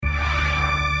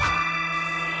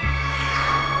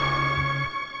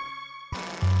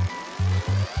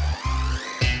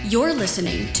You're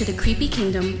listening to the Creepy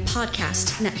Kingdom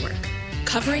Podcast Network,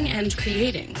 covering and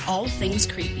creating all things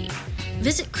creepy.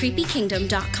 Visit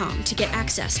creepykingdom.com to get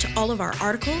access to all of our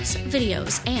articles,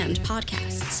 videos, and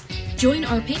podcasts. Join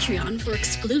our Patreon for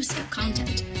exclusive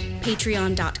content.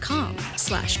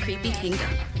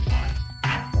 Patreon.com/creepykingdom.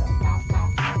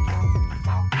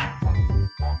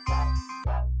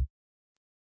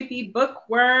 Creepy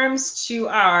bookworms to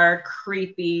our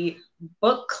creepy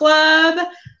book club.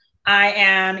 I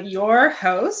am your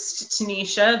host,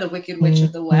 Tanisha, the Wicked Witch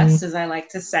of the West, as I like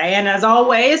to say. And as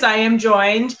always, I am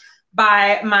joined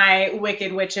by my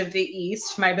Wicked Witch of the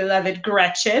East, my beloved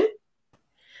Gretchen.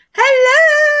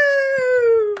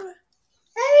 Hello!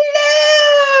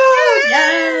 Hello!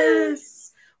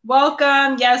 Yes!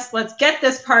 Welcome. Yes, let's get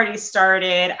this party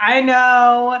started. I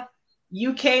know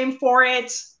you came for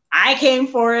it. I came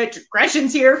for it.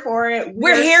 Gretchen's here for it.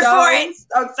 We're here for it.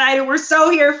 So excited. We're so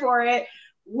here for it.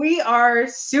 We are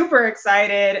super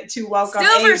excited to welcome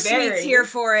Silver Sweet's here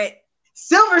for it.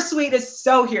 Silver Sweet is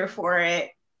so here for it.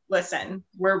 Listen,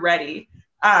 we're ready.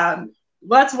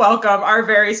 Let's welcome our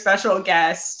very special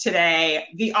guest today,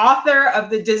 the author of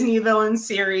the Disney Villain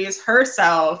series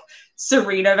herself,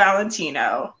 Serena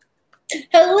Valentino.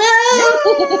 Hello!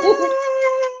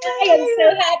 I am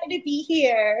so happy to be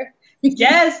here.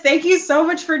 Yes, thank you so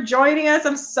much for joining us.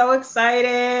 I'm so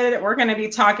excited. We're going to be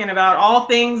talking about all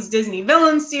things Disney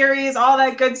Villain series, all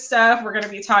that good stuff. We're going to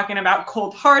be talking about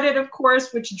Cold Hearted, of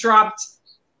course, which dropped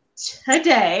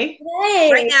today.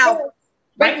 Right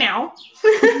now.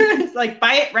 Like,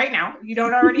 buy it right now. If you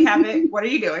don't already have it, what are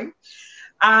you doing?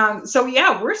 So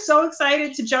yeah, we're so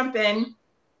excited to jump in.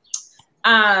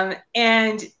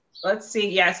 And let's see.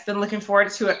 Yes, been looking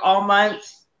forward to it all month.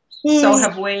 So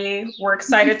have we. We're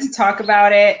excited to talk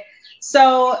about it.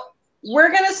 So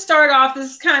we're going to start off.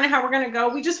 This is kind of how we're going to go.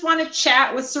 We just want to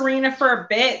chat with Serena for a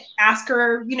bit, ask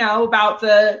her, about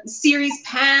the series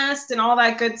past and all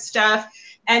that good stuff.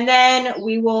 And then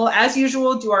we will, as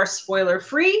usual, do our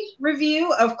spoiler-free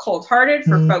review of Cold Hearted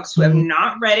for folks who have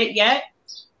not read it yet.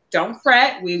 Don't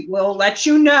fret. We will let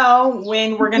you know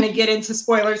when we're going to get into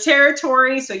spoiler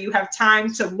territory, so you have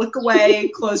time to look away,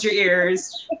 close your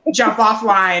ears, jump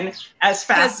offline as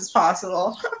fast as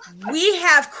possible. We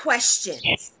have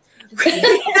questions. We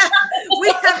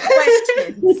have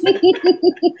questions.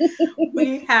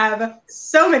 We have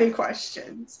so many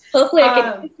questions. Hopefully I can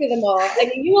answer them all.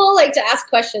 I mean, you all like to ask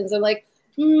questions. I'm like,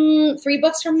 3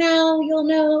 books from now, you'll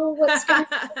know what's going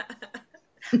on.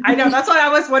 I know, that's what I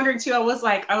was wondering too. I was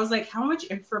like, how much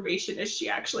information is she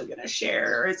actually going to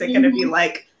share? Or is it going to be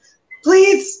like,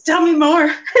 please tell me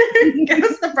more. Give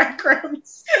us the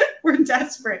breadcrumbs. We're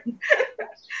desperate.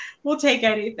 We'll take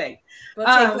anything. We'll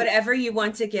take whatever you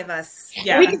want to give us.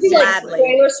 Yeah, we could do like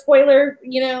spoiler,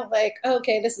 like,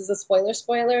 okay, this is a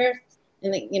spoiler.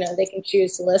 And they can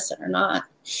choose to listen or not.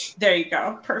 There you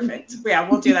go. Perfect. Yeah,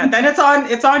 we'll do that. Then it's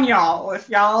on y'all. If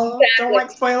y'all don't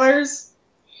like spoilers,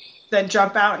 then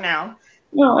jump out now.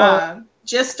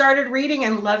 Just started reading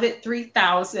and love it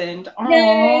 3000. Yay,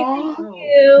 thank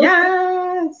you.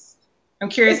 Yes. I'm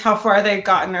curious how far they've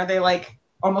gotten. Are they like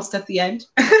almost at the end?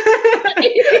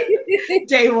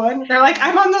 Day 1. They're like,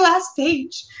 I'm on the last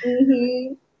page.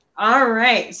 Mm-hmm. All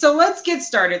right. So let's get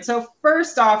started. So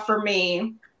first off for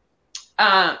me,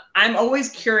 I'm always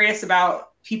curious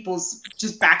about people's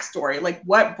just backstory. Like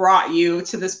what brought you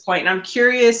to this point? And I'm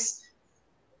curious,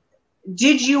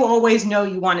 did you always know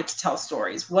you wanted to tell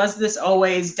stories? Was this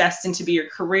always destined to be your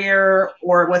career,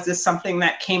 or was this something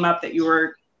that came up that you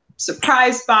were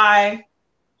surprised by?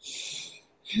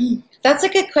 That's a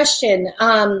good question.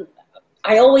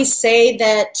 I always say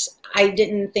that I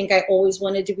didn't think I always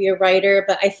wanted to be a writer,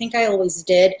 but I think I always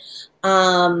did.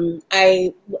 I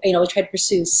tried to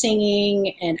pursue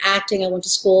singing and acting. I went to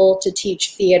school to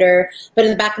teach theater, but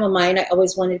in the back of my mind, I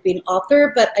always wanted to be an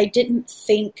author, but I didn't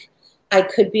think I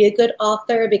could be a good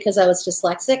author because I was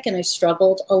dyslexic and I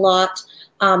struggled a lot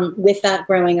with that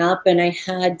growing up. And I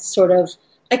had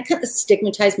I kind of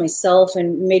stigmatized myself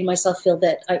and made myself feel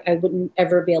that I wouldn't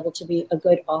ever be able to be a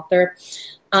good author.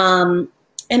 And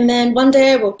then one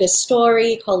day I wrote this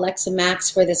story called Lex and Max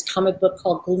for this comic book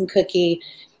called Gloom Cookie.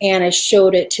 And I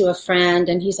showed it to a friend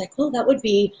and he's like, oh, that would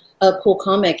be a cool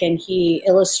comic. And he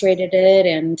illustrated it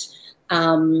and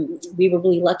we were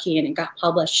really lucky and it got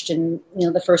published. And,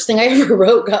 the first thing I ever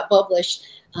wrote got published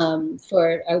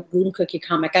for a Gloom Cookie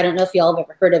comic. I don't know if y'all have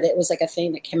ever heard of it. It was like a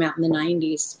thing that came out in the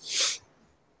 90s.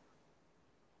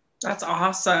 That's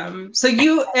awesome. So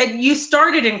you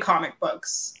started in comic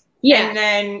books. Yeah.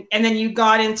 And then you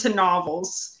got into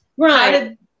novels.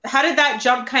 Right. How did that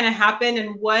jump kind of happen,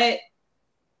 and what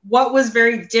what was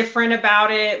very different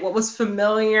about it? What was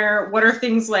familiar? What are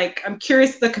things like, I'm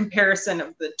curious the comparison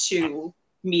of the two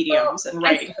mediums and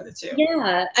writing for the two.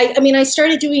 Yeah, I mean, I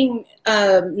started doing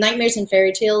Nightmares and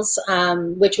Fairy Tales,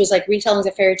 which was like retellings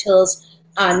of fairy tales.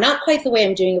 Not quite the way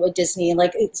I'm doing it with Disney.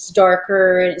 Like, it's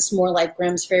darker. It's more like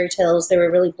Grimm's fairy tales. They were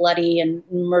really bloody and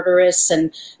murderous,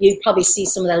 and you'd probably see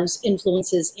some of those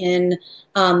influences in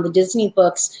the Disney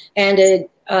books. And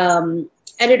an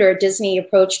editor at Disney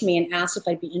approached me and asked if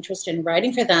I'd be interested in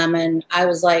writing for them, and I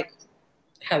was like,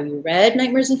 have you read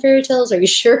Nightmares and Fairy Tales? Are you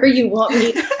sure you want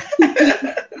me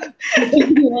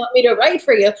you want me to write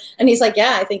for you? And he's like,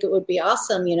 yeah, I think it would be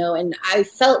awesome, you know. And I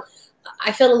felt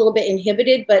a little bit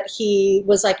inhibited, but he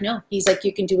was like, no, he's like,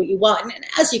 you can do what you want. And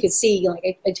as you can see,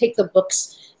 like, I take the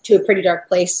books to a pretty dark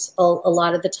place a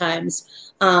lot of the times.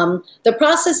 The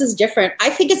process is different. I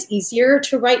think it's easier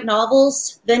to write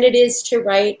novels than it is to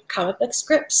write comic book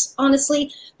scripts,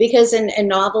 honestly, because in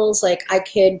novels, like, I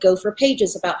could go for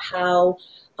pages about how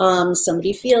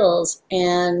somebody feels,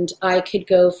 and I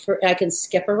can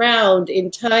skip around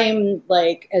in time,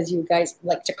 like, as you guys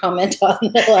like to comment on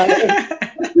a lot.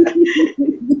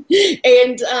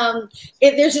 And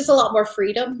there's just a lot more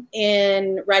freedom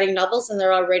in writing novels than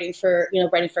there are writing for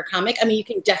a comic. I mean, you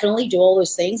can definitely do all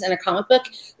those things in a comic book.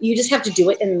 You just have to do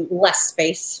it in less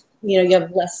space. You know, you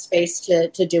have less space to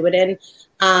do it in.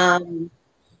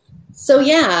 So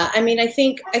yeah, I mean, I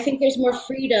think there's more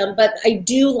freedom, but I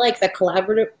do like the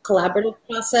collaborative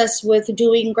process with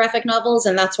doing graphic novels,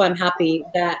 and that's why I'm happy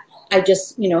that I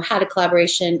just, you know, had a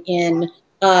collaboration in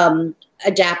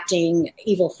adapting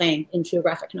Evil Thing into a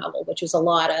graphic novel, which was a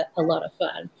lot of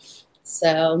fun.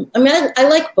 So I mean, I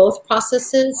like both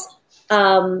processes,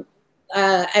 and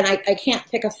I can't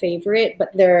pick a favorite, but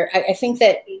I think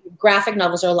that graphic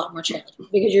novels are a lot more challenging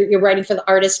because you're writing for the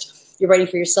artist. You're writing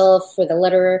for yourself, for the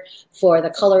letterer, for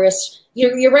the colorist.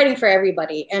 You're writing for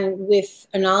everybody. And with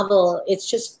a novel, it's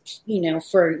just, you know,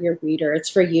 for your reader. It's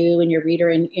for you and your reader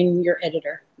and your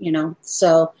editor, you know.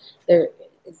 So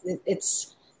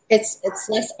it's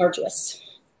less arduous.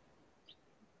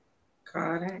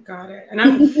 Got it. And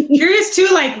I'm curious too,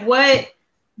 like, what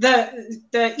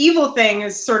the Evil Thing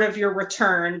is sort of your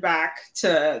return back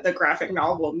to the graphic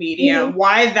novel medium. Mm-hmm.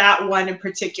 Why that one in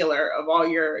particular of all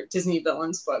your Disney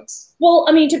villains books? Well,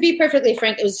 I mean, to be perfectly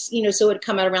frank, it was, you know, so it would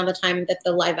come out around the time that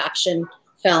the live action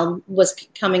film was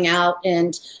coming out.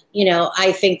 And, you know,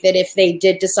 I think that if they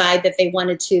did decide that they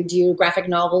wanted to do graphic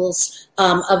novels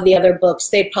of the other books,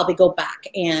 they'd probably go back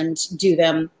and do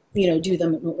them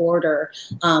in order,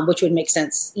 which would make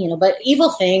sense, you know. But Evil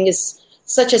Thing is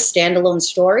such a standalone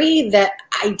story that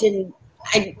we didn't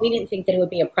think that it would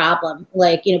be a problem.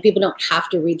 Like, you know, people don't have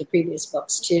to read the previous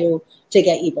books to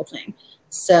get Evil Thing.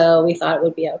 So we thought it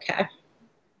would be okay.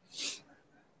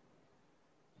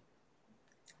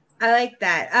 I like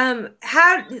that.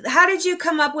 How did you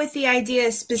come up with the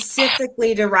idea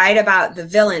specifically to write about the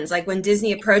villains? Like, when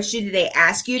Disney approached you, did they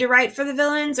ask you to write for the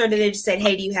villains, or did they just say,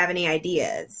 hey, do you have any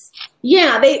ideas?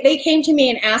 Yeah, they came to me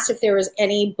and asked if there was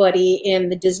anybody in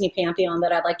the Disney pantheon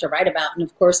that I'd like to write about. And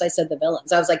of course I said the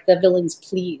villains. I was like, the villains,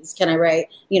 please. Can I write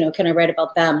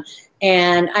about them?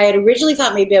 And I had originally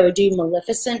thought maybe I would do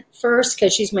Maleficent first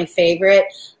because she's my favorite.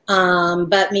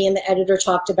 But me and the editor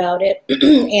talked about it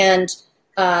and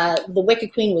the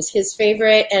Wicked Queen was his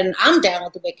favorite, and I'm down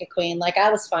with the Wicked Queen. Like,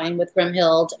 I was fine with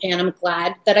Grimhild, and I'm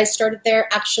glad that I started there,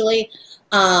 actually.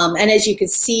 And as you can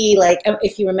see, like,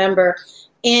 if you remember,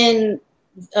 in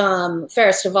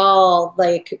Fairest of All,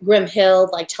 like,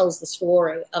 Grimhild, like, tells the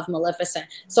story of Maleficent.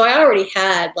 So I already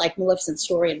had, like, Maleficent's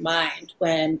story in mind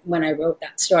when I wrote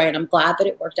that story, and I'm glad that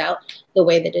it worked out the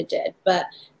way that it did. But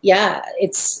yeah,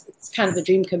 it's kind of a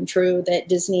dream come true that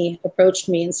Disney approached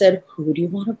me and said, who do you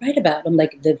want to write about? I'm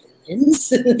like, the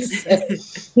villains?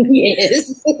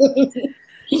 Yes.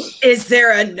 Is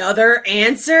there another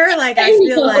answer? Like, I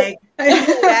feel like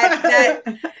that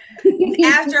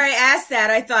after I asked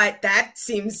that, I thought that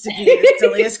seems to be the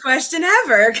silliest question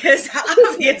ever, because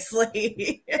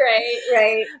obviously.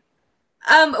 Right.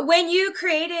 When you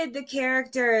created the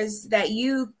characters that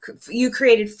you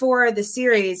created for the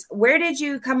series, where did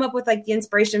you come up with, like, the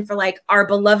inspiration for, like, our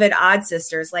beloved Odd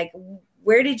Sisters? Like,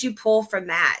 where did you pull from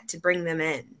that to bring them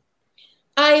in?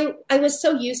 I was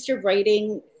so used to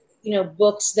writing, you know,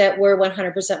 books that were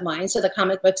 100% mine. So the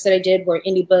comic books that I did were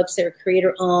indie books. They were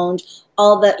creator owned.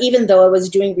 Even though I was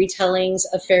doing retellings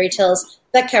of fairy tales,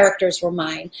 the characters were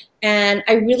mine. And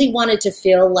I really wanted to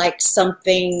feel like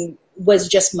something was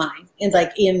just mine and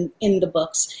like in the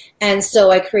books. And so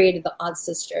I created the Odd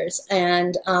Sisters.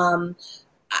 And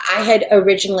I had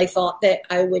originally thought that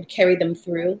I would carry them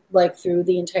through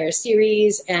the entire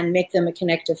series and make them a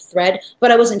connective thread,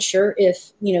 but I wasn't sure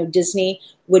if, Disney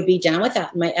would be down with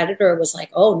that. And my editor was like,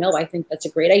 oh no, I think that's a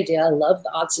great idea. I love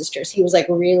the Odd Sisters. He was like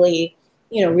really,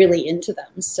 really into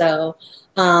them. So,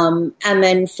 and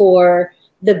then for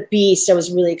the Beast, I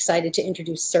was really excited to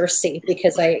introduce Cersei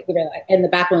because in the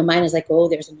back of my mind is like, oh,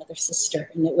 there's another sister.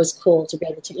 And it was cool to be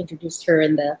able to introduce her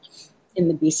in the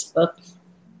Beast book.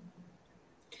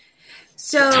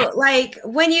 So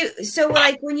when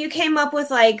you came up with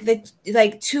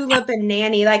the Tulip and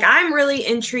Nanny, I'm really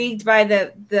intrigued by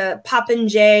the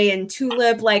Popinjay and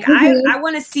Tulip. I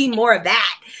want to see more of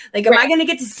that. Am I going to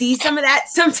get to see some of that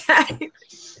sometime?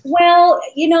 Well,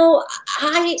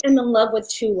 I am in love with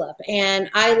Tulip, and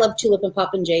I love Tulip and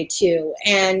Popinjay too.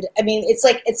 And I mean,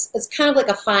 it's kind of like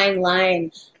a fine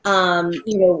line,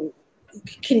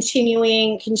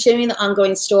 continuing the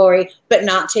ongoing story, but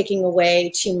not taking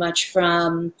away too much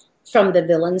from the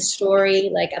villain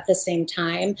story, at the same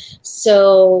time.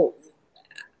 So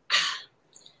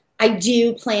I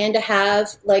do plan to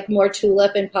have more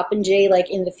Tulip and Popinjay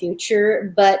in the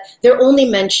future, but they're only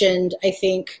mentioned, I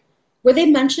think, were they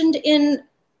mentioned in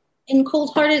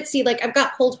Cold Hearted? See, I've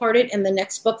got Cold Hearted and the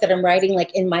next book that I'm writing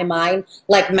in my mind,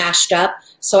 mashed up.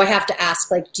 So I have to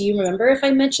ask, do you remember if I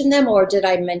mentioned them or did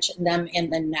I mention them in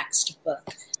the next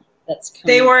book?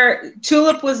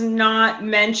 Tulip was not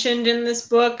mentioned in this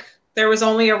book. There was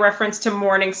only a reference to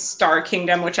Morning Star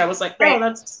Kingdom, which I was like, oh,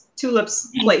 that's Tulip's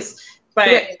place.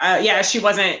 But she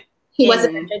wasn't. He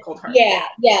wasn't Cold Hearted.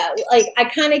 Yeah.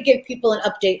 I kind of give people an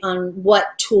update on what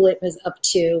Tulip is up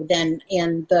to then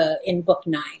in book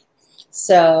 9.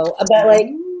 So, but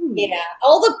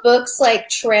all the books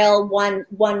trail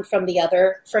one from the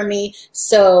other for me.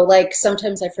 So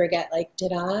sometimes I forget,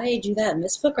 did I do that in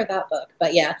this book or that book?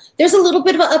 But yeah, there's a little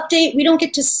bit of an update.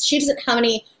 She doesn't have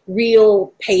any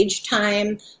real page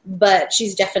time, but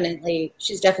she's definitely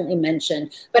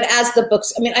mentioned. But as the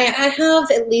books, I have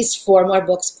at least 4 more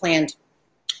books planned,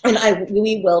 and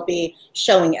we will be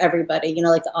showing everybody,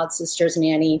 the Odd Sisters,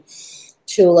 Nanny,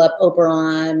 Tulip,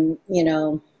 Oberon,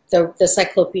 the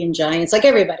Cyclopean Giants,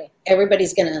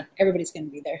 everybody's gonna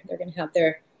be there. They're gonna have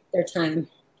their time.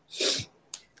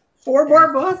 4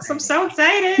 more books. I'm so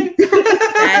excited.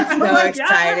 That's so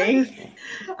exciting.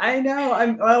 I know.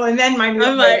 And then my new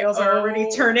videos are already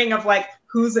turning of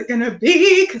who's it gonna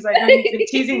be? Because I know you've been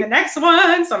teasing the next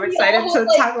one, so I'm excited to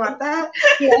talk about that.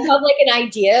 Have an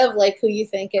idea of who you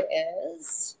think it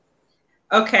is.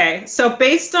 Okay, so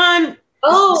based on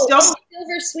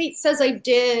Silver Sweet says I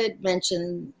did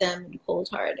mention them in Cold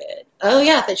Hearted. Oh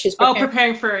yeah, that she's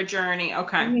preparing for a journey.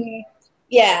 Okay. Mm-hmm.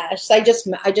 Yeah, so I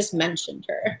just mentioned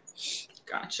her.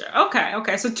 Gotcha.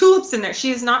 Okay. So Tulip's in there.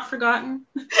 She is not forgotten.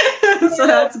 So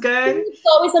that's good. She's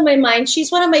always on my mind.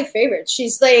 She's one of my favorites.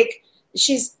 She's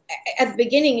at the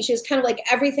beginning, she was kind of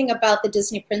everything about the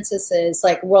Disney princesses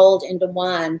rolled into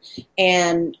one.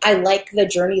 And I like the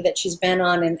journey that she's been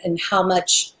on and how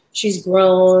much she's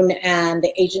grown and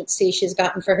the agency she's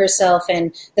gotten for herself,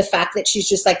 and the fact that she's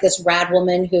just this rad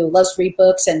woman who loves to read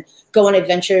books and go on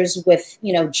adventures with,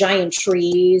 giant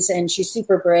trees, and she's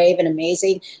super brave and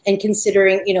amazing. And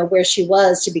considering, where she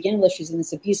was to begin with, she's in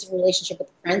this abusive relationship with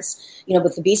the prince,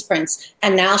 with the Beast Prince.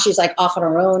 And now she's off on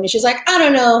her own, and she's I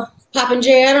don't know,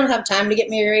 Popinjay, I don't have time to get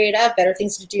married. I have better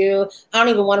things to do. I don't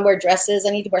even want to wear dresses.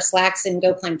 I need to wear slacks and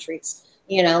go climb trees.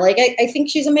 I think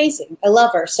she's amazing. I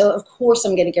love her. So of course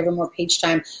I'm going to give her more page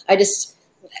time.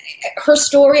 Her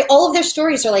story, all of their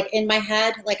stories are in my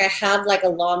head. I have a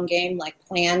long game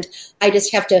planned. I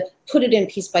just have to put it in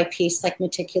piece by piece,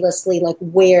 meticulously,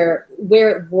 where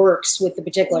it works with the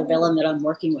particular villain that I'm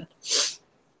working with.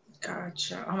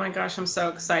 Gotcha. Oh my gosh, I'm so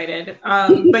excited.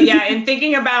 But yeah, in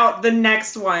thinking about the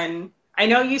next one, I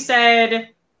know you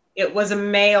said it was a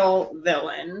male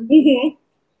villain. Mm-hmm.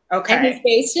 Okay. And he's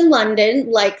based in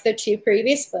London, like the 2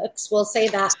 previous books. We'll say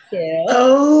that too.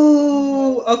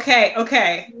 Oh, okay.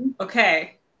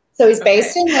 So he's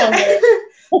based in London.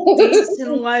 Based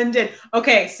in London.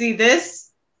 Okay, see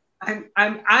this?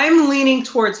 I'm leaning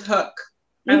towards Hook.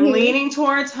 I'm leaning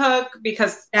towards Hook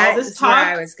because all this talk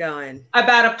where I was going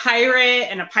about a pirate,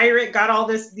 and a pirate got all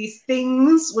these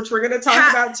things, which we're going to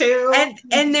talk about too.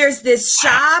 And there's this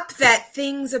shop that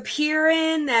things appear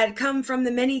in that come from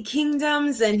the many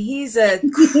kingdoms, and he's a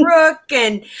crook,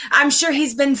 and I'm sure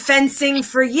he's been fencing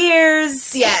for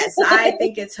years. Yes, I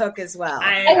think it's Hook as well.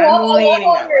 I love all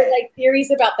your theories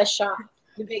about the shop.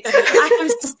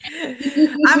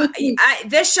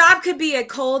 This shop could be a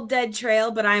cold, dead trail,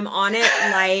 but I'm on it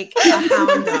like a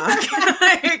hound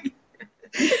dog.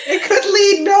 It could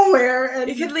lead nowhere.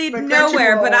 It could lead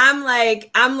nowhere, but I'm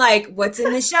like, what's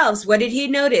in the shelves? What did he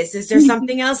notice? Is there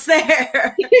something else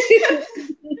there?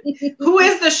 Who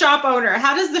is the shop owner?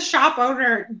 How does the shop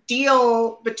owner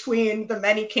deal between the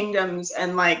many kingdoms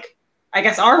and like, I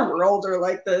guess our world or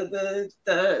like the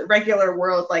regular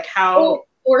world? Like how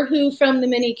or who from the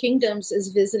many kingdoms is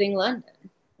visiting London,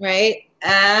 right?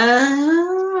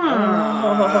 Oh.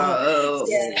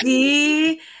 Yeah.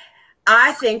 See,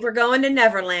 I think we're going to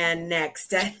Neverland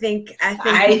next. I think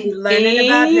we're learning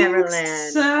about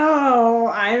Neverland. So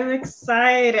I'm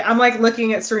excited. I'm like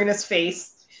looking at Serena's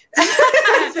face.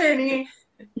 Is there any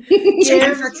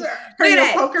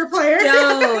poker player?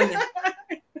 Stone.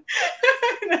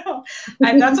 No.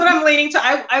 That's what I'm leaning to.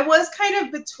 I was kind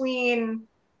of between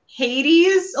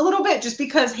Hades a little bit, just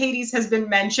because Hades has been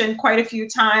mentioned quite a few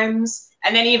times.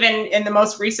 And then even in the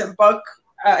most recent book,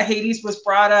 Hades was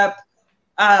brought up.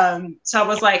 So I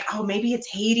was like, oh, maybe it's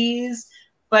Hades.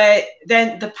 But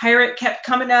then the pirate kept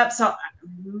coming up. So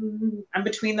I'm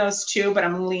between those two, but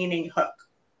I'm leaning Hook.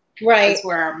 Right. That's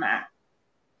where I'm at.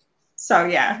 So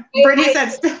yeah. Brittany said,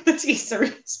 spill the tea,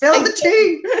 sir. Spill the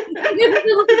tea.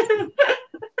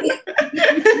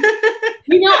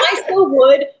 I still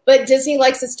would, but Disney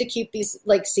likes us to keep these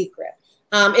like secret.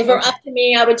 If it were up to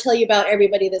me, I would tell you about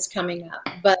everybody that's coming up,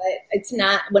 but it's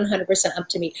not 100% up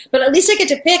to me. But at least I get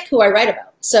to pick who I write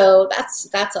about, so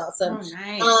that's awesome.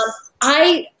 Oh,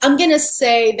 nice. I'm gonna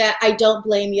say that I don't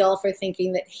blame y'all for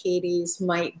thinking that Hades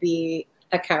might be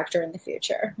a character in the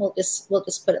future. We'll just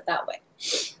put it that way.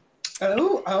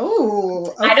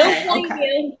 Oh. Okay, I don't blame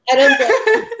you. I don't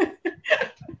blame you.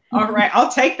 All right,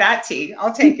 I'll take that tea.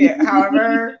 I'll take it.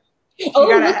 However. I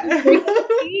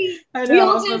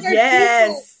know.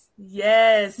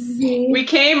 Yes. We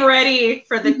came ready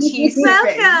for the tea sipping.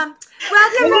 Welcome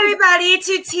everybody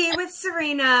to Tea with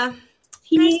Serena.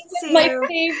 Tea with my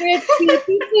favorite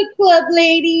tea club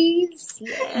ladies.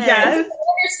 Yes.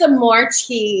 Order some more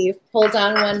tea. Hold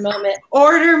on one moment.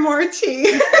 Order more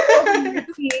tea.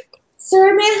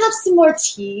 Sir, may I have some more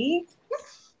tea?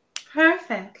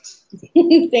 Perfect.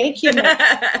 Thank you.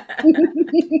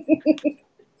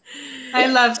 I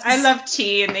love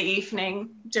tea in the evening.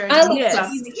 I love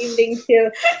tea in the evening too.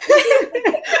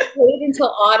 Wait until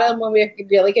autumn when we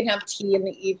really can have tea in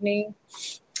the evening.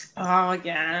 Oh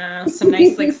yeah, some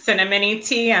nice like cinnamony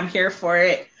tea. I'm here for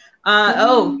it.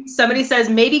 Somebody says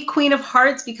maybe Queen of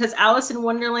Hearts because Alice in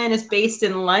Wonderland is based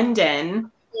in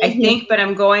London. I think, but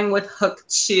I'm going with Hook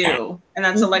 2, and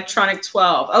that's Electronic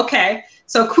 12. Okay,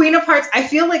 so Queen of Hearts. I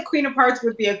feel like Queen of Hearts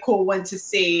would be a cool one to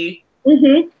see.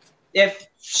 If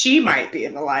she might be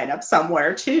in the lineup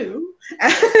somewhere too.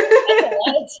 That's a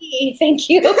lot of tea. Thank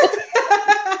you.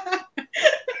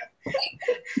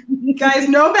 Guys,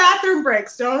 no bathroom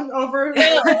breaks. Don't over the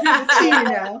tea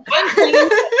now. I'm playing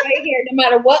right here. No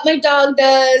matter what my dog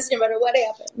does, no matter what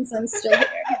happens, I'm still here.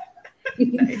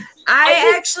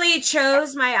 I actually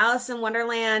chose my Alice in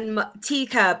Wonderland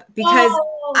teacup because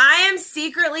I am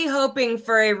secretly hoping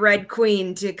for a Red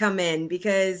Queen to come in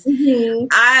because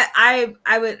I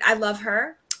love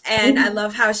her and I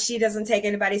love how she doesn't take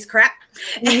anybody's crap,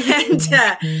 and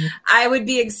I would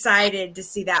be excited to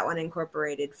see that one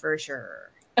incorporated for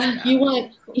sure. You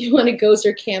want a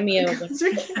Gozer cameo in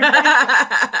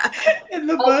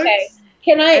the books?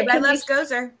 Okay. I love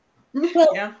Gozer. Well,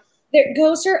 yeah.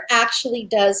 Gozer actually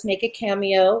does make a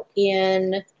cameo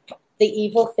in the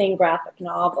Evil Thing graphic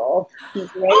novel.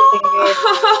 He's right there.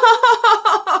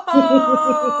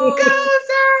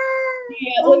 Gozer!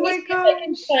 Yeah, let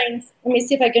me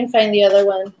see if I can find the other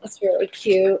one. It's really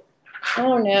cute. I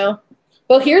don't know.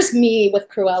 Well, here's me with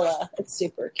Cruella. It's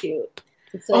super cute.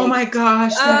 It's like, oh my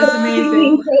gosh, that is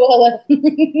amazing. Cruella.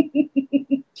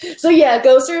 So yeah,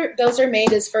 Gozer made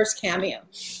his first cameo.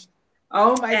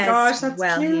 Oh my gosh, that's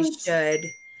cute. He should.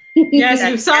 Yes,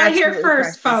 you saw it here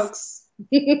first, folks.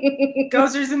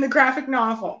 Gozer's in the graphic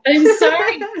novel. I'm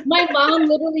sorry. My mom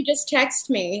literally just texted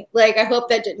me. Like, I hope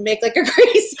that didn't make like a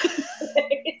crazy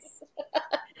face.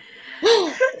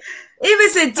 It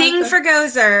was a ding for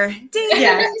Gozer. Ding.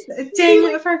 Yes,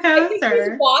 ding for Gozer.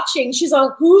 She's watching. She's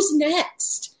all, who's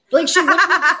next? Like, she's like,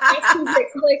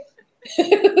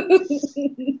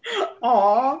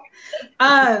 Aw.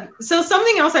 So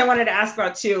something else I wanted to ask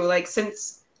about too, like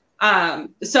since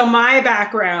so my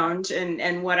background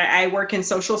and what I work in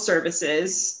social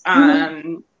services,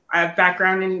 I have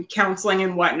background in counseling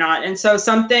and whatnot. And so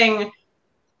something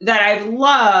that I've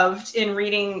loved in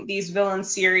reading these villain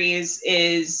series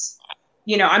is,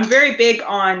 I'm very big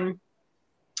on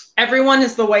everyone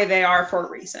is the way they are for a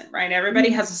reason, right? Everybody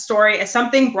has a story.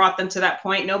 Something brought them to that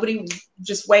point. Nobody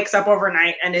just wakes up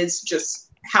overnight and is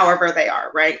just however they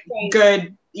are, right?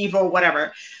 Good, evil,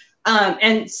 whatever.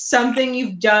 And something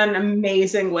you've done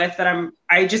amazing with that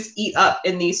I just eat up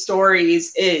in these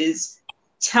stories is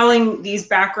telling these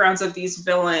backgrounds of these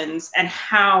villains and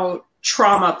how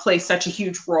trauma plays such a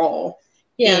huge role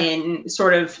in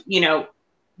sort of,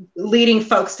 leading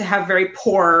folks to have very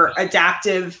poor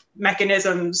adaptive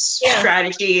mechanisms,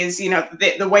 strategies,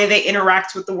 the way they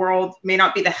interact with the world may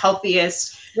not be the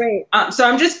healthiest. Right. So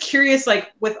I'm just curious,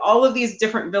 like with all of these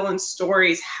different villain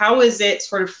stories, how is it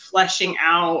sort of fleshing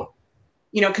out,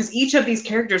 because each of these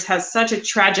characters has such a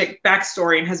tragic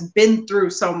backstory and has been through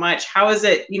so much. How is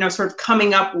it, sort of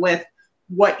coming up with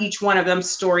what each one of them's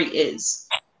story is?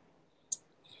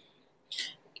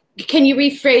 Can you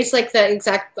rephrase like the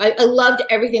exact, I loved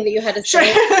everything that you had to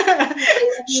say.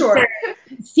 Sure.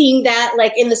 Seeing that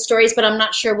like in the stories, but I'm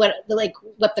not sure what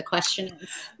the question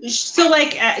is. So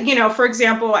like, for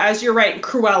example, as you're writing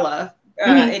Cruella,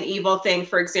 an evil thing,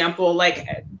 for example, like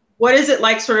what is it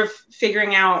like sort of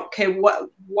figuring out, okay,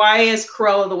 why is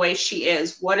Cruella the way she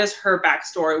is? What is her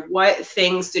backstory? What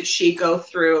things did she go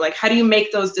through? Like, how do you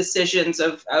make those decisions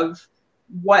of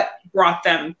what brought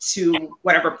them to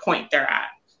whatever point they're at?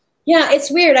 Yeah, it's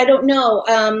weird. I don't know.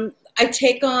 I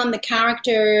take on the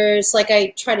characters, like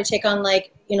I try to take on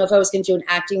like, if I was going to do an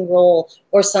acting role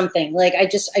or something, like I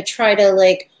try to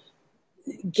like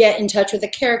get in touch with the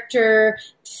character,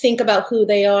 think about who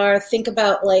they are, think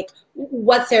about like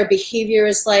what their behavior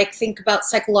is like, think about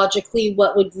psychologically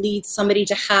what would lead somebody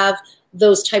to have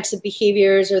those types of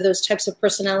behaviors or those types of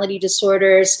personality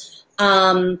disorders.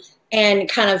 And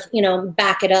kind of,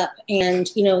 back it up and,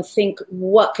 think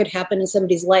what could happen in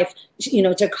somebody's life,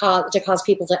 to cause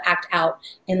people to act out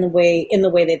in the way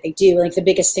that they do. Like the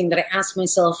biggest thing that I ask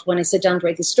myself when I sit down to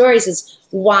write these stories is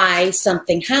why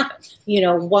something happened.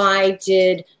 Why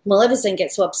did Maleficent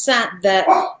get so upset that,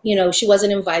 she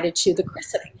wasn't invited to the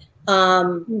christening?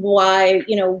 Why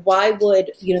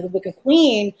would, the Wicked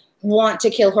Queen want to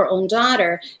kill her own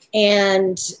daughter?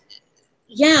 And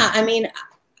yeah, I mean,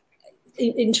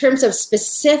 in terms of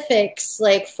specifics,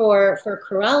 like for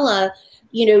Cruella,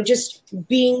 just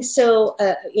being so,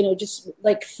 just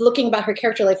like looking about her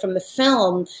character, like from the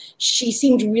film, she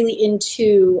seemed really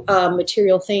into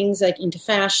material things, like into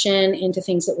fashion, into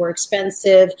things that were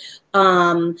expensive.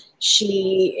 And to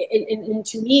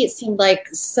me, it seemed like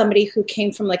somebody who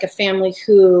came from like a family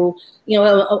who,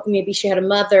 maybe she had a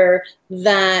mother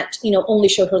that, only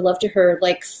showed her love to her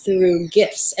like through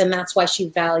gifts. And that's why she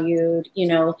valued,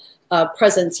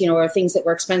 presents, or things that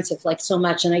were expensive, like so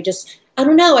much. And I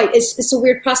don't know. It's a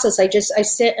weird process. I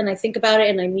sit and I think about it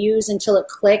and I muse until it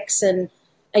clicks and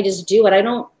I just do it. I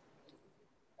don't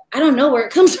know where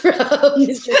it comes from.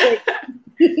 It's just like,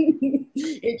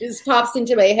 it just pops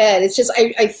into my head. It's just,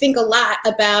 I think a lot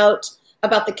about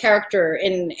the character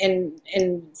and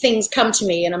things come to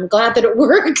me and I'm glad that it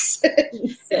works. So.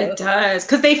 It does.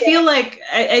 'Cause they feel like,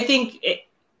 I think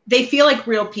they feel like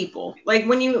real people. Like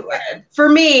for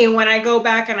me, when I go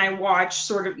back and I watch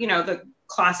sort of, the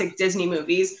classic Disney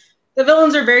movies, the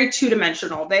villains are very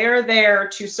two-dimensional. They are there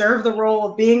to serve the role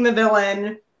of being the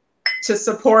villain, to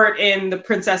support in the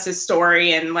princess's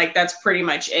story. And like, that's pretty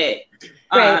much it.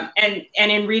 Right. And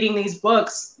in reading these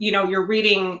books, you're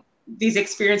reading these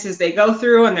experiences they go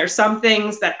through. And there's some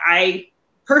things that I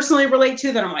personally relate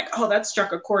to that I'm like, oh, that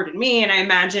struck a chord in me. And I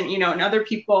imagine, in other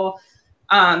people,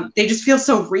 they just feel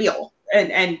so real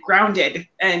and grounded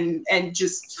and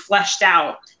just fleshed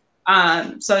out.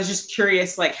 So I was just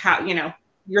curious, like how,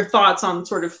 your thoughts on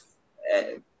sort of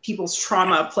people's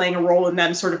trauma playing a role in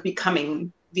them sort of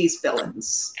becoming these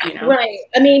villains, Right.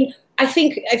 I mean, I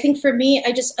think for me,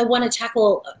 I want to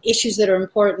tackle issues that are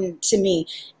important to me.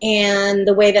 And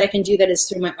the way that I can do that is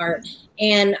through my art.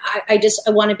 And I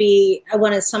want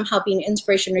to somehow be an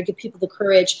inspiration or give people the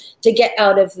courage to get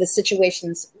out of the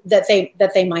situations that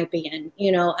they might be in.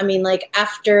 I mean, like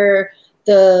after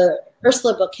the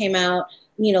Ursula book came out,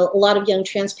 a lot of young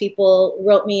trans people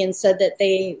wrote me and said that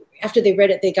after they read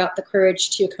it, they got the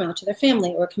courage to come out to their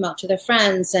family or come out to their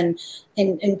friends. And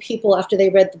people, after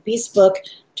they read the Beast book,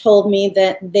 told me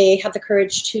that they had the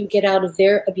courage to get out of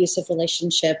their abusive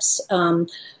relationships.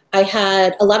 I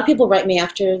had a lot of people write me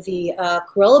after the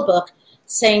Cruella book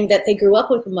saying that they grew up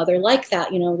with a mother like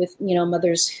that, with,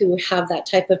 mothers who have that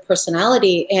type of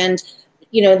personality. And,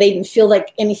 they didn't feel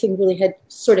like anything really had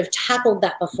sort of tackled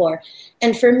that before.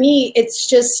 And for me, it's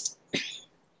just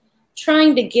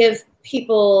trying to give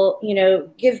people,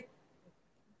 give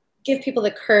people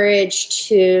the courage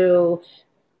to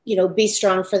be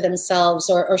strong for themselves,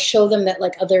 or show them that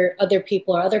like other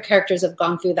people or other characters have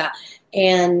gone through that,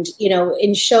 and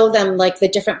and show them like the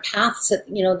different paths that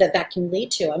that can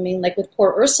lead to. I mean, like with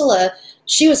poor Ursula,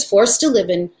 she was forced to live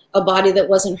in a body that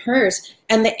wasn't hers,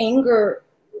 and the anger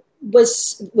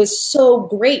was so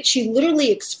great, she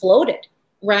literally exploded,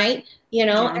 right?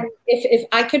 Yeah. And if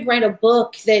I could write a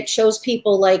book that shows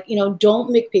people like, don't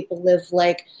make people live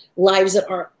like lives that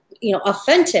aren't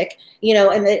authentic,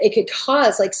 and that it could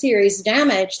cause like serious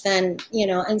damage, then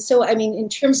and so I mean, in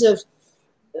terms of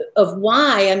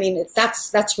why, I mean,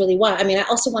 that's really why. I mean, I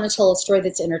also want to tell a story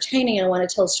that's entertaining, and I want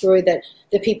to tell a story that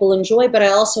people enjoy, but I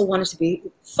also want it to be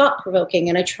thought-provoking,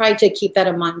 and I try to keep that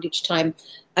in mind each time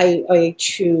I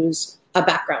choose a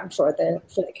background for the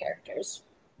characters.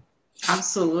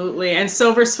 Absolutely. And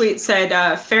Silver Sweet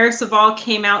said, Fairest of All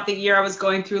came out the year I was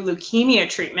going through leukemia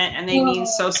treatment, and they mean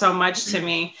so much to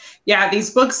me. Yeah,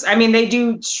 these books, I mean, they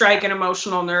do strike an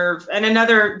emotional nerve. And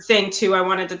another thing too, I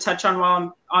wanted to touch on while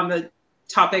I'm on the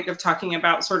topic of talking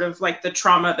about sort of like the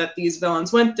trauma that these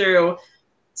villains went through,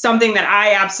 something that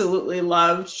I absolutely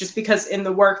loved, just because in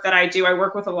the work that I do, I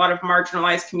work with a lot of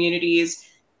marginalized communities,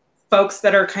 folks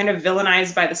that are kind of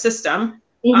villainized by the system.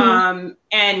 And,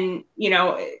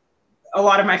 a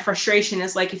lot of my frustration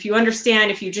is like, if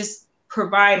you just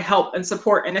provide help and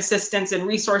support and assistance and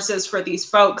resources for these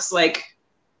folks, like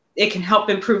it can help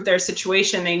improve their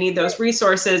situation. They need those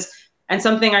resources. And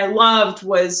something I loved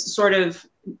was sort of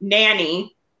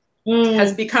Nanny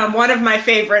has become one of my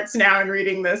favorites now in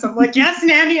reading this. I'm like, yes,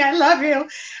 Nanny, I love you.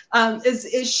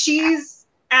 Is she's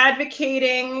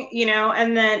advocating,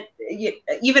 and then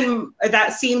even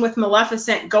that scene with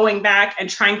Maleficent going back and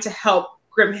trying to help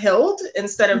Grimhild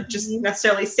instead of just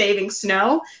necessarily saving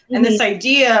Snow. And this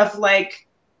idea of like,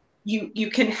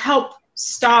 you can help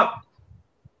stop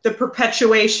the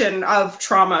perpetuation of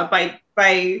trauma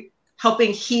by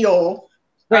helping heal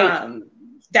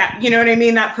that, you know what I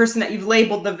mean? That person that you've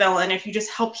labeled the villain, if you just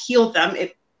help heal them,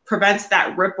 it prevents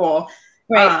that ripple.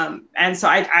 Right. And so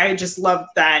I just love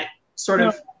that sort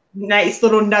of nice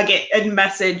little nugget and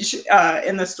message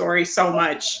in the story so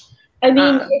much. I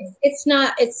mean, it's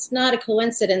not a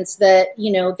coincidence that,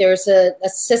 there's a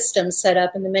system set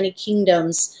up in the many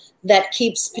kingdoms that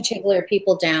keeps particular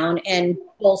people down and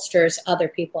bolsters other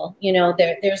people.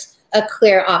 There's a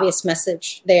clear, obvious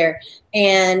message there.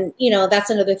 And, that's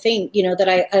another thing,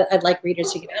 that I'd like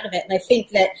readers to get out of it. And I think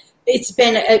that it's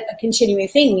been a continuing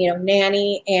thing.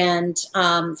 Nanny and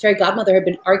Fairy Godmother have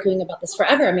been arguing about this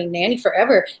forever. I mean, Nanny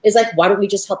forever is like, why don't we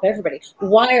just help everybody?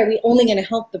 Why are we only going to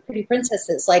help the pretty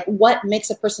princesses? Like, what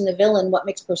makes a person a villain? What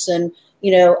makes a person,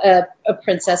 a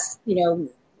princess,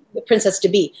 the princess to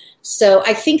be? So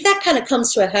I think that kind of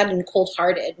comes to a head in Cold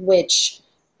Hearted, which,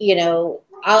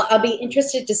 I'll be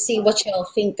interested to see what y'all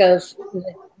think of,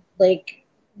 like,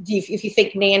 if you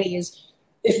think Nanny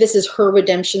if this is her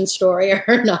redemption story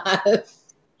or not.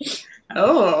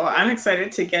 Oh, I'm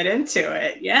excited to get into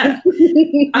it. Yeah.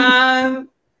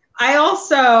 I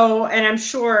also, and I'm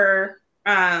sure,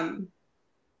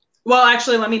 well,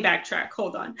 actually, let me backtrack.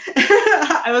 Hold on.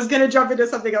 I was going to jump into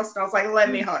something else, and I was like,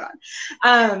 hold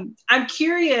on. I'm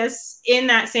curious, in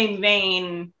that same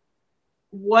vein,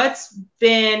 what's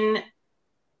been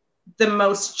the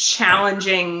most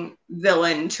challenging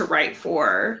villain to write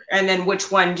for? And then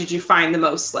which one did you find the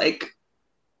most like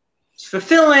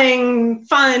fulfilling,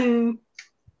 fun?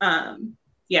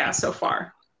 So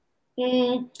far.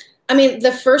 I mean,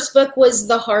 the first book was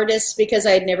the hardest because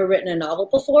I had never written a novel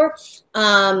before.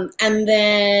 And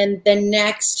then the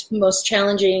next most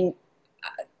challenging,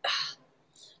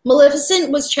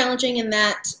 Maleficent was challenging in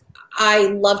that I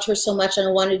loved her so much and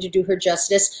I wanted to do her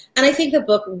justice. And I think the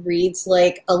book reads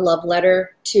like a love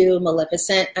letter to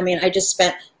Maleficent. I mean, I just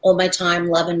spent all my time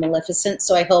loving Maleficent,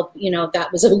 so I hope, that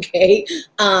was okay.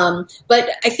 But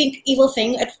I think Evil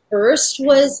Thing at first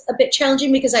was a bit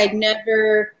challenging because I had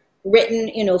never written,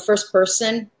 first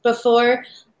person before.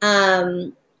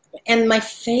 And my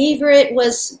favorite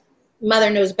was Mother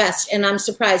Knows Best. And I'm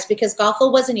surprised because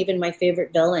Gothel wasn't even my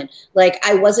favorite villain. Like,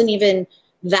 I wasn't even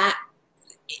that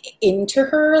into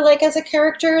her, like, as a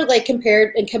character, like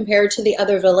compared to the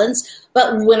other villains.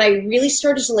 But when I really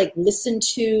started to like listen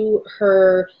to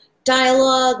her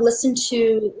dialogue, listen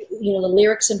to the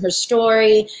lyrics in her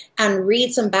story, and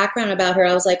read some background about her,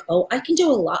 I was like, oh, I can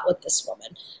do a lot with this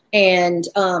woman. And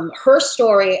her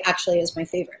story actually is my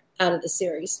favorite out of the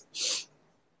series.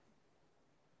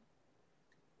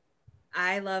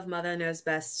 I love Mother Knows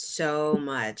Best so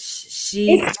much.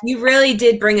 She really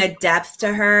did bring a depth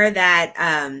to her that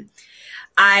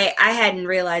I hadn't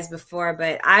realized before,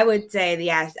 but I would say,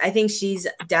 I think she's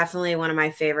definitely one of my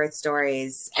favorite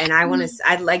stories. And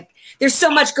there's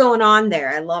so much going on there.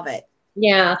 I love it.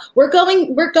 Yeah. We're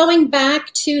going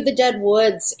back to the Dead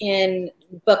Woods in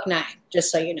book 9,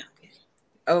 just so you know.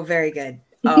 Oh, very good.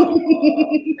 Oh,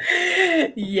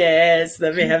 yes.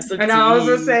 Let me have some tea. And I was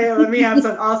gonna say,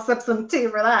 I'll sip some tea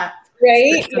for that.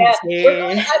 Right?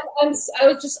 Yeah. I'm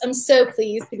so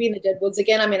pleased to be in the Dead Woods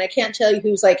again. I mean, I can't tell you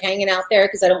who's like hanging out there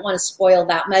because I don't want to spoil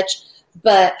that much.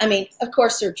 But I mean, of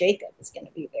course, Sir Jacob is going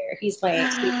to be there. He's my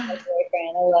boyfriend.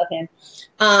 I love him.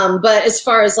 But as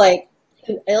far as like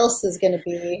who else is going to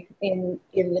be in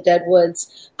the Dead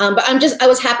Woods, but I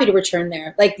was happy to return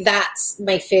there. Like that's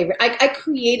my favorite. I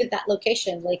created that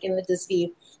location, like in the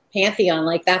Disney Pantheon.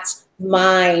 Like that's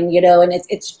mine, and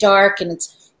it's dark and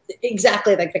it's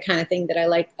exactly like the kind of thing that I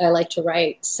like to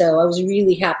write. So I was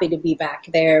really happy to be back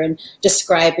there and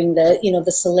describing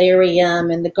the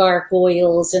solarium and the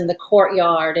gargoyles and the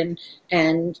courtyard and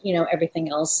everything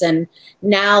else. And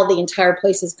now the entire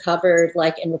place is covered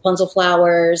like in Rapunzel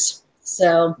flowers.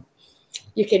 So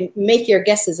you can make your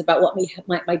guesses about what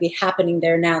might be happening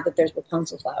there now that there's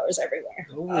Rapunzel flowers everywhere.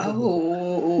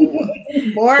 Oh,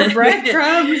 more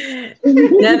breadcrumbs.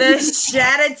 Another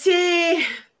shot of tea.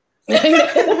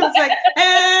 It's like,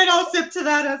 and I'll sip to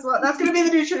that as well. That's going to be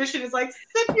the new tradition. It's like,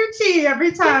 sip your tea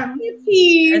every time.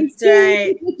 That's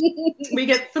right. We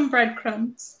get some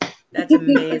breadcrumbs. That's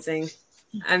amazing.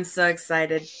 I'm so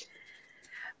excited.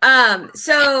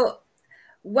 So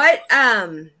what,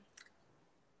 so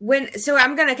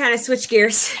I'm going to kind of switch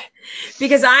gears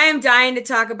because I am dying to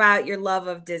talk about your love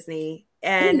of Disney.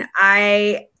 And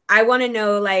I want to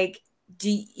know, like,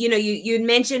 you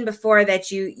mentioned before that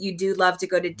you do love to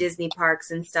go to Disney parks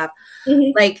and stuff.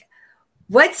 Mm-hmm. Like,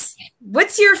 what's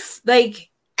your like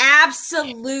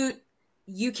absolute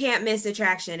you can't miss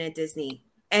attraction at Disney?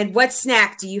 And what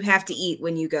snack do you have to eat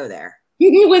when you go there?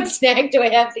 What snack do I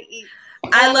have to eat?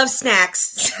 I love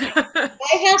snacks.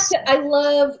 I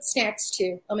love snacks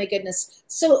too. Oh my goodness.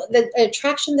 So the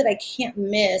attraction that I can't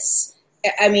miss,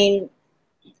 I mean,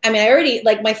 I already,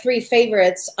 like, my 3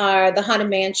 favorites are the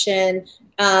Haunted Mansion,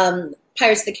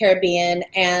 Pirates of the Caribbean,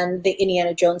 and the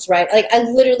Indiana Jones ride. Like, I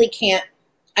literally can't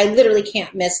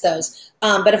miss those.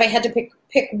 But if I had to pick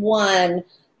one,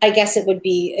 I guess it would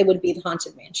be the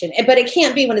Haunted Mansion. But it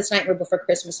can't be when it's Nightmare Before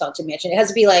Christmas Haunted Mansion. It has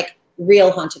to be like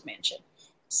real Haunted Mansion.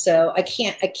 So I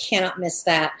cannot miss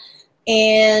that.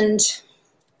 And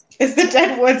is the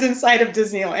Dead Woods inside of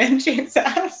Disneyland, James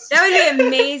asked. That would be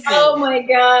amazing. Oh my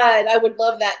God. I would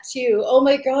love that too. Oh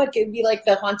my God. It would be like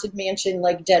the Haunted Mansion,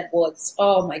 like Dead Woods.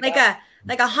 Oh my God.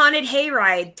 Like a haunted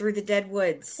hayride through the Dead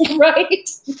Woods. Right.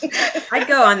 I'd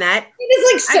go on that. It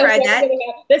is like so I'd ride that.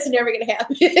 That's never going to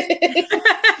happen.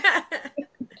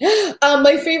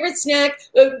 My favorite snack,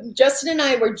 Justin and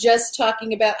I were just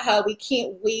talking about how we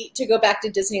can't wait to go back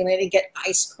to Disneyland and get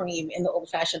ice cream in the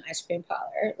old-fashioned ice cream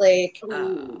parlor. Like,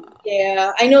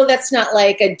 yeah, I know that's not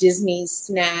like a Disney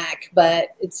snack, but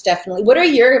it's definitely. What are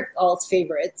your all's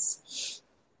favorites?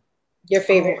 Your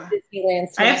favorite Disneyland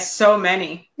snack? I have so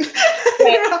many.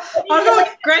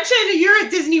 Gretchen, you're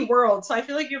at Disney World, so I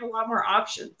feel like you have a lot more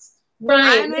options.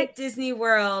 Right. I'm at Disney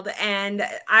World, and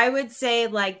I would say,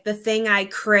 like, the thing I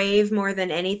crave more than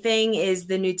anything is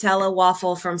the Nutella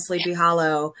waffle from Sleepy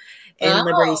Hollow in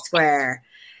Liberty Square.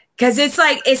 Because it's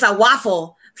like, it's a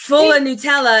waffle full of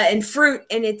Nutella and fruit,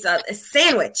 and it's a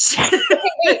sandwich.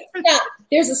 Yeah,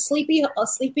 there's a Sleepy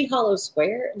Hollow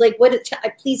Square. Like,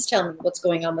 please tell me what's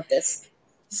going on with this.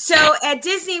 So at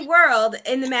Disney World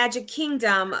in the Magic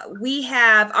Kingdom, we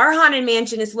have our Haunted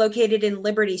Mansion is located in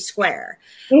Liberty Square.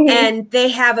 Mm-hmm. And they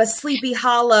have a Sleepy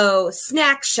Hollow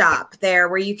snack shop there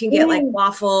where you can get like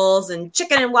waffles and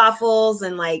chicken and waffles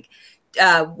and like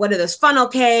what are those funnel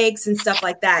cakes and stuff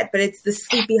like that. But it's the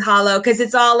Sleepy Hollow because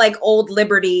it's all like old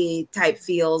Liberty type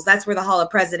feels. That's where the Hall of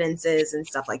Presidents is and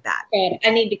stuff like that. I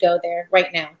need to go there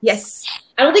right now. Yes.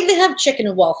 I don't think they have chicken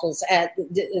and waffles at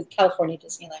California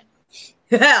Disneyland.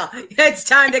 Well, it's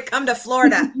time to come to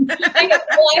Florida. I had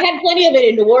plenty of it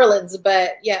in New Orleans,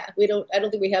 but yeah, I don't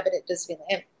think we have it at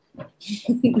Disneyland.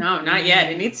 No, not yet.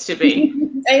 It needs to be.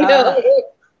 I know.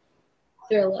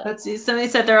 Let's see. Somebody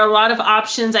said there are a lot of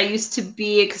options. I used to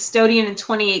be a custodian in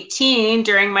 2018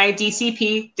 during my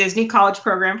DCP, Disney College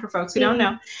Program, for folks who don't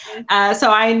know. So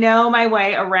I know my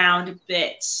way around a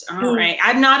bit. All right.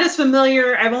 I'm not as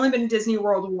familiar. I've only been to Disney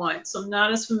World once, so I'm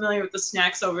not as familiar with the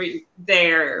snacks over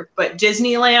there. But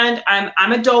Disneyland,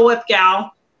 I'm a Dole Whip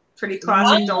gal. Pretty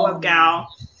classic Dole Whip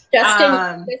gal.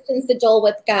 Justin's the Dole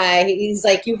Whip guy. He's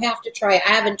like, you have to try it. I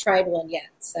haven't tried one yet.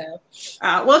 So,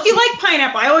 well, if you like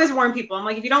pineapple, I always warn people. I'm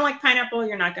like, if you don't like pineapple,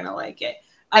 you're not going to like it.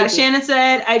 Shannon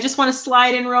said, I just want to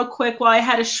slide in real quick while I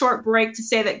had a short break to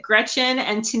say that Gretchen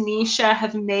and Tanisha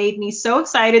have made me so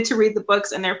excited to read the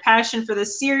books, and their passion for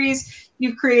this series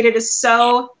you've created is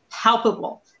so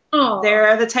palpable. Aww.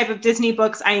 They're the type of Disney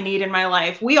books I need in my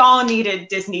life. We all needed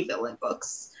Disney villain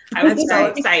books. I was so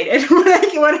excited when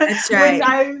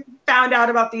I found out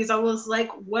about these. I was like,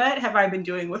 what have I been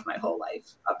doing with my whole life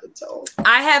up until?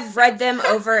 I have read them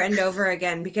over and over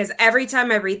again because every time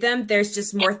I read them, there's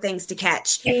just more things to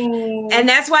catch. And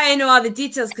that's why I know all the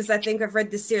details, because I think I've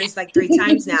read the series like 3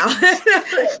 times now.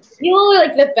 You are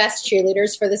like the best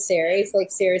cheerleaders for the series.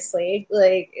 Like, seriously,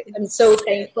 like, I'm so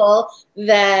thankful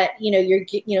that, you're,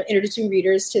 introducing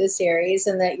readers to the series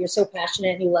and that you're so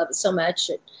passionate and you love it so much.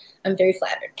 I'm very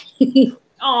flattered.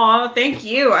 Oh, thank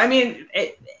you. I mean,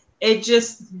 it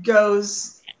just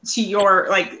goes to your,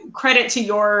 like, credit to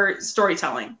your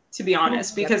storytelling, to be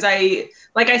honest, because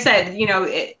like I said,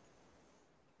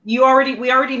 we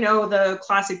already know the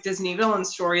classic Disney villain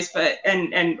stories, but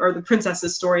or the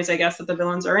princesses stories, I guess, that the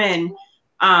villains are in.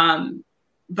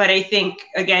 But I think,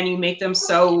 again, you make them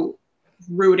so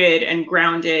rooted and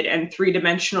grounded and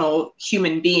 3-dimensional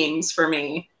human beings for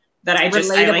me that I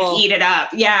like eat it up.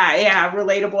 Yeah,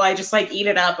 relatable. I just like eat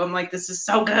it up. I'm like, this is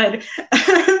so good.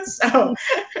 So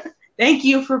thank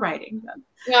you for writing them.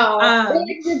 No,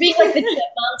 you're being like the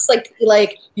chipmunks,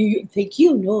 like you. Thank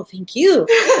you. No, thank you.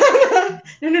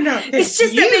 No. It's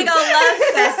just a big old love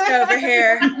fest over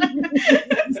here.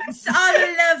 It's all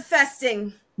love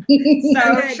festing.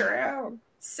 So true.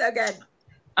 So good.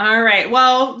 All right.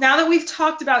 Well, now that we've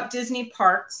talked about Disney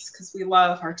parks, because we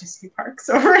love our Disney parks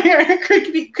over here at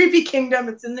Creepy Kingdom,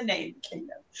 it's in the name,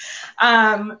 Kingdom.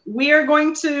 We are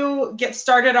going to get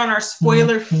started on our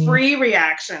spoiler-free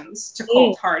reactions to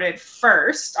Cold Hearted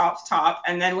first, off top,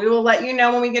 and then we will let you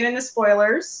know when we get into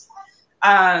spoilers.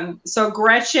 So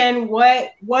Gretchen,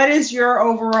 what is your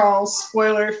overall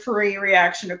spoiler-free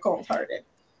reaction to Cold Hearted?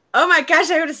 Oh my gosh,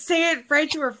 I want to say it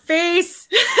right to her face.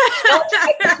 Look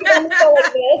her in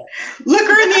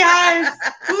the eyes.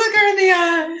 Look her in the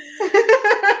eyes.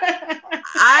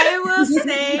 I will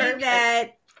say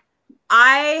that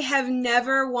I have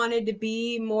never wanted to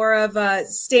be more of a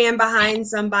stand behind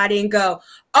somebody and go,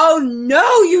 oh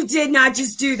no, you did not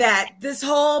just do that. This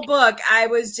whole book, I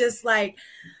was just like,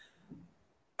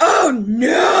 oh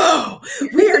no,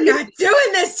 we are not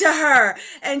doing this to her.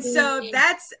 And so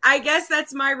I guess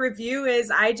that's my review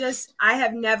is I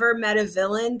have never met a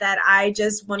villain that I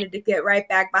just wanted to get right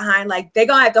back behind. Like, they're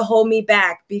going to have to hold me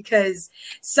back because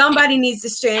somebody needs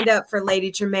to stand up for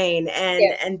Lady Tremaine.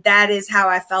 And that is how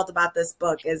I felt about this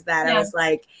book, is that I was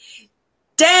like,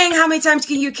 dang, how many times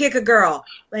can you kick a girl?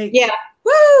 Like,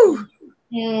 woo.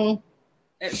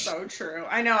 It's so true.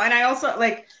 I know. And I also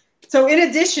so in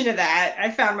addition to that, I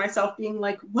found myself being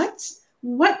like, what,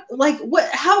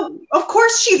 how, of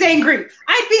course she's angry.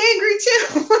 I'd be angry too.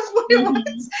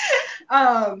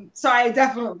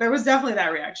 So there was definitely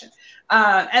that reaction.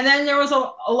 And then there was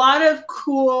a lot of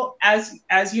cool, as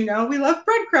you know, we love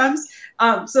breadcrumbs.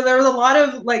 So there was a lot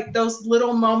of like those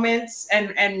little moments,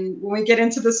 and when we get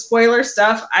into the spoiler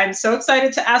stuff, I'm so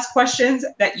excited to ask questions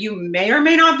that you may or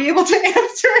may not be able to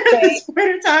answer at this point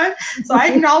in time. So I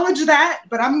acknowledge that,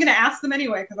 but I'm going to ask them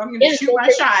anyway, because I'm going to shoot my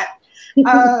shot.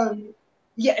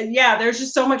 Yeah, there's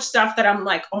just so much stuff that I'm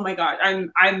like, oh my God,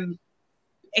 I'm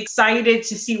excited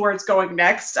to see where it's going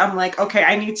next. I'm like, okay,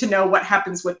 I need to know what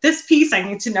happens with this piece. I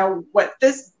need to know what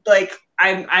this, like,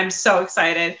 I'm so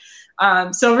excited.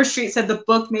 Silver Street said the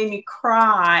book made me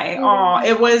cry. Oh,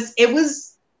 it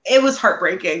was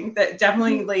heartbreaking. That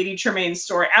definitely Lady Tremaine's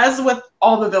story, as with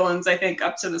all the villains, I think,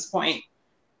 up to this point.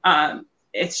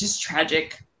 It's just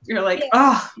tragic. You're like,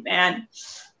 oh man.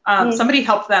 Somebody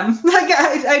help them. Like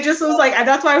I just was like,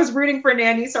 that's why I was rooting for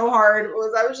Nanny so hard.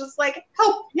 I was just like,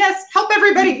 help, yes, help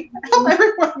everybody, help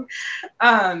everyone.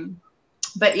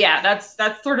 But yeah,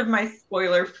 that's sort of my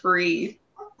spoiler-free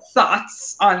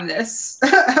thoughts on this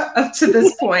up to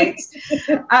this point.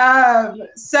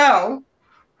 So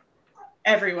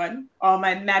everyone, all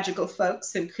my magical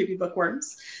folks and creepy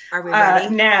bookworms, are we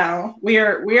ready? Now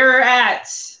we're at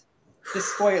the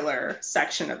spoiler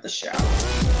section of the show.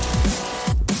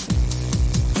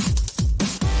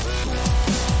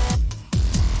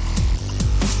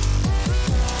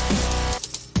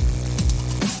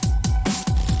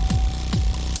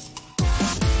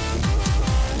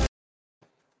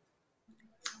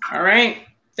 All right,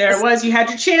 there it was. You had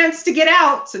your chance to get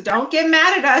out, so don't get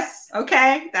mad at us.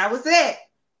 Okay, that was it.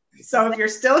 So if you're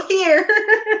still here,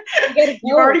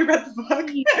 you've already read the book.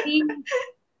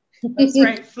 That's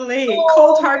right, flee.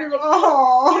 Cold-hearted.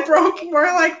 Oh, more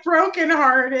like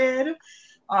broken-hearted.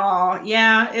 Oh,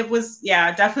 yeah, it was.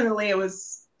 Yeah, definitely, it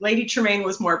was Lady Tremaine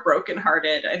was more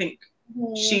brokenhearted. I think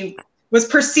she was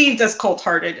perceived as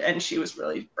cold-hearted, and she was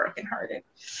really brokenhearted.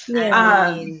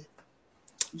 Yeah.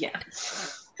 Yeah.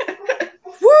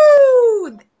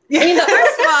 Woo!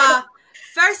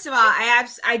 First of all,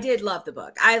 I did love the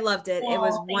book. I loved it. It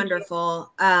was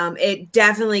wonderful. It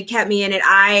definitely kept me in it.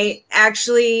 I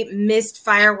actually missed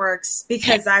fireworks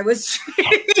because I was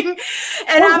reading,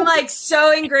 and I'm like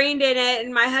so ingrained in it.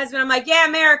 And my husband, I'm like, yeah,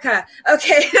 America.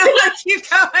 Okay. I'm like, keep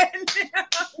going.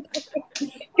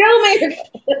 Go America.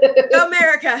 Go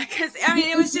America. Because I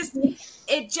mean,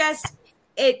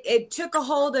 it took a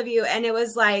hold of you, and it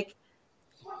was like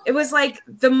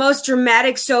the most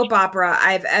dramatic soap opera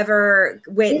I've ever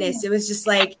witnessed. It was just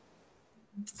like,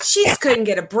 she just couldn't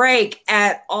get a break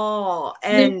at all.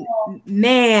 And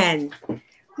man,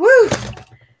 woo.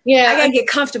 Yeah. I gotta get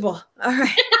comfortable. All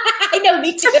right. I know,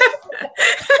 me too.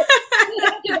 I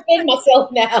have to defend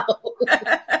myself now.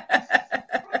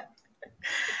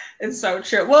 It's so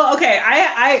true. Well,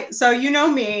 okay. So you know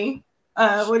me.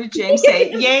 What did James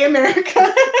say? Yay,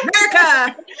 America.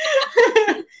 America.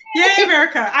 Yay,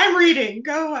 America. I'm reading.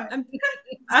 Go on.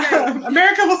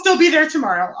 America will still be there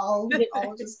tomorrow. I'll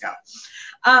just go.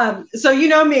 So you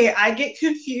know me. I get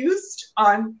confused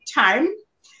on time.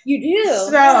 You do?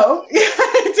 So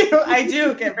yeah, I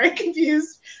do get very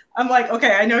confused. I'm like,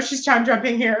 okay, I know she's time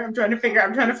jumping here. I'm trying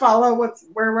to follow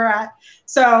where we're at.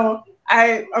 So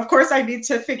of course I need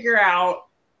to figure out,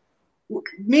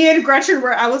 me and Gretchen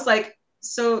I was like,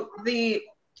 so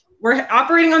we're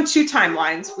operating on two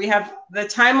timelines. We have the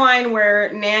timeline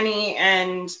where Nanny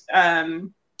and oh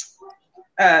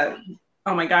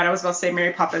my God, I was about to say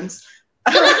Mary Poppins.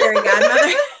 Fairy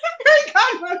godmother. Fairy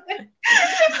godmother.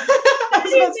 I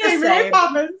was about to say Mary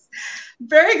Poppins.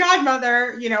 Fairy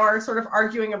godmother, are sort of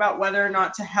arguing about whether or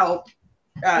not to help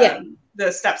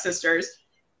the stepsisters.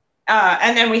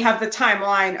 And then we have the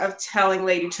timeline of telling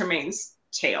Lady Tremaine's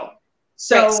tale.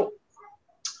 So right.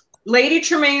 Lady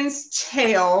Tremaine's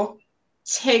tale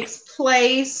takes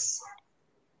place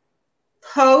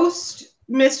post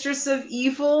Mistress of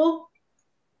Evil,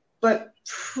 but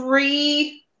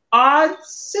pre-Odd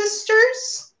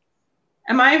Sisters.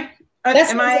 Am I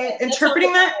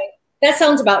interpreting that? Right. That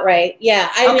sounds about right. Yeah.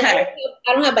 I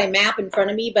don't have my map in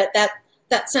front of me, but that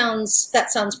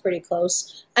sounds pretty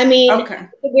close. I mean,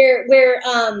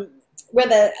 where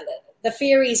the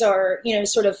fairies are,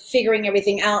 sort of figuring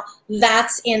everything out.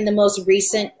 That's in the most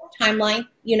recent timeline,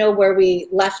 where we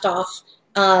left off,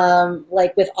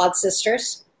 like with Odd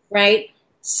Sisters, right?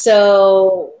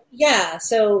 So yeah,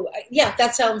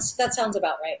 that sounds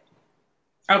about right.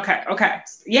 Okay.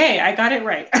 Yay, I got it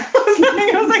right.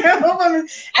 I was like, I hope I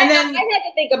had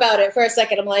to think about it for a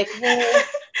second. I'm like,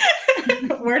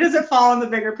 where does it fall in the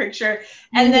bigger picture?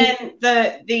 And then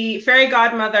the fairy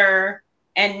godmother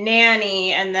and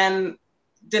Nanny and them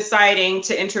deciding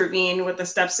to intervene with the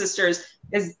stepsisters,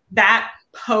 is that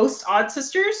post Odd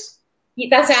Sisters?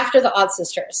 That's after the Odd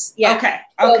Sisters. Yeah. Okay.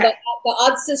 So the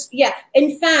Odd Sisters. Yeah.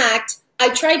 In fact, I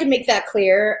tried to make that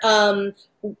clear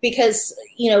because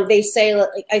they say,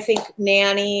 I think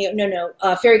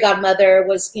fairy godmother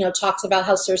was talks about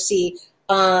how Cersei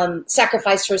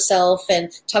sacrificed herself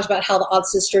and talked about how the Odd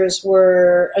Sisters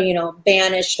were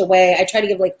banished away. I try to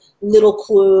give like little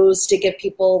clues to give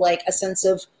people like a sense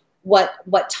of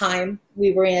what time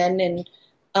we were in, and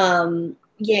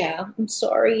yeah, I'm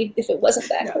sorry if it wasn't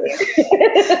that clear.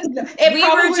 We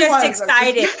were just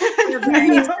excited. We were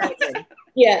very excited.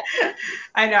 Yeah,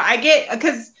 I know. I get,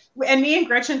 because, and me and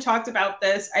Gretchen talked about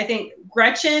this. I think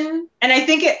Gretchen, and I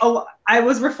think I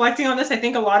was reflecting on this. I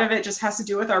think a lot of it just has to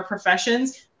do with our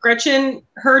professions. Gretchen,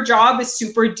 her job is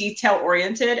super detail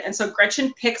oriented. And so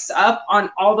Gretchen picks up on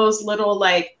all those little,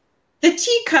 like the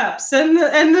teacups and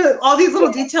all these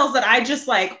little details that I just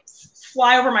like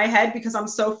fly over my head because I'm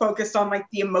so focused on like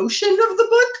the emotion of the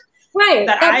book. Right.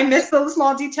 That I miss those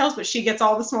small details, but she gets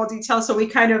all the small details. So we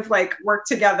kind of like work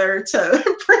together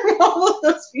to bring all of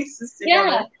those pieces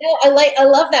together. Yeah, I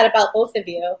love that about both of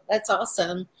you. That's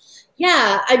awesome.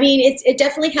 Yeah, I mean, it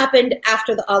definitely happened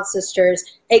after the Odd Sisters.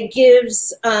 It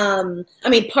gives,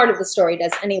 part of the story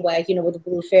does anyway, with the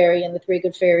Blue Fairy and the Three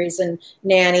Good Fairies and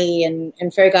Nanny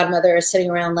and Fairy Godmother are sitting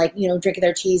around like, drinking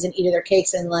their teas and eating their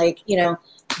cakes and like,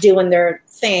 doing their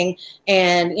thing.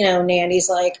 And, Nanny's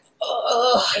like,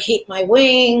 oh, I hate my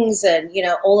wings and,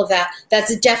 all of that.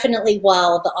 That's definitely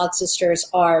while the Odd Sisters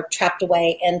are trapped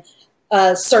away. And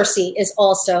Cersei is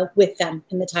also with them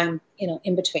in the time,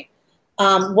 in between.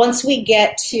 Once we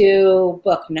get to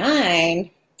book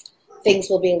 9, things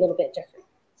will be a little bit different.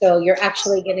 So you're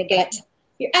actually going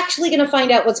to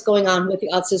find out what's going on with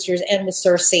the Odd Sisters and with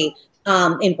Cersei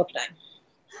in book 9.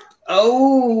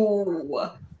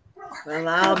 Oh, Well,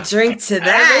 I'll drink to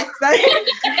that.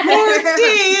 More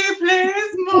tea,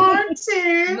 please.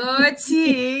 More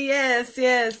tea. Yes.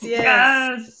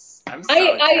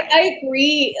 I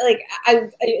agree. Like,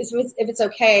 if it's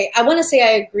okay, I want to say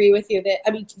I agree with you that,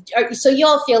 I mean, so you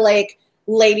all feel like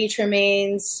Lady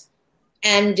Tremaine's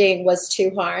ending was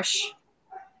too harsh?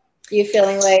 You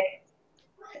feeling like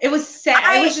it was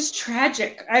sad? It was just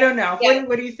tragic. I don't know. Yeah.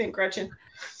 What do you think, Gretchen?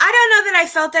 I don't know that I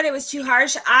felt that it was too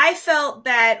harsh. I felt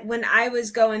that when I was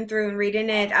going through and reading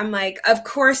it, I'm like, of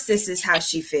course, this is how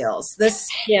she feels. This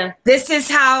is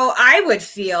how I would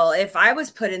feel if I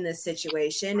was put in this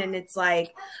situation. And it's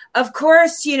like, of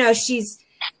course, you know, she's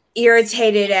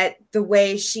irritated at the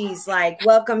way she's like,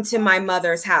 welcome to my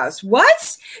mother's house.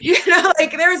 What? You know,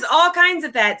 like there's all kinds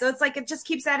of that. So it's like, it just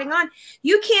keeps adding on.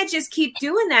 You can't just keep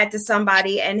doing that to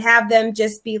somebody and have them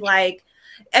just be like,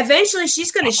 eventually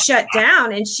she's going to shut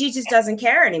down and she just doesn't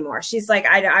care anymore. She's like,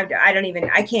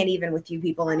 I can't even with you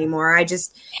people anymore. I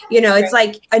just, you know, it's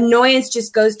like annoyance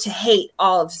just goes to hate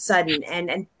all of a sudden.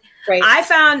 And right.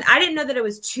 I didn't know that it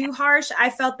was too harsh. I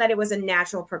felt that it was a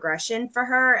natural progression for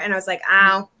her. And I was like,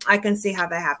 ow, I can see how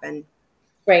that happened.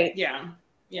 Right. Yeah.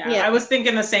 I was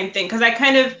thinking the same thing. Cause I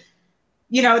kind of,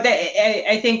 you know,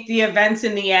 I think the events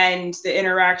in the end, the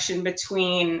interaction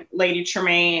between Lady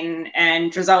Tremaine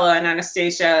and Drizella and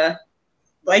Anastasia,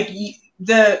 like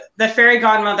the fairy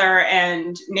godmother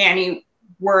and Nanny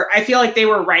I feel like they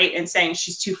were right in saying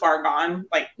she's too far gone.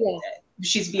 Like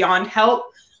she's beyond help.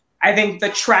 I think the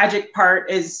tragic part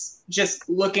is just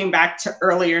looking back to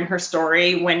earlier in her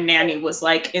story when Nanny was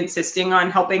like insisting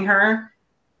on helping her.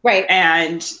 Right.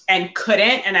 And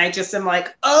couldn't. And I just am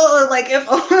like, oh, like if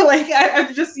like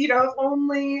I'm just, you know, if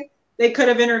only they could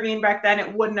have intervened back then,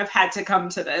 it wouldn't have had to come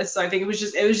to this. So I think it was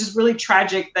just really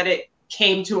tragic that it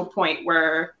came to a point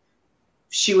where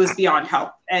she was beyond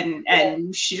help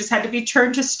and she just had to be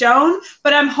turned to stone.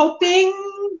 But I'm hoping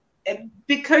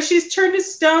because she's turned to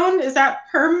stone, is that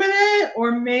permanent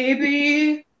or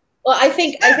maybe? Well, I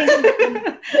think when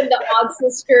the Odd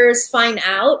Sisters find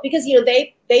out, because, you know,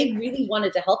 they really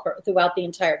wanted to help her throughout the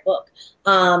entire book.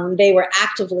 They were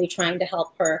actively trying to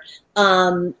help her.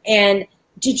 And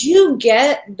did you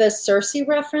get the Cersei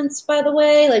reference, by the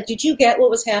way? Like, did you get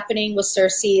what was happening with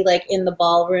Cersei, like, in the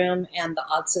ballroom and the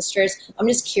Odd Sisters? I'm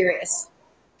just curious.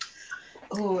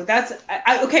 Oh,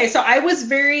 okay. So I was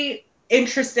very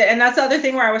interested. And that's the other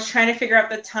thing where I was trying to figure out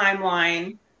the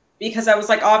timeline. Because I was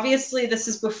like, obviously, this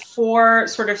is before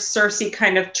sort of Cersei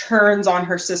kind of turns on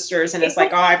her sisters and is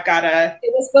like, oh, I've got to.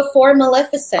 It was before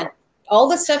Maleficent. All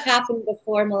the stuff happened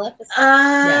before Maleficent.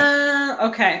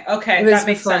 Okay. It was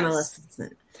before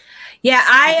Maleficent. Yeah,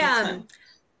 I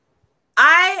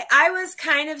was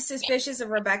kind of suspicious of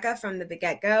Rebecca from the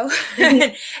get-go.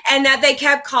 And that they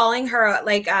kept calling her,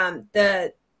 like,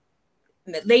 the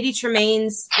Lady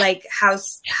Tremaine's, like,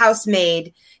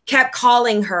 housemaid kept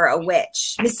calling her a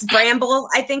witch. Mrs. Bramble,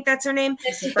 I think that's her name.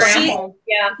 Mrs. Bramble,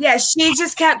 yeah, she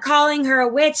just kept calling her a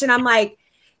witch. And I'm like,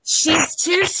 she's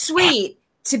too sweet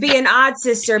to be an Odd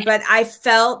Sister, but I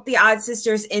felt the Odd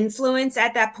Sisters' influence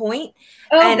at that point.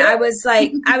 And I was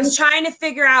like, I was trying to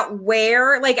figure out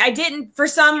where, like, I didn't, for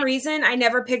some reason, I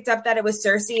never picked up that it was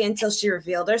Cersei until she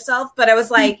revealed herself. But I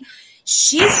was like,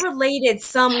 she's related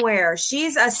somewhere.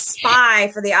 She's a spy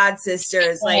for the Odd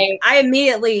Sisters. Like, I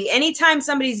immediately, anytime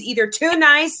somebody's either too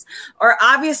nice or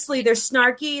obviously they're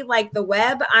snarky, like the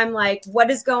web, I'm like, what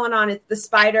is going on? It's the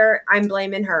spider. I'm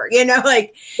blaming her, you know,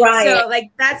 like, right. So like,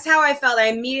 that's how I felt. I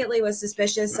immediately was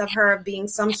suspicious of her being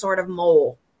some sort of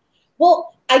mole.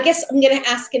 Well, I guess I'm going to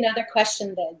ask another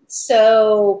question then.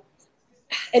 So,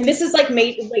 and this is like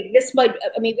we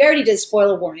already did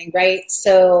spoiler warning, right?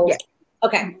 So,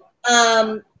 okay.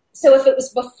 So if it was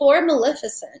before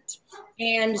Maleficent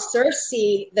and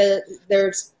Cersei,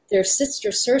 their sister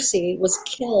Cersei was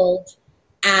killed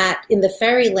in the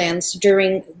Fairylands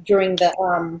during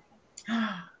the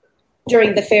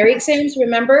fairy exams,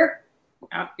 remember?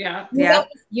 Yeah.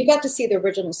 You got to see the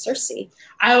original Cersei.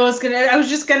 I was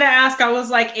just gonna ask. I was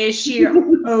like, is she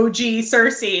OG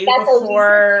Cersei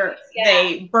before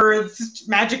they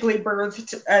magically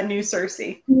birthed a new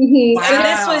Cersei? Mm-hmm. Wow. So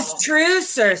this was true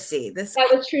Cersei. That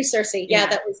was true Cersei. Yeah,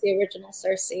 that was the original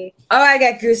Cersei. Oh, I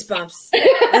got goosebumps.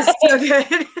 That's so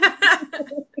good.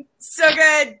 So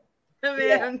good. Oh,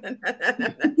 man.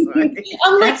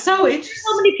 I'm like, so interesting.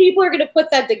 How many people are going to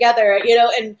put that together, you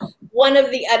know? And one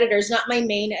of the editors, not my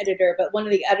main editor, but one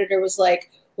of the editor was like,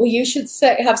 well, you should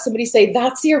have somebody say,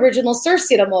 that's the original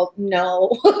Cersei. And I'm like, no.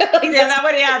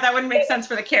 that would make sense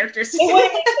for the characters.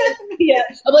 Yeah.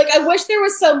 I'm like, I wish there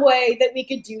was some way that we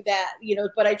could do that, you know,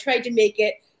 but I tried to make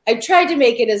it I tried to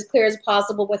make it as clear as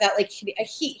possible without like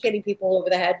hitting people over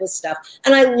the head with stuff.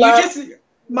 And I love.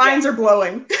 Minds are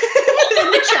blowing in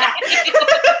the chat.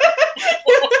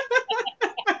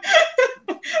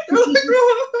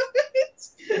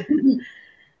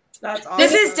 That's awesome.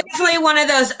 This is definitely one of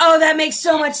those, oh, that makes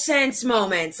so much sense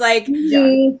moments. Like,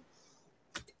 Yeah.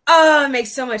 oh, it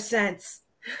makes so much sense.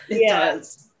 It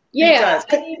does. Yeah. It does.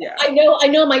 I mean, I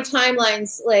know my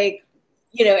timeline's like,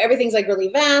 you know, everything's like really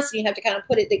vast and you have to kind of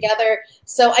put it together.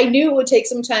 So I knew it would take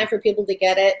some time for people to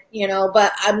get it, you know,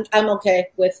 but I'm okay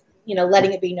with, you know,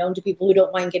 letting it be known to people who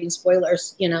don't mind getting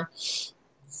spoilers, you know.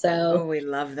 So Oh, we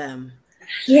love them.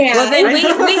 yeah. Well, then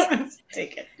we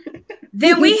take it.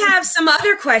 then we have some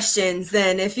other questions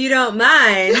then, if you don't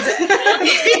mind.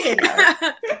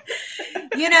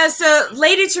 You know, so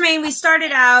Lady Tremaine, we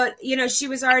started out, you know, she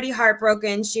was already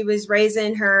heartbroken. She was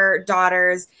raising her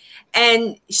daughters.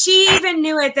 And she even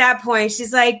knew at that point,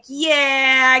 she's like,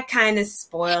 yeah, I kind of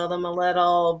spoiled them a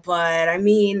little, but I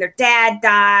mean, their dad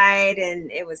died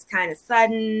and it was kind of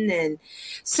sudden. And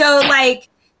so like,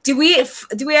 do we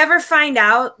ever find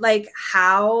out like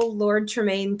how Lord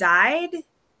Tremaine died?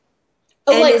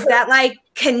 Oh, And like, is that like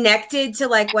connected to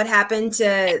like what happened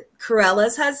to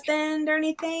Cruella's husband or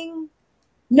anything?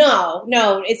 No,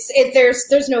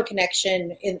 there's no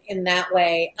connection in that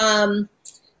way.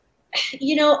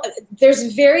 You know,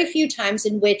 there's very few times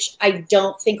in which I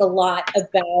don't think a lot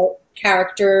about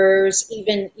characters,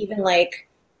 even like,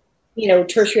 you know,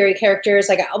 tertiary characters.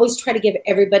 Like I always try to give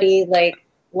everybody like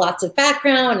lots of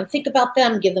background and think about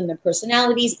them, give them their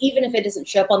personalities, even if it doesn't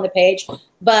show up on the page.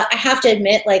 But I have to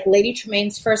admit, like Lady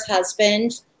Tremaine's first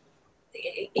husband,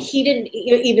 he didn't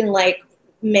even like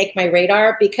make my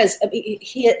radar because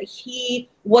he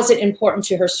wasn't important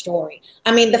to her story.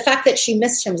 I mean, the fact that she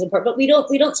missed him is important, but we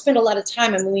don't spend a lot of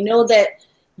time. I mean, we know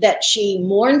that she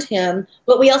mourned him,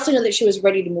 but we also know that she was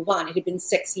ready to move on. It had been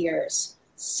 6 years.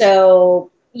 So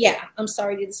yeah, I'm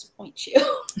sorry to disappoint you.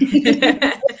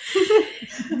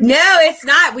 No, it's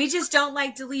not. We just don't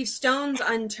like to leave stones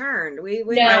unturned.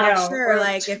 We're not sure.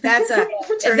 Like if that's a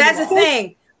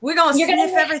thing, we're gonna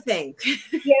sniff everything.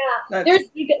 Yeah,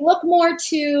 you can look more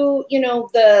to, you know,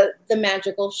 the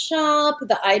magical shop,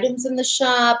 the items in the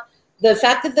shop, the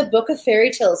fact that the Book of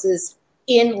Fairy Tales is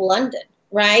in London,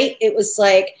 right? It was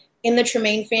like in the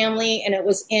Tremaine family, and it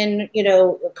was in, you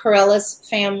know, Corella's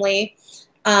family.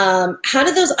 How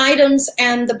did those items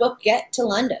and the book get to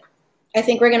London? I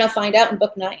think we're gonna find out in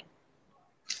book 9.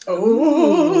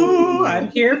 Oh, I'm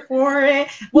here for it.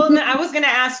 Well, I was gonna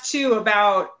ask too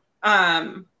about.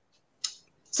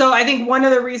 So I think one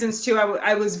of the reasons too,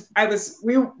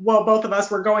 both of us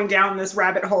were going down this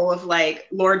rabbit hole of like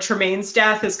Lord Tremaine's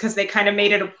death is because they kind of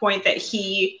made it a point that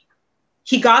he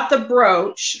got the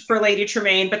brooch for Lady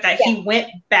Tremaine, but that he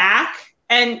went back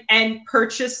and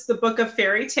purchased the Book of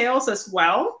Fairy Tales as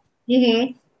well.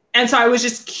 Mm-hmm. And so I was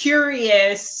just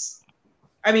curious.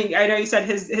 I mean, I know you said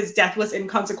his death was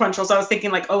inconsequential, so I was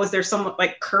thinking like, oh, is there some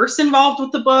like curse involved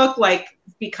with the book, like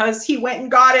because he went and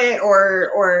got it,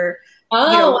 or you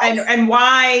know, and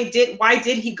why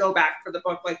did he go back for the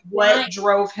book? Like, what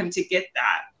drove him to get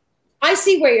that? I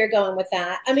see where you're going with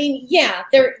that. I mean, yeah,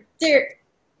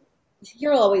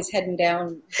 you're always heading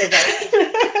down the road.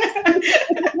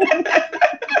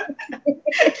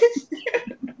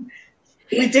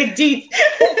 We dig deep.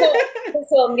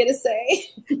 That's all I'm gonna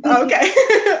say. Okay.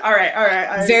 All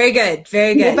right. Very good.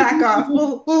 We'll back off.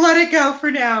 We'll let it go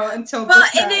for now until. Well,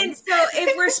 and then so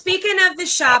if we're speaking of the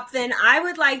shop, then I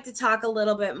would like to talk a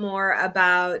little bit more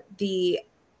about the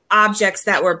objects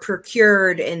that were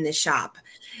procured in the shop.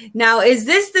 Now, is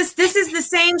this is the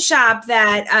same shop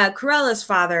that Corella's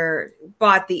father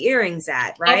bought the earrings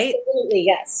at, right? Absolutely,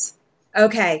 yes.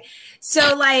 Okay,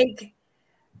 so like,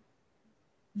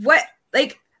 what?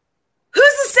 Like, who's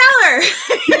the seller?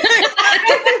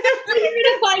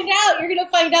 You're gonna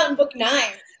find out in book 9.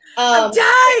 I'm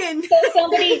dying. So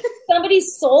somebody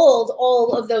sold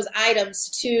all of those items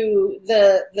to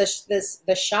the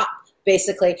shop.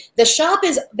 Basically, the shop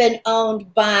has been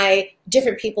owned by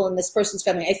different people in this person's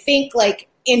family. I think, like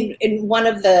in one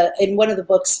of the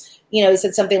books, you know, he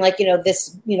said something like, you know,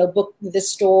 this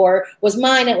store was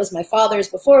mine. It was my father's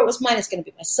before it was mine. It's going to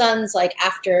be my son's, like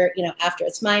after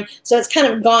it's mine. So it's kind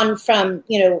of gone from,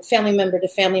 you know, family member to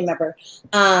family member.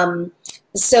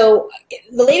 So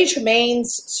the Lady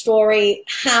Tremaine's story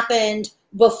happened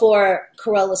before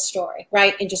Corella's story,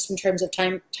 right? And just in terms of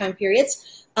time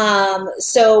periods.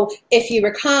 So if you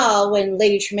recall, when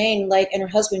Lady Tremaine and her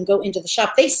husband go into the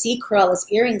shop, they see Corella's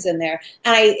earrings in there.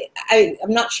 And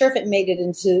I'm not sure if it made it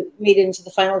into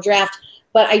the final draft,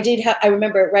 But I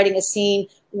remember writing a scene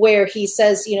where he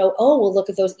says, oh, well, look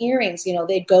at those earrings,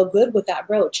 they'd go good with that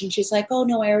brooch. And she's like, oh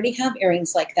no, I already have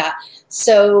earrings like that.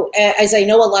 So as I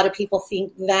know, a lot of people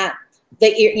think that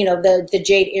the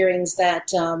jade earrings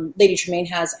that Lady Tremaine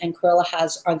has and Cruella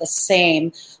has are the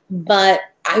same, but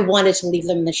I wanted to leave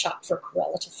them in the shop for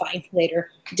Cruella to find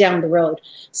later down the road.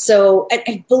 So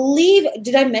I believe,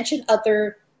 did I mention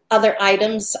other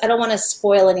items? I don't want to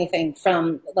spoil anything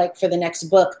from for the next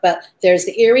book, but there's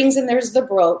the earrings and there's the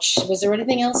brooch. Was there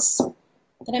anything else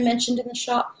that I mentioned in the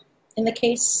shop, in the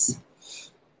case?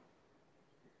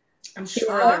 I'm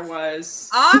sure there was.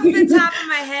 Off the top of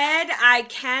my head, I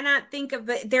cannot think of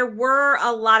it. There were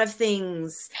a lot of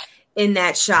things in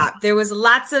that shop. There was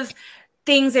lots of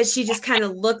things that she just kind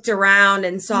of looked around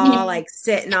and saw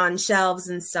sitting on shelves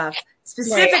and stuff.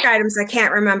 Specific items I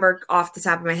can't remember off the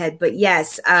top of my head, but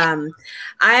yes, I'm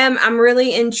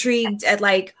really intrigued at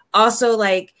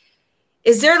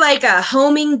is there a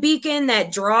homing beacon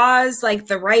that draws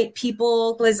the right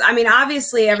people? Because I mean,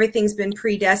 obviously everything's been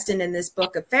predestined in this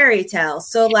book of fairy tales.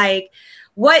 So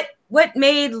what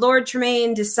made Lord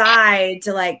Tremaine decide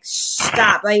to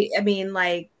stop? Why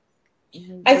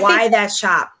that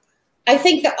shop? I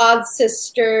think the Odd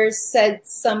Sisters said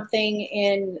something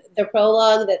in the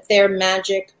prologue that their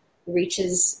magic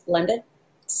reaches London.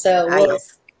 So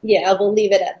we'll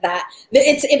leave it at that.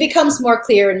 It becomes more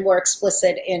clear and more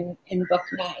explicit in book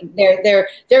 9.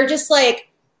 They're just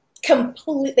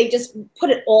complete. They just put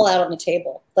it all out on the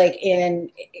table, in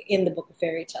the Book of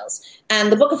Fairy Tales,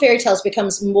 and the Book of Fairy Tales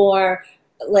becomes more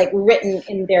written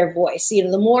in their voice.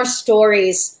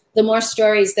 The more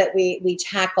stories that we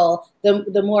tackle,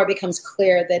 the more it becomes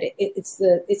clear that it's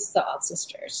the Odd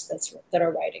Sisters that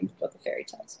are writing the Book of Fairy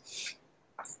Tales.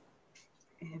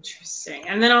 Interesting.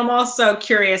 And then I'm also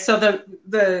curious. So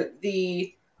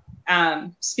the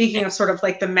speaking of sort of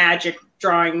the magic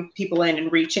drawing people in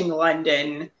and reaching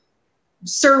London,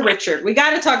 Sir Richard. We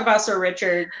got to talk about Sir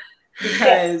Richard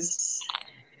because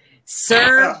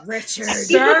Sir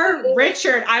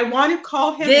Richard. I want to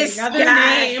call him another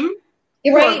name.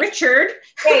 Right. Richard.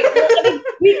 Right. Well,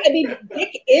 I mean,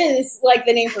 Dick is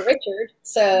the name for Richard.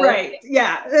 So right.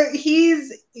 Yeah.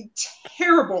 He's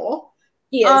terrible.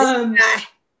 He is.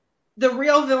 The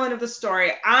real villain of the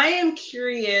story. I am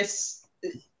curious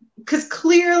because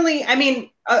clearly, I mean,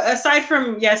 aside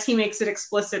from, yes, he makes it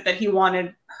explicit that he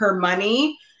wanted her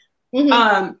money.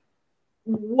 Mm-hmm.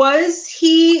 Was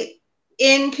he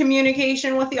in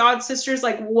communication with the Odd Sisters?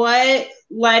 What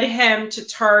led him to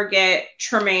target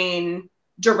Tremaine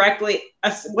directly?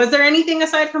 Was there anything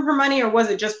aside from her money, or was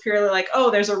it just purely oh,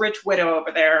 there's a rich widow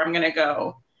over there, I'm going to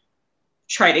go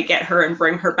try to get her and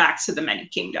bring her back to the Many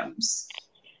Kingdoms?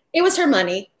 It was her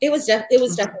money. It was definitely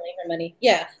her money.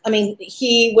 Yeah. I mean,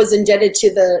 he was indebted to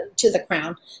the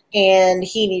crown, and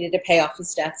he needed to pay off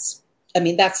his debts. I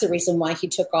mean, that's the reason why he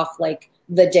took off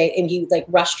the day, and he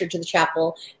rushed her to the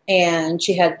chapel, and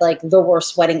she had the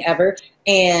worst wedding ever,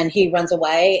 and he runs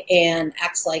away and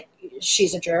acts like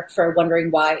she's a jerk for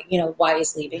wondering why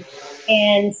he's leaving.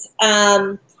 And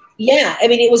yeah, I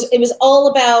mean, it was all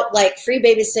about free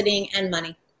babysitting and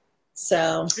money.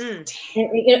 So and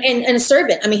a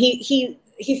servant. I mean,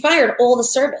 he fired all the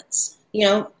servants,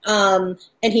 and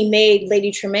he made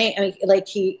Lady Tremaine. I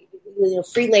mean,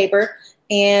 free labor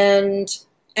and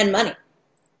money.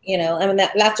 I mean,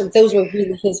 those were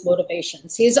really his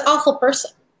motivations. He's an awful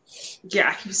person.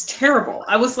 Yeah, he was terrible.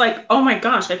 I was oh my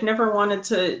gosh, I've never wanted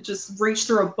to just reach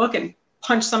through a book and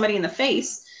punch somebody in the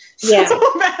face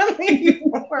so badly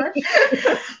before.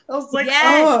 I was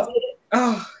yes.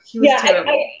 oh, he was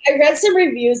terrible. I read some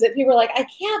reviews that people were I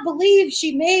can't believe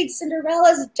she made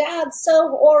Cinderella's dad so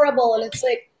horrible. And it's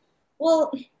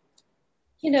well,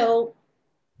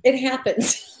 it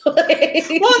happens. Well,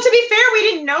 to be fair, we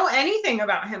didn't know anything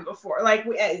about him before.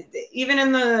 Even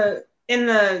in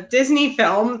the Disney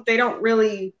film, they don't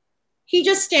really. He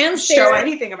just stands there. Show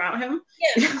anything about him.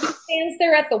 Yeah, he stands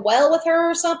there at the well with her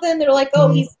or something. They're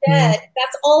oh, he's dead.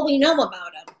 That's all we know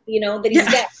about him. That he's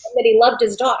dead, and that he loved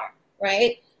his daughter,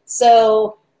 right?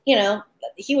 So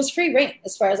he was free reign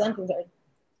as far as I'm concerned.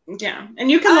 Yeah,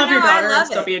 and you can love your daughter and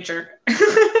still be a jerk.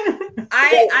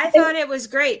 I thought it was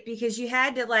great because you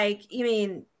had to I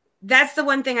mean, that's the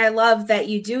one thing I love that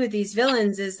you do with these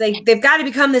villains is they've got to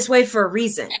become this way for a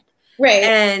reason.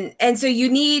 Right. And so you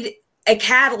need a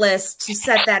catalyst to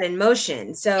set that in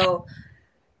motion. So,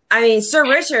 I mean, Sir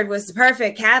Richard was the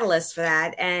perfect catalyst for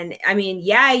that. And I mean,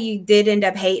 yeah, you did end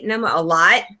up hating him a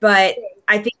lot, but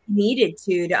I think you needed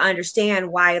to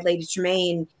understand why Lady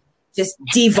Tremaine just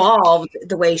devolved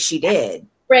the way she did.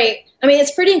 Right. I mean,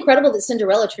 it's pretty incredible that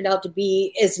Cinderella turned out to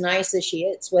be as nice as she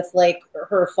is with like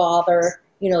her father,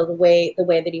 the way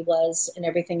that he was and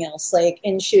everything else. Like,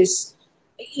 and she was,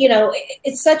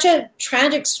 it's such a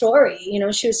tragic story.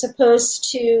 She was supposed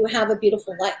to have a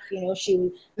beautiful life. She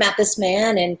met this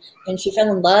man and she fell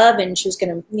in love, and she was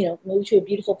going to, move to a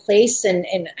beautiful place and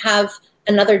have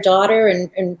another daughter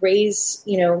and raise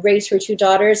her two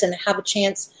daughters and have a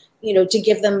chance, to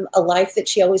give them a life that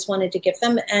she always wanted to give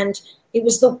them. And it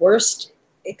was the worst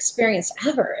experience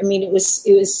ever. I mean, it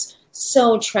was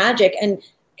so tragic, and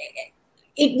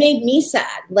it made me sad,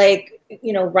 like,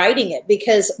 writing it,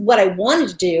 because what I wanted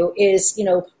to do is,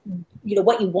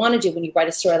 what you want to do when you write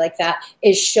a story like that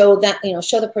is show that,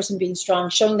 show the person being strong,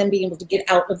 showing them being able to get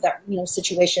out of that,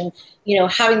 situation,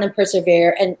 having them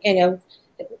persevere and,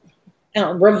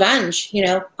 revenge,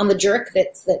 on the jerk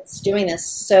that's doing this.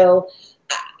 So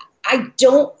I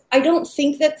don't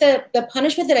think that the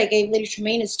punishment that I gave Lady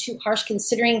Tremaine is too harsh,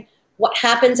 considering what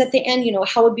happens at the end,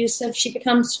 how abusive she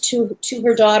becomes to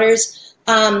her daughters.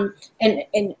 And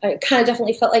I kind of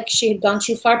definitely felt like she had gone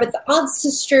too far, but the Odd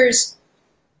sisters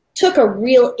took a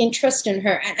real interest in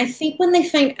her. And I think when they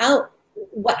find out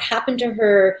what happened to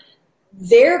her,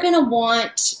 they're going to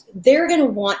want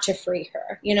to free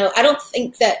her. I don't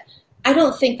think that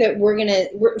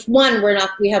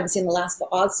we haven't seen the last of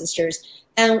the Odd sisters.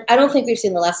 And I don't think we've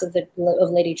seen the last of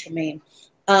Lady Tremaine,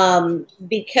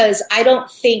 because I don't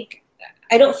think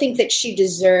that she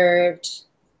deserved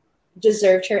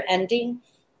her ending.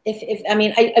 I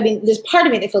mean, there's part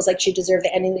of me that feels like she deserved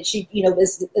the ending, that she,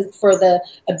 was for the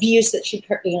abuse that she,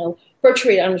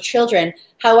 perpetrated on the children.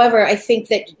 However, I think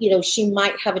that, she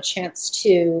might have a chance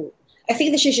to. I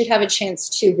think that she should have a chance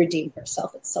to redeem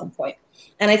herself at some point.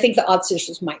 And I think the Odd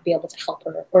sisters might be able to help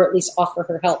her, or at least offer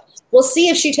her help. We'll see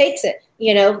if she takes it.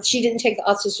 She didn't take the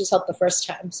Odd sisters' help the first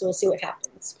time, so we'll see what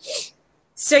happens.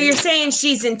 So you're saying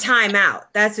she's in timeout.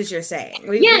 That's what you're saying.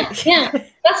 Yeah.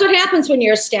 That's what happens when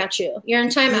you're a statue. You're in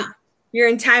timeout. You're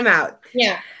in timeout.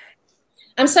 Yeah.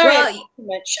 I'm sorry. Well, too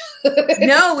much.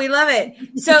 No, we love it.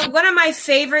 So one of my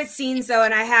favorite scenes, though,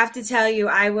 and I have to tell you,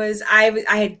 I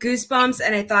had goosebumps,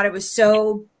 and I thought it was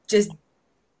so just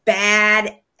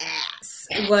badass,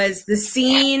 was the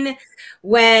scene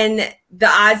when the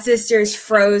Odd sisters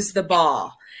froze the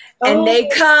ball. And they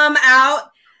come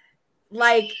out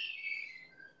like,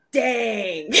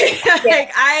 dang.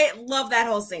 Like, I love that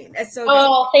whole scene. It's so good.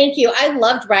 Oh, thank you. I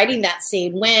loved writing that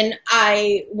scene. When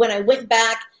I went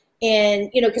back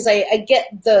and, because I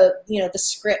get the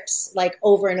scripts like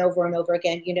over and over and over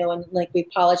again, and like we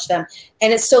polish them.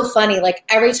 And it's so funny. Like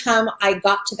every time I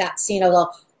got to that scene, I go,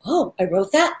 oh, I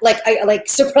wrote that? Like I like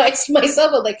surprised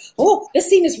myself. I'm like, oh, this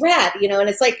scene is rad, and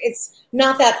it's like, it's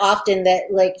not that often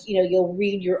that like, you'll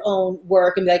read your own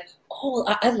work and be like, oh,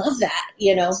 I love that,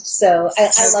 so I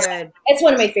love it. It's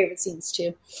one of my favorite scenes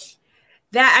too.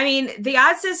 The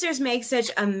Odd sisters make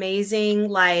such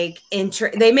amazing,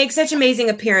 they make such amazing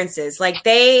appearances. Like,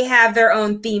 they have their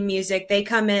own theme music. They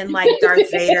come in like Darth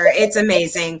Vader. It's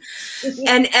amazing.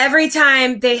 And every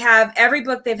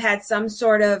book they've had some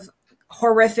sort of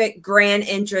horrific grand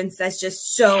entrance that's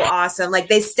just so awesome. Like,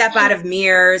 they step out of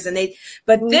mirrors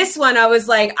but this one, I was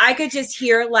like, I could just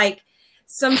hear like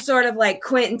some sort of like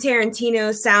Quentin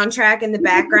Tarantino soundtrack in the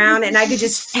background, and I could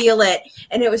just feel it.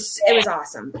 And it was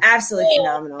awesome. Absolutely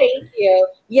phenomenal. Thank you.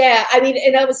 Yeah.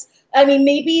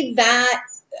 Maybe that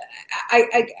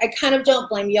I kind of don't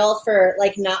blame y'all for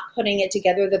like not putting it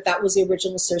together that was the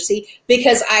original Cersei,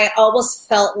 because I almost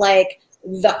felt like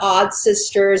the Odd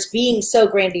sisters being so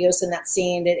grandiose in that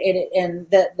scene and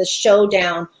the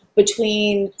showdown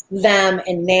between them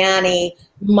and Nanny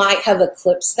might have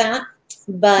eclipsed that.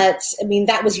 But I mean,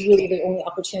 that was really the only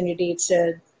opportunity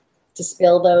to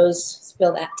spill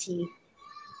that tea.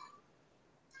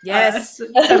 Yes.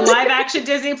 The live action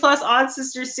Disney Plus Odd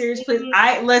Sisters series, please.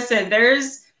 I'm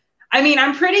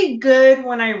pretty good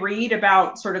when I read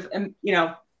about sort of,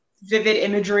 vivid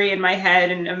imagery in my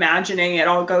head and imagining it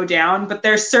all go down. But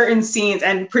there's certain scenes,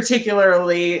 and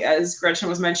particularly, as Gretchen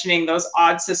was mentioning, those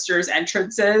Odd Sisters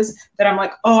entrances that I'm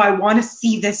like, oh, I want to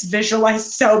see this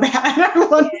visualized so bad.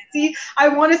 I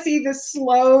want to see this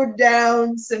slowed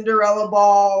down Cinderella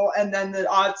ball, and then the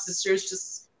Odd Sisters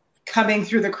just coming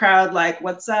through the crowd like,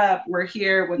 what's up? We're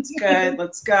here. What's good?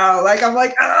 Let's go. Like, I'm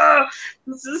like, oh,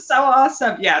 this is so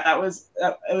awesome. Yeah, it was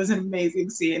an amazing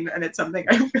scene, and it's something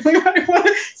I really want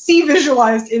to see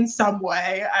visualized in some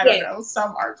way. I don't know,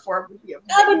 some art form would be amazing.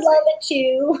 I would love it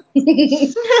too.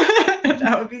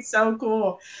 That would be so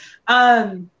cool.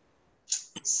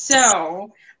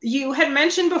 So you had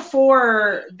mentioned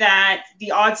before that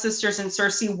the Odd Sisters and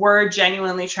Cersei were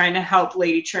genuinely trying to help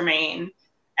Lady Tremaine.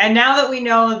 And now that we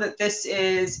know that this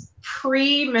is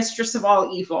pre-Mistress of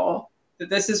All Evil, that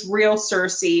this is real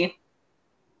Cersei,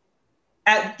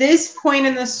 at this point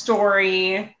in the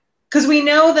story, because we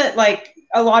know that like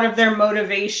a lot of their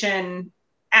motivation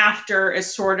after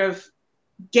is sort of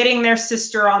getting their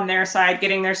sister on their side,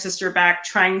 getting their sister back,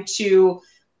 trying to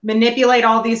manipulate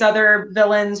all these other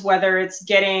villains, whether it's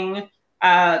getting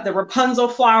the Rapunzel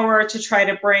flower to try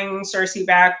to bring Cersei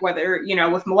back, whether, you know,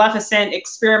 with Maleficent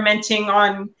experimenting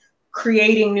on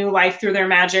creating new life through their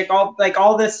magic.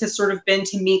 All this has sort of been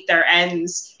to meet their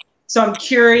ends. So I'm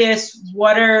curious,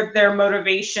 what are their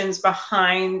motivations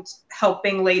behind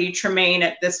helping Lady Tremaine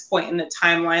at this point in the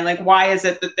timeline? Like, why is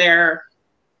it that they're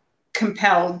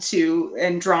compelled to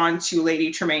and drawn to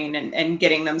Lady Tremaine and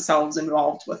getting themselves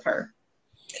involved with her?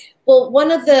 Well, one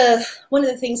of the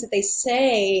things that they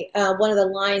say, one of the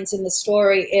lines in the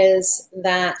story is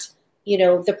that, you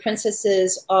know, the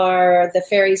princesses are the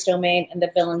fairies' domain and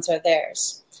the villains are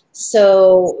theirs.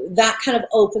 So that kind of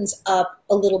opens up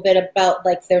a little bit about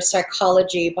like their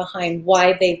psychology behind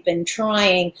why they've been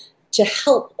trying to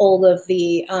help all of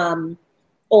the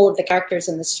characters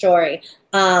in the story.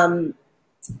 You're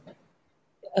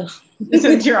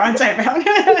on timeout.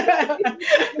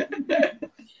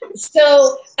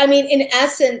 So, I mean, in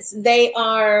essence, they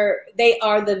are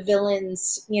the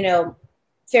villains, you know,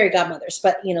 fairy godmothers,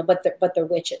 but you know, but they're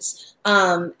witches.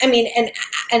 I mean, and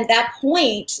at that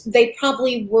point, they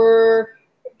probably were,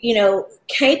 you know,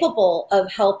 capable of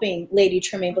helping Lady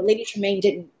Tremaine, but Lady Tremaine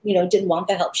didn't want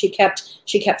the help. She kept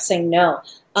saying no.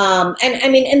 And I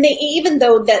mean, and they, even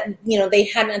though that, you know, they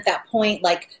hadn't at that point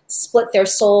like split their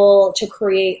soul to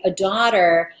create a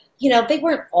daughter, you know, they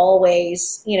weren't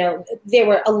always, you know, they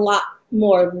were a lot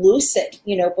more lucid,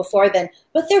 you know, before then,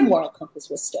 but their moral compass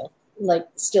was still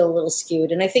a little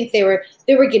skewed. And I think they were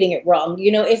getting it wrong.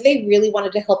 You know, if they really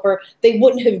wanted to help her, they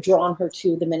wouldn't have drawn her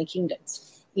to the Many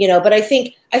Kingdoms, you know, but I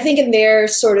think in their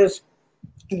sort of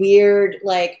weird,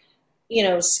 like, you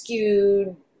know,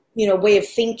 skewed, you know, way of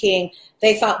thinking,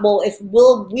 they thought, well, if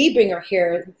we bring her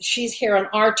here, she's here on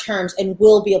our terms and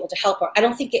we'll be able to help her. I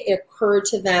don't think it occurred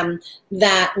to them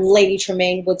that Lady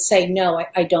Tremaine would say, no,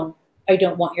 I don't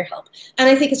want your help. And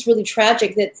I think it's really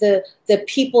tragic that the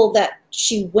people that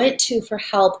she went to for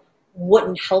help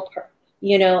wouldn't help her,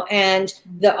 you know, and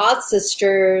the Odd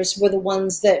Sisters were the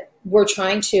ones that were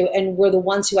trying to, and were the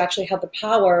ones who actually had the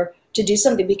power to do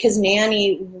something, because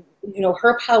Nanny, you know,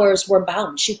 her powers were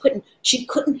bound. She couldn't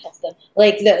help them.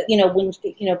 Like when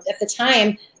at the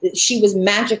time she was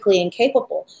magically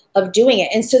incapable of doing it.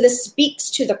 And so this speaks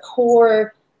to the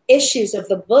core issues of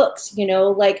the books, you know,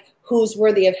 like who's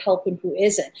worthy of help and who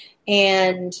isn't.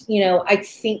 And, you know, I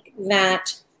think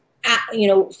that, you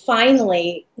know,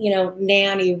 finally, you know,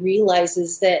 Nanny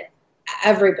realizes that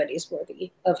everybody's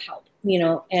worthy of help, you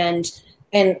know, and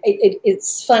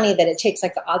it's funny that it takes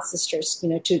like the Odd Sisters, you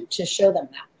know, to show them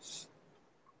that.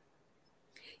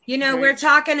 You know, we're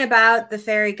talking about the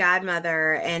fairy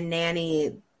godmother and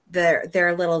Nanny,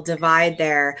 their little divide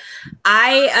there.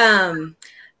 I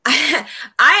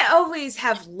always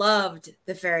have loved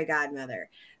the fairy godmother,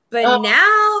 but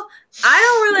now I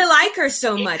don't really like her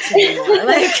so much anymore.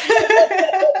 Like,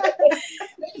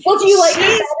 well, do you like her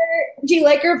better? Do you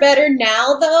like her better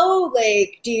now, though?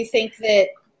 Like, do you think that?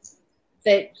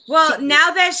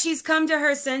 Now that she's come to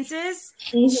her senses,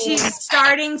 she's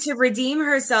starting to redeem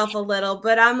herself a little,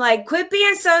 but I'm like, quit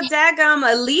being so daggum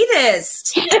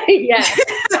elitist. Yeah.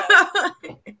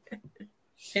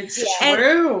 It's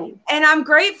true. And I'm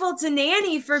grateful to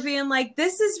Nanny for being like,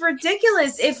 this is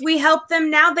ridiculous. If we help them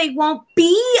now, they won't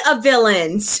be a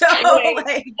villain. So, right.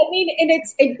 I mean, and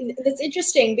it's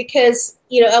interesting because,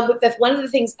 you know, one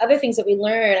of the other things that we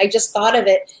learn, I just thought of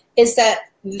it, is that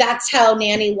that's how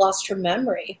Nanny lost her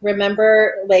memory.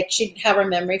 Remember, like, she didn't have her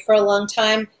memory for a long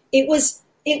time. It was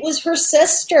her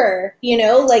sister, you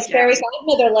know, like fairy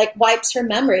godmother, like wipes her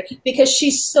memory because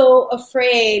she's so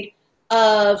afraid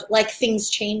of like things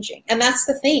changing. And that's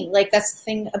the thing. Like, that's the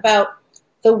thing about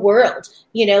the world.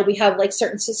 You know, we have like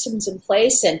certain systems in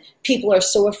place and people are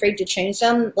so afraid to change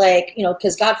them. Like, you know,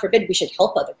 because God forbid we should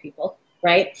help other people,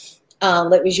 right?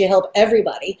 Like we should help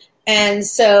everybody. And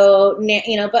so,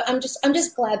 you know, but I'm just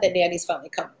glad that Nanny's finally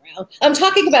come around. I'm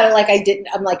talking about it like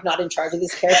I'm like not in charge of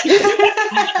this character.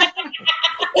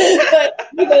 But,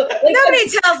 you know, like, nobody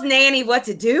tells Nanny what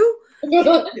to do.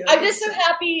 I'm just so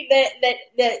happy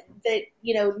that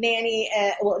you know, Nanny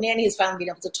has finally been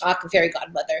able to talk the fairy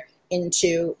godmother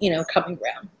into, you know, coming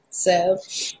around. So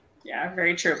yeah,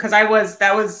 very true. Because I was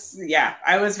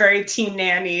very team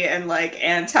Nanny and like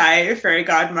anti fairy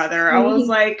godmother. I was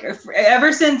like,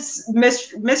 ever since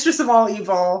Mistress of All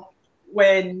Evil,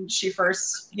 when she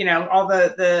first, you know, all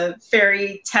the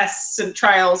fairy tests and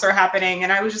trials are happening.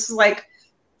 And I was just like,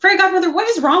 fairy godmother, what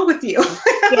is wrong with you?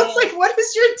 I was like, what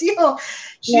is your deal?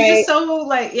 She's just so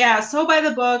like, so by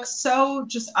the book, so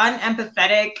just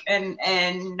unempathetic and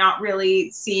not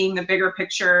really seeing the bigger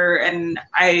picture. And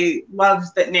I love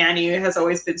that Nanny has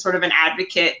always been sort of an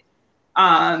advocate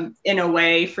in a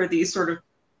way for these sort of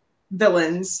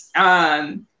villains.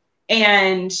 So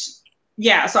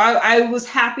I was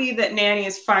happy that Nanny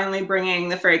is finally bringing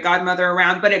the fairy godmother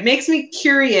around, but it makes me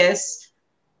curious,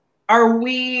 are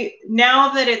we,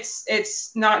 now that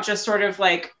it's not just sort of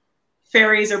like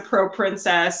fairies are pro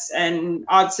princess and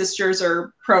odd sisters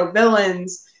are pro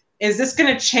villains, is this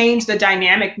going to change the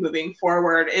dynamic moving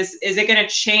forward? Is it going to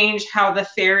change how the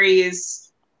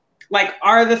fairies, like,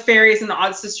 are the fairies and the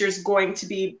odd sisters going to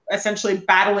be essentially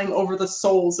battling over the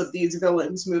souls of these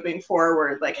villains moving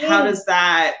forward? Like, how does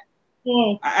that,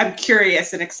 I'm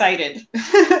curious and excited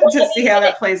to see how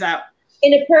that plays out.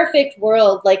 In a perfect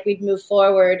world, like, we'd move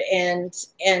forward and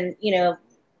you know,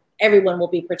 everyone will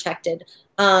be protected.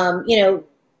 You know,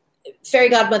 fairy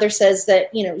godmother says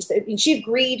that, you know, she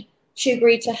agreed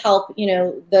to help, you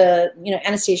know,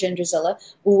 Anastasia and Drusilla,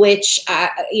 which,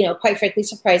 you know, quite frankly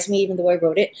surprised me, even though I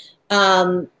wrote it.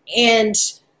 And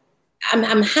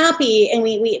I'm happy. And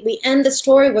we end the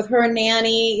story with her and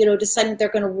Nanny, you know, deciding they're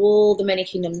going to rule the many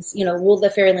kingdoms, you know, rule the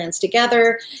fairylands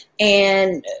together.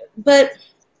 But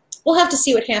we'll have to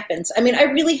see what happens. I mean, I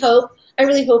really hope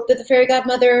that the fairy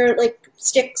godmother, like,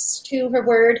 sticks to her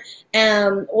word,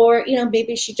 or, you know,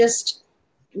 maybe she just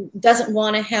doesn't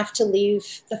want to have to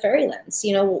leave the fairylands.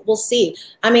 You know, we'll see.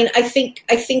 I mean, I think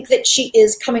that she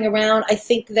is coming around. I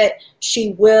think that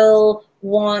she will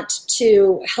want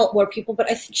to help more people,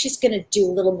 but I think she's going to do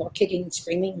a little more kicking and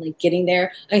screaming, like getting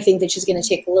there. I think that she's going to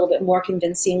take a little bit more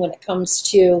convincing when it comes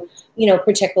to, you know,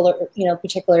 particular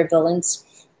villains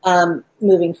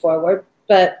moving forward.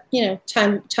 But, you know,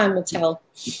 time will tell.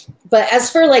 But as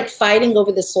for, like, fighting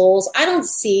over the souls, I don't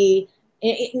see,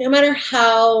 no matter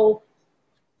how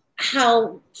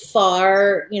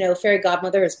far, you know, fairy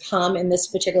godmother has come in this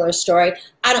particular story,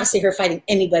 I don't see her fighting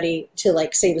anybody to,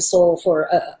 like, save a soul for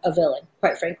a villain,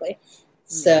 quite frankly.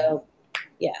 So,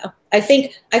 yeah, I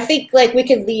think like we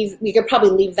could probably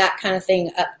leave that kind of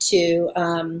thing up to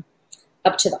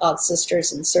the Odd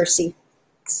Sisters and Cersei.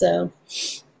 So.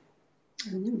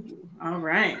 Ooh. All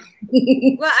right.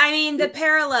 Well, I mean, the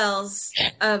parallels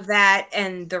of that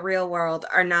and the real world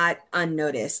are not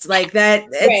unnoticed. Like that,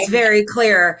 it's very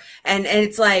clear, and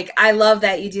it's like, I love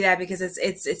that you do that, because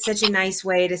it's such a nice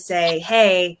way to say,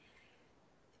 hey,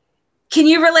 can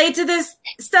you relate to this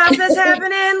stuff that's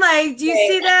happening? Like, do you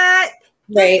see that?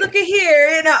 Just look at here.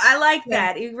 You know, I like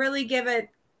that. You really give it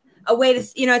a way to,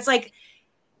 you know, it's like,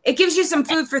 it gives you some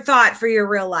food for thought for your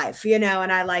real life, you know,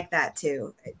 and I like that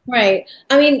too. Right.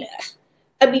 I mean,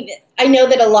 I know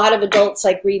that a lot of adults,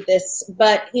 like, read this,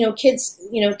 but, you know, kids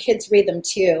read them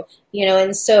too, you know,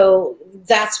 and so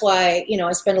that's why, you know,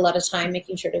 I spend a lot of time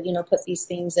making sure to, you know, put these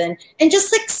things in, and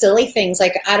just, like, silly things.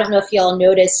 Like, I don't know if y'all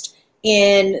noticed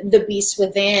in The Beast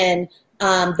Within,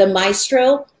 the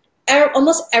maestro,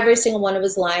 almost every single one of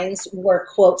his lines were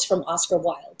quotes from Oscar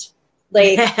Wilde.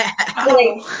 Like,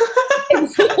 and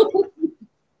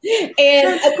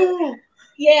cool.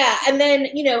 Yeah, and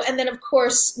then of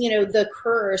course, you know, the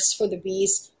curse for the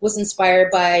beast was inspired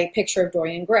by Picture of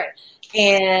Dorian Gray,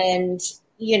 and,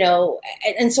 you know,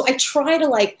 and so I try to,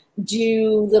 like,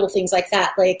 do little things like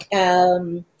that, like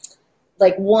I'm,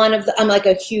 like,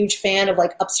 a huge fan of,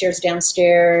 like, Upstairs,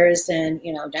 Downstairs, and,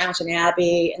 you know, Downton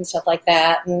Abbey and stuff like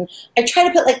that. And I try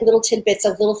to put, like, little tidbits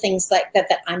of little things like that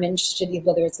I'm interested in,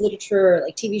 whether it's literature or,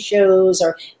 like, TV shows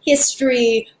or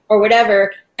history or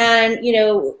whatever. And, you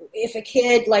know, if a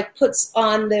kid, like, puts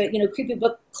on the, you know, Creepy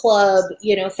Book Club,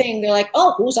 you know, thing, they're like,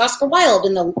 oh, who's Oscar Wilde?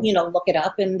 And they'll, you know, look it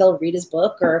up and they'll read his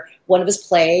book or one of his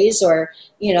plays, or,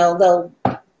 you know, they'll,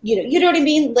 you know what I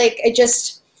mean? Like, I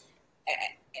just,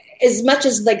 as much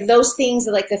as, like, those things,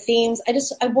 like the themes, I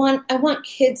want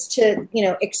kids to, you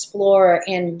know, explore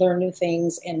and learn new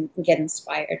things and get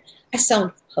inspired. I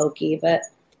sound hokey, but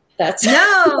that's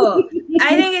no.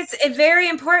 I think it's very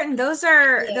important. Those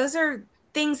are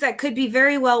things that could be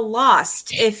very well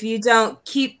lost if you don't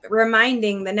keep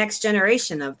reminding the next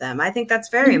generation of them. I think that's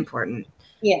very important.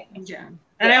 Yeah.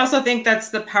 And I also think that's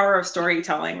the power of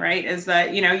storytelling, right? Is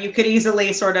that, you know, you could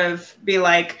easily sort of be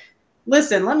like,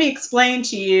 listen, let me explain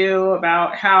to you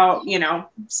about how, you know,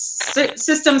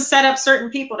 systems set up certain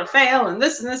people to fail and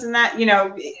this and that, you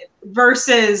know,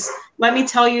 versus let me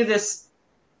tell you this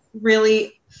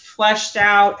really fleshed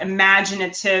out,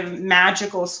 imaginative,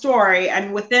 magical story.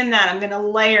 And within that, I'm going to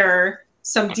layer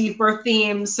deeper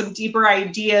themes, some deeper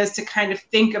ideas to kind of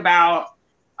think about.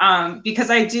 Because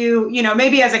I do,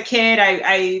 maybe as a kid,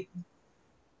 I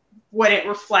wouldn't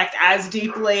reflect as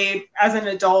deeply as an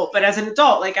adult, but as an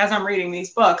adult, like as I'm reading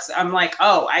these books, I'm like,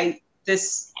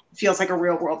 this feels like a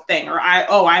real world thing, or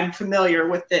I'm familiar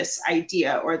with this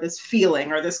idea or this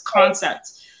feeling or this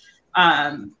concept.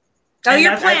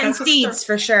 You're planting seeds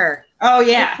for sure. Oh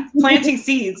yeah. Planting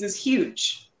seeds is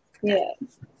huge. Yeah.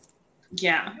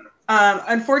 Yeah.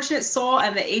 Unfortunate Soul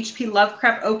and the H.P.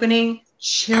 Lovecraft opening,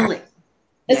 chilling.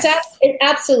 It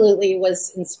absolutely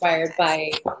was inspired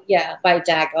by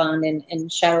Dagon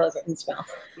and Shadow over Innsmouth.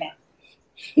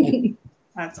 Yeah.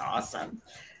 That's awesome.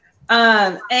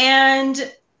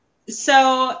 And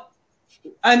so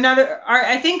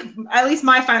I think at least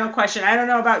my final question, I don't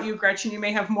know about you, Gretchen, you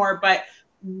may have more, but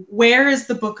where is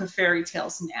the Book of Fairy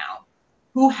Tales now?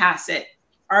 Who has it?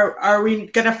 Are we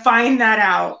going to find that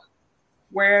out?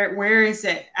 Where is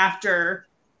it after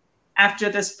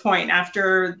this point,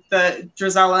 after the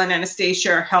Drizella and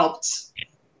Anastasia helped?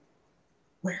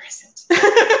 Where is it?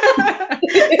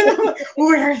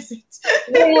 Where is it?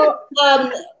 Well,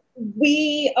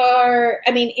 we are,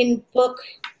 in book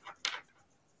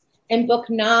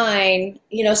 9,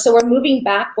 so we're moving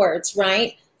backwards,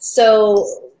 right?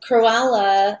 So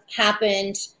Cruella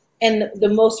happened in the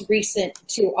most recent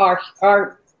to our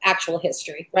actual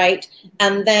history, right?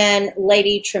 And then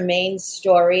Lady Tremaine's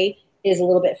story is a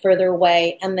little bit further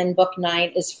away, and then book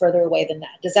 9 is further away than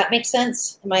that. Does that make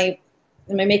sense? Am I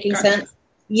making sense?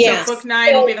 Yeah. So book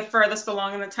 9 will be the furthest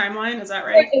along in the timeline. Is that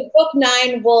right? Book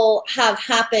 9 will have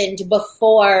happened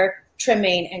before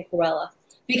Tremaine and Cruella,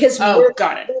 because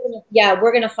got it.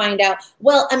 We're going to find out.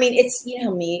 Well, it's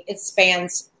me. It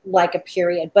spans like a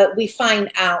period, but we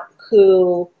find out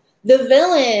who the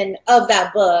villain of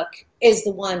that book is.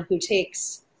 The one who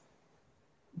takes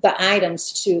the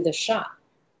items to the shop.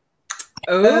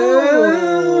 Oh,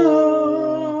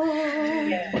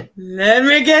 yeah. Let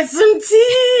me get some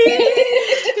tea.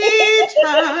 Tea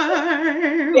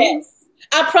time. Yes,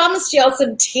 I promised y'all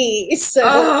some tea. So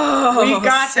we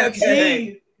got the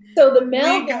tea. So the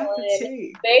male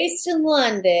villain, based in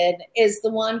London, is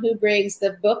the one who brings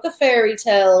the Book of Fairy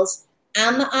Tales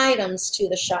and the items to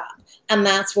the shop, and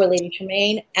that's where Lady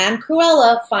Tremaine and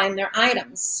Cruella find their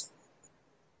items.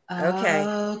 Okay.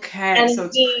 And, so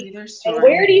and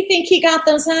where do you think he got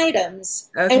those items?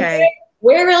 Okay. And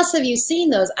where else have you seen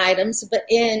those items but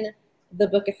in the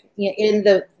book of in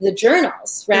the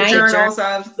journals, right? The journals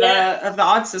of the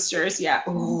Odd Sisters. Yeah.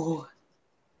 Ooh.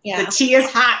 Yeah. The tea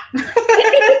is hot.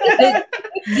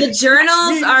 The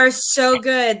journals are so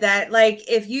good that, like,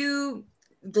 if you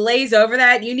glaze over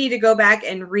that, you need to go back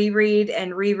and reread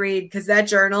because that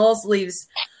journals leaves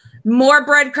more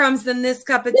breadcrumbs than this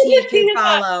cup of tea can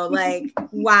follow. Like,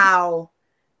 wow.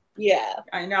 Yeah.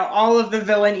 I know all of the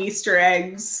villain Easter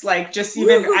eggs. Like, just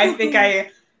even, I think I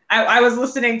was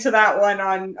listening to that one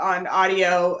on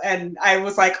audio, and I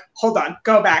was like, hold on,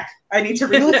 go back. I need to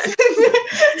re-listen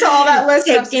to all that list.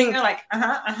 Taking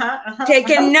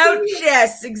notes.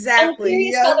 Yes, exactly. I'm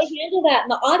curious how they handle that in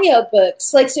the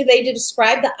audiobooks. Like, so they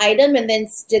describe the item, and then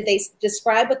did they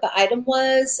describe what the item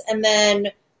was, and then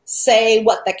say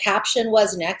what the caption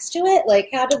was next to it? Like,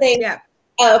 how do they? Yeah.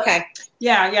 Oh, okay.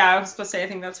 Yeah. I was supposed to say, I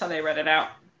think that's how they read it out.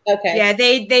 Okay. Yeah,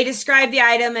 they described the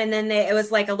item, and then it was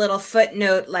like a little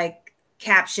footnote, like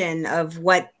caption of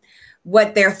what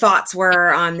their thoughts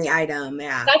were on the item.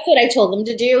 Yeah, that's what I told them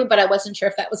to do, but I wasn't sure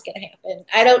if that was going to happen.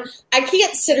 I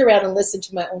can't sit around and listen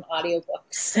to my own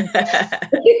audiobooks. I'd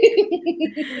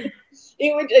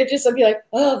be like,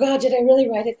 oh God, did I really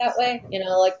write it that way?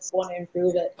 Like, want to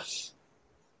improve it.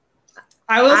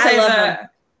 I will say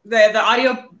the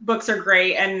audiobooks are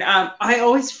great, and I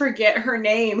always forget her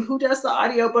name. Who does the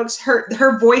audiobooks?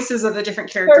 Her voices of the different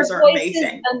characters are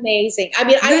amazing. Amazing.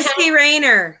 Lucy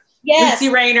Rayner. Yes.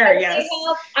 Lucy Rayner, yes.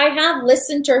 I have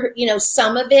listened to her,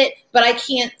 some of it, but I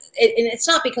can't, and it's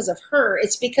not because of her,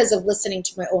 it's because of listening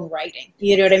to my own writing.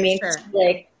 You know what I mean? Sure.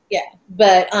 Like, yeah.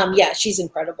 But she's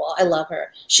incredible. I love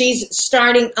her. She's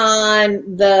starting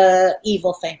on the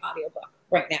Evil Thing audiobook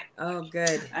right now. Oh,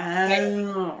 good.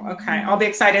 Oh, okay. I'll be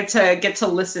excited to get to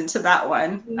listen to that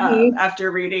one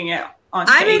after reading it on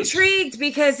I'm page. intrigued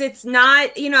because it's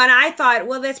not, and I thought,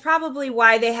 well, that's probably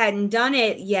why they hadn't done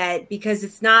it yet, because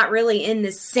it's not really in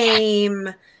the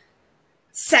same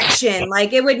section.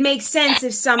 Like, it would make sense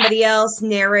if somebody else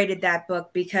narrated that book,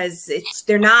 because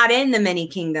they're not in the Many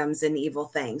Kingdoms and Evil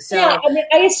Things. So yeah,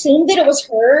 I assumed that it was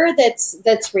her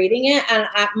that's reading it, and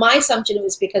my assumption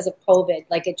was because of COVID.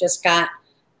 Like, it just got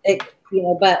it,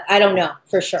 but I don't know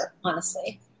for sure,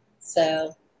 honestly.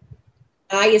 So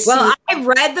I assume. Well, I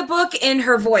read the book in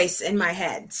her voice in my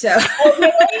head, so. Oh,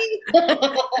 really?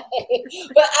 But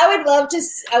I would love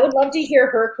to hear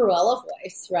her Cruella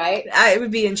voice, right? It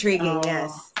would be intriguing,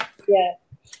 yes. Yeah.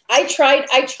 I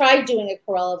tried doing a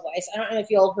Cruella voice. I don't know if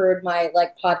you all heard my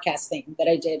like podcast thing that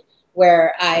I did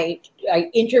where I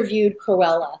interviewed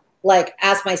Cruella like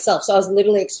as myself. So I was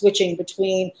literally like, switching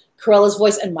between Cruella's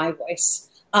voice and my voice.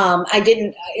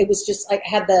 It was just like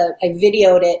I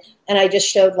videoed it and I just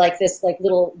showed like this like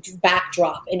little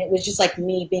backdrop and it was just like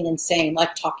me being insane,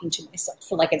 like talking to myself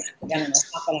for like half an hour.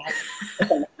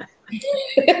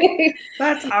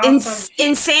 That's awesome.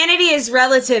 Insanity is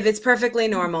relative. It's perfectly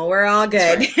normal. We're all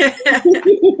good.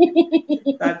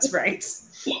 That's right.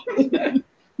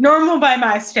 Normal by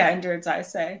my standards, I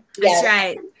say. That's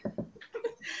right.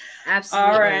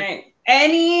 Absolutely. All right.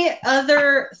 Any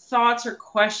other thoughts or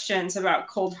questions about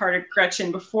Cold Hearted Gretchen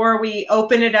before we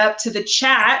open it up to the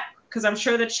chat? Because I'm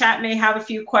sure the chat may have a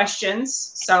few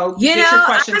questions. So get your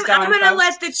questions going. I'm gonna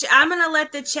let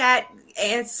the chat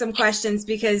answer some questions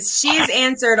because she's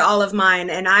answered all of mine,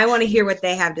 and I want to hear what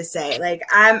they have to say. Like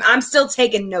I'm still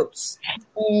taking notes.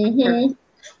 Mm-hmm.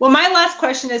 Well, my last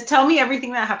question is: tell me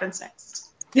everything that happens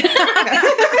next. You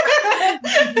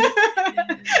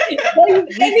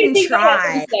can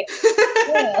try.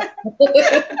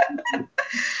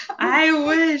 I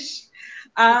wish.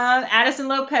 Addison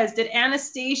Lopez, did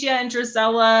Anastasia and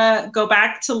Drizella go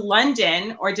back to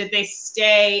London or did they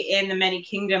stay in the Many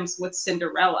Kingdoms with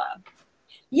Cinderella?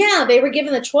 Yeah, they were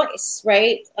given the choice,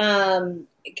 right?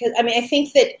 Because I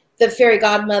think that the fairy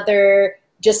godmother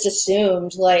just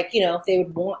assumed, like, they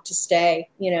would want to stay,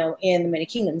 in the Many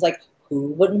Kingdoms. Like, who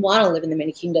wouldn't want to live in the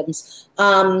Many Kingdoms?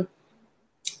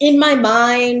 In my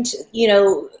mind,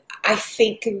 I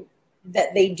think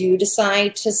that they do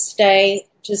decide to stay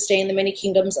in the Many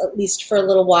Kingdoms, at least for a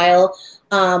little while,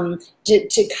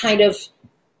 to kind of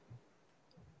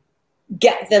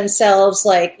get themselves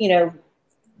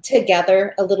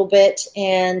together a little bit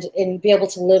and be able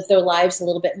to live their lives a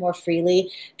little bit more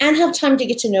freely and have time to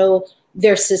get to know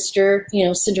their sister,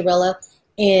 Cinderella,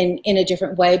 in a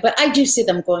different way. But I do see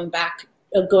them going back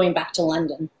to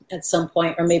London at some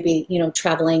point, or maybe,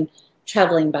 traveling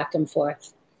back and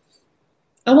forth.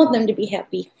 I want them to be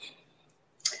happy.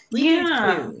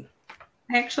 Yeah,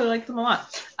 I actually like them a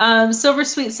lot. Silver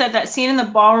Sweet said that scene in the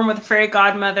ballroom with the fairy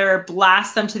godmother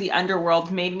blast them to the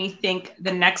underworld made me think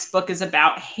the next book is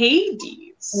about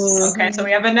Hades. Mm-hmm. Okay, so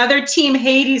we have another Team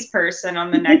Hades person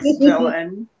on the next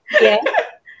villain. Yeah.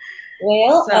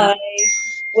 Well, so. I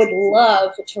would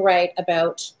love to write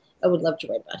about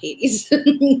Hades.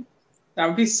 That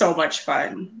would be so much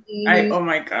fun. Mm-hmm. Oh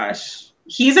my gosh.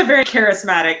 He's a very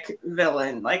charismatic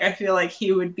villain. Like, I feel like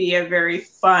he would be a very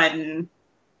fun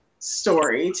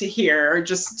story to hear, or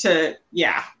just to,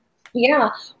 yeah.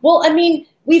 Yeah. Well,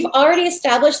 we've already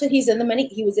established that he was in the Many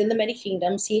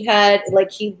Kingdoms. He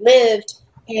lived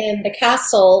in the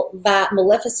castle that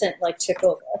Maleficent, took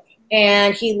over.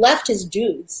 And he left his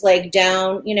dudes,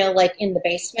 down, in the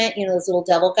basement, those little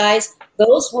devil guys.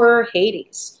 Those were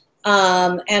Hades.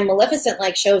 And Maleficent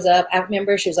shows up. I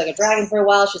remember she was a dragon for a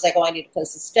while. She's like, oh, I need a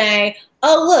place to stay.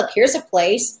 Oh, look, here's a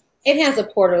place. It has a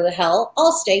portal to hell.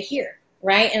 I'll stay here,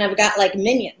 right? And I've got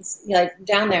minions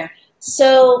down there.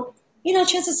 So,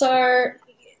 chances are,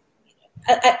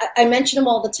 I mention them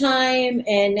all the time.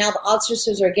 And now the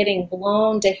Oddsters are getting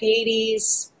blown to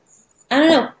Hades. I don't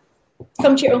know.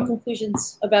 Come to your own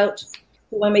conclusions about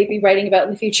who I may be writing about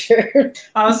in the future.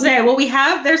 I'll say, well,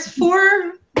 there's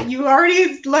 4. You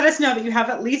already let us know that you have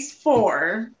at least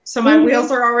 4. So my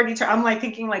wheels are already I'm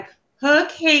thinking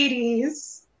Hook,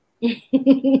 Hades,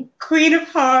 Queen of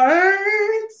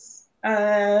Hearts,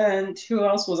 and who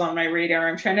else was on my radar?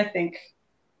 I'm trying to think.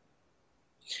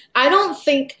 I'm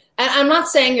not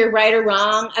saying you're right or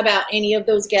wrong about any of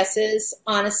those guesses,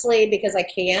 honestly, because I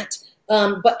can't.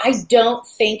 But I don't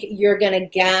think you're going to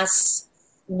guess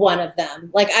one of them.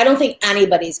 I don't think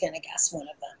anybody's going to guess one of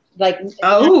them. None of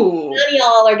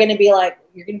y'all are going to be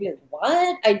you're going to be like,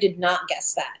 what? I did not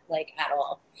guess that, at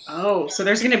all. Oh, so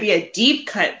there's going to be a deep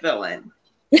cut villain.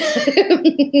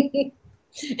 It's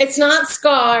not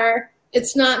Scar.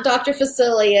 It's not Dr.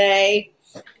 Facilier.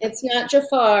 It's not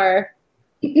Jafar.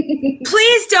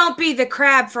 Please don't be the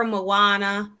crab from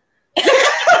Moana.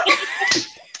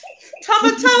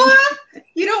 Tamatoa?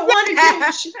 You don't want to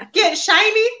get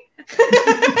shiny?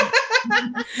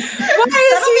 Why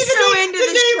is he so into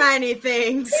the shiny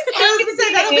things? I was going to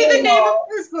say, that'll be the name of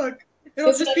this book.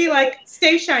 It'll just be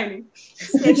Stay Shiny.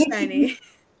 Stay Shiny.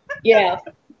 Yeah.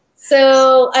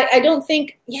 So I don't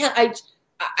think, I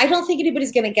don't think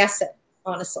anybody's going to guess it,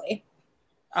 honestly.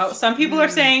 Oh, some people are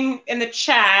saying in the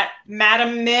chat,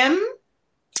 Madam Mim.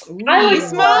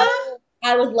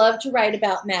 I would love to write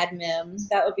about Mad Mim.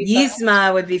 That would be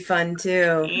Yzma would be fun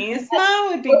too. Yzma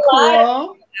would be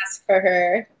cool. Ask for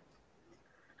her.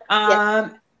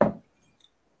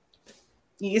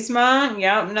 Yzma,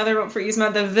 yeah, another vote for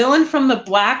Yzma. The villain from the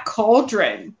Black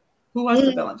Cauldron. Who was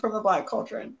the villain from the Black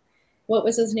Cauldron? What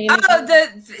was his name? Oh, the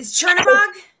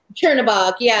Chernabog?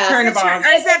 Chernabog, yeah. Chernabog. Or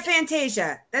is that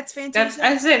Fantasia? That's Fantasia.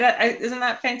 I say that. Isn't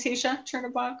that Fantasia,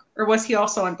 Chernabog? Or was he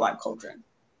also in Black Cauldron?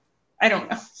 I don't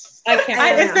know. I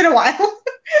can't. It's been a while.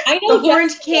 I know the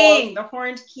Horned King. The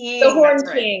Horned King. The Horned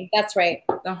King. That's right.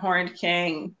 The Horned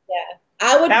King.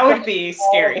 Yeah, That would be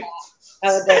scary.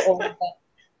 I would go over that.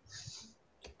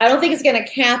 I don't think it's going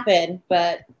to happen,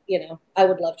 but I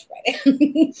would love to write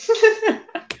it.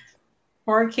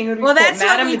 Horned King would be well, cool. that's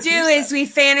Madame what we do Medusa. is we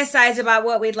fantasize about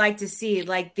what we'd like to see,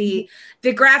 like the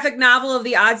graphic novel of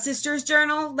the Odd Sisters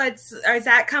journal. Is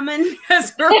that coming?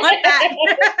 Because we're like that.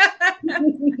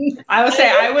 I would say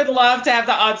I would love to have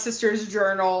the Odd Sisters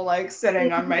journal like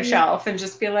sitting on my shelf and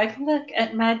just be like, look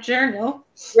at my journal.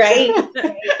 Right.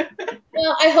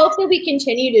 Well, I hope that we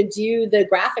continue to do the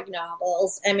graphic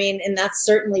novels. I mean, and that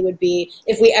certainly would be,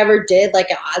 if we ever did like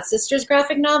an Odd Sisters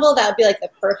graphic novel, that would be like the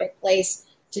perfect place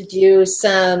to do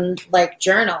some like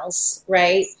journals,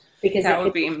 right? Because that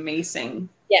would be amazing.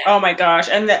 Yeah. Oh my gosh.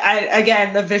 And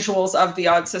again, the visuals of the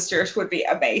Odd Sisters would be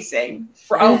amazing.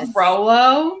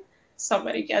 Frollo.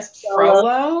 Somebody guessed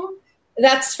Frollo.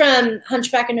 That's from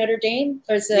Hunchback of Notre Dame?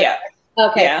 Or is it? Yeah.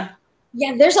 Okay. Yeah.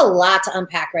 Yeah, there's a lot to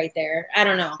unpack right there. I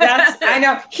don't know. I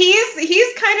know. He's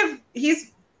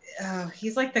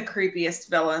like the creepiest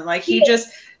villain. Like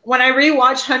when I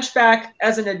rewatched Hunchback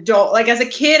as an adult, like as a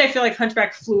kid, I feel like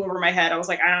Hunchback flew over my head. I was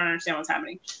like, I don't understand what's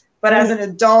happening. But as an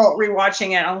adult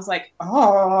rewatching it, I was like,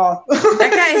 oh,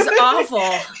 that guy's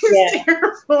awful. He's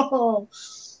terrible.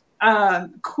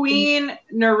 Queen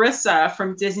Nerissa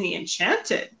from Disney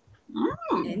Enchanted.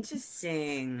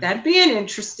 Interesting. That'd be an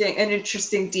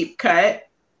interesting deep cut.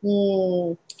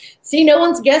 See, no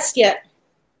one's guessed yet.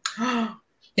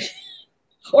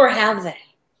 Or have they?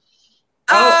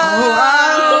 Oh.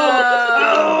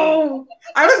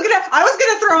 I was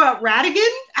gonna throw out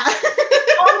Ratigan.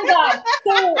 Oh my god!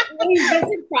 So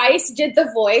Vincent Price did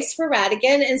the voice for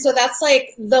Ratigan, and so that's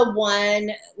like the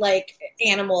one like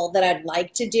animal that I'd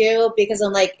like to do because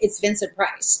I'm like, it's Vincent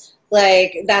Price.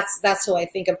 Like that's who I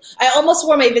think of. I almost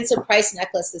wore my Vincent Price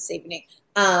necklace this evening.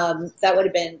 That would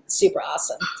have been super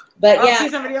awesome. But I'll see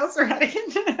somebody else for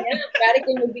Ratigan.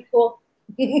 Ratigan would be cool.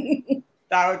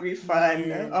 That would be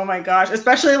fun. Oh my gosh.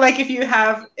 Especially like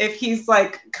if he's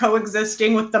like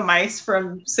coexisting with the mice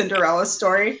from Cinderella's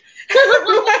story.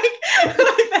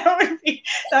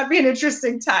 that'd be an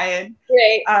interesting tie-in.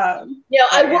 Right. I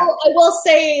will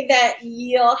say that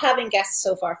y'all haven't guessed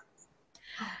so far.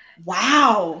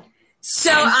 Wow.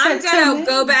 So I'm going to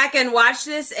go back and watch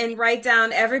this and write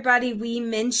down everybody we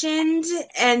mentioned,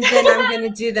 and then I'm going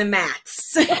to do the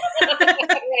maths.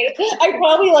 I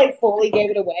probably like fully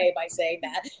gave it away by saying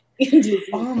that.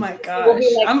 Oh my gosh.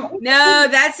 No,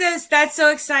 that's so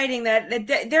exciting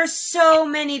that there's so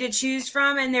many to choose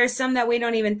from, and there's some that we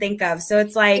don't even think of. So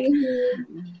it's like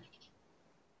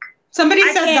somebody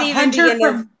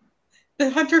said the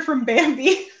hunter from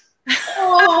Bambi.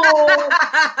 Oh,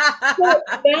 so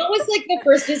that was like the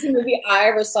first Disney movie I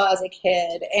ever saw as a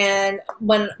kid. And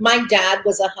when my dad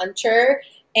was a hunter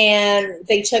and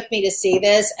they took me to see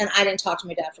this, and I didn't talk to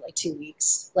my dad for like 2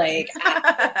 weeks. Like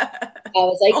I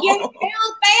was like, yeah,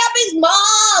 Bambi's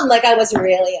mom. Like I was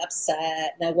really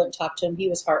upset and I wouldn't talk to him. He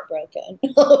was heartbroken.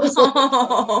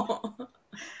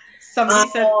 Somebody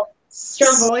said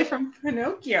Stromboli from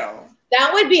Pinocchio.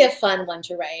 That would be a fun one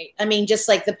to write. I mean, just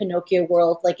like the Pinocchio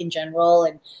world, like in general.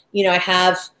 And, I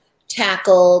have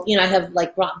tackled, I have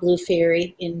like brought Blue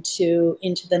Fairy into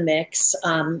the mix.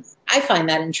 I find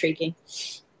that intriguing.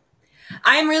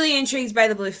 I'm really intrigued by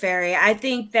the Blue Fairy. I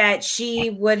think that she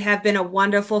would have been a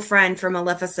wonderful friend for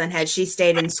Maleficent had she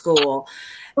stayed in school.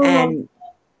 And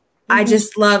I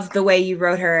just love the way you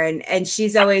wrote her. And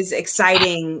she's always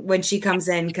exciting when she comes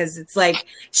in because it's like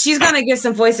she's going to give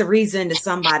some voice of reason to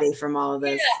somebody from all of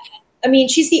this. Yeah. I mean,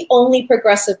 she's the only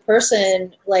progressive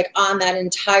person like on that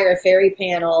entire fairy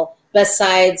panel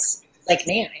besides like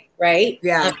Nanny, right?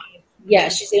 Yeah. Yeah,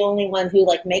 she's the only one who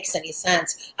like makes any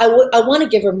sense. I would love to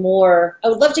give her more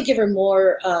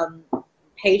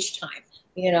page time.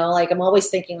 Like I'm always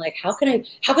thinking like, how can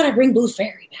I bring Blue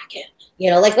Fairy back in?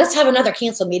 Like let's have another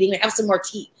cancel meeting and have some more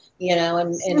tea,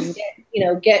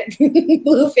 and get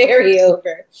Blue Fairy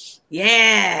over.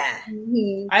 Yeah.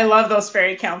 Mm-hmm. I love those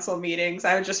fairy council meetings.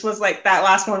 I just was like that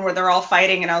last one where they're all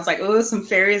fighting and I was like, oh, some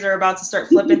fairies are about to start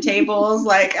flipping tables.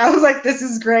 Like, I was like, this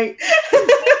is great.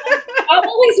 I'm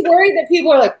always worried that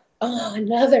people are like, oh,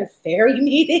 another fairy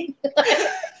meeting.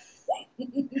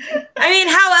 I mean,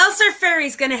 how else are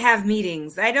fairies going to have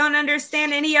meetings? I don't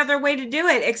understand any other way to do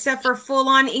it except for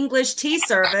full-on English tea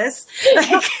service.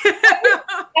 I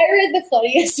read the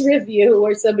funniest review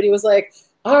where somebody was like,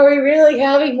 are we really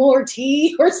having more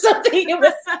tea or something? It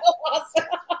was so awesome.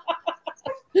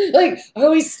 Like, are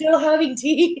we still having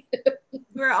tea?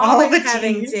 We're always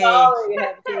having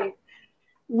tea.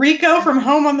 Rico from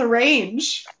Home on the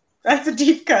Range. That's a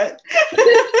deep cut.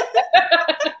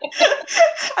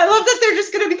 I love that they're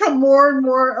just going to become more and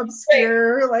more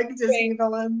obscure, like Disney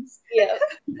villains. Yeah.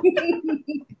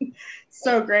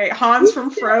 So great. Hans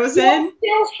from Frozen.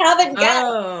 You still haven't guessed.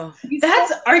 Oh,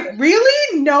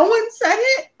 Really? No one said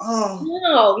it? Oh.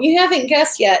 No, you haven't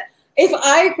guessed yet. If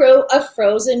I wrote a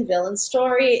Frozen villain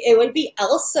story, it would be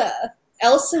Elsa.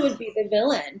 Elsa would be the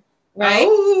villain, right?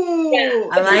 Oh, yeah.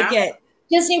 I like it.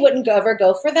 Disney wouldn't ever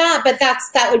go for that, but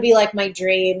that would be like my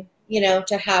dream,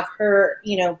 to have her,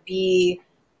 be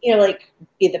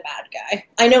the bad guy.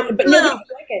 I know, but nobody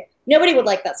would like it. Nobody would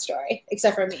like that story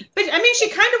except for me. But I mean, she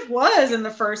kind of was in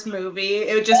the first movie.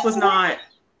 It just was not.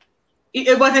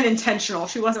 It wasn't intentional.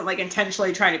 She wasn't like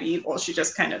intentionally trying to be evil. She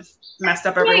just kind of messed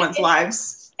up everyone's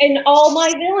lives. And all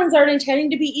my villains aren't intending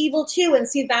to be evil too. And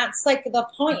see, that's like the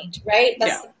point, right?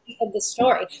 That's the point of the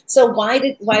story. So why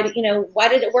did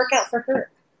it work out for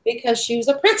her? Because she was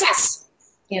a princess,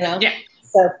 Yeah.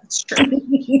 So it's true.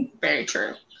 Very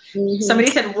true. Mm-hmm. Somebody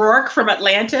said Rourke from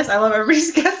Atlantis. I love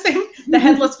everybody's guessing. The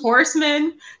Headless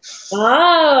Horseman.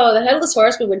 Oh, the Headless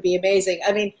Horseman would be amazing.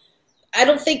 I mean, I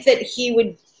don't think that he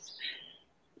would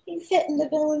fit in the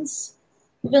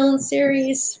villain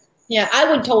series. Yeah, I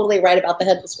would totally write about the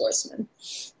Headless Horseman.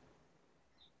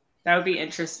 That would be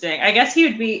interesting. I guess he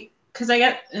would be, because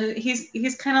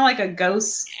he's kind of like a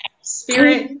ghost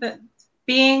spirit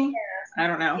being. Yeah. I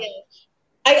don't know. Yeah.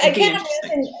 I can't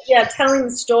imagine, telling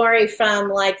the story from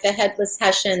like the Headless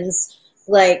Hessians,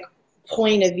 like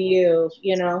point of view.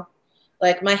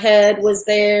 Like my head was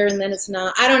there and then it's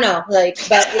not. I don't know. Like,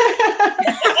 but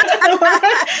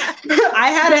I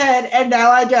had a head and now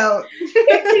I don't.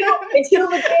 Until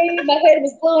the day my head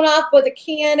was blown off with a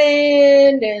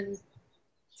cannon, and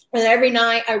every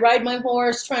night I ride my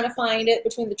horse trying to find it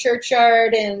between the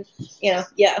churchyard and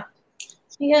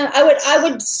Yeah, I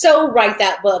would so write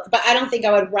that book, but I don't think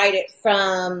I would write it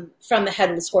from the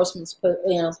Headless Horseman's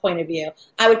point of view.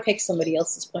 I would pick somebody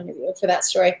else's point of view for that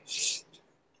story.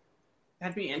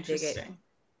 That'd be interesting.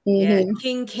 Yeah,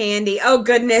 King Candy. Oh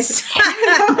goodness.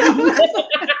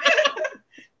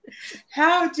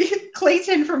 How did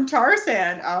Clayton from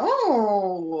Tarzan?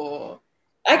 Oh,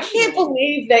 I can't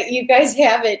believe that you guys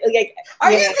have it. Like,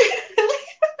 are you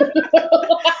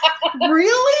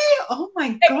really? Oh my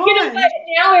god! You know what?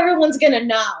 Now everyone's gonna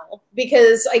know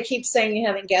because I keep saying you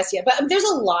haven't guessed yet. But there's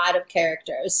a lot of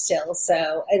characters still,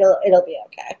 so it'll be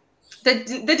okay.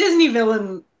 The Disney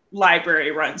villain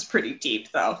library runs pretty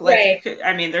deep, though. Like,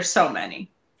 right. There's so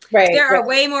many. Right. There are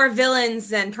way more villains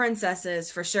than princesses,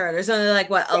 for sure. There's only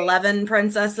 11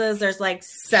 princesses. There's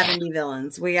 70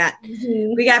 villains. We got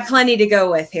plenty to go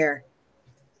with here.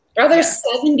 Are there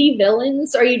 70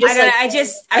 villains? Or are you just I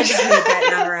just made that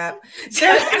number up.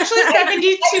 There's actually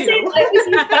 72. It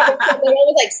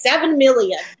was 7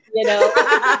 million, 7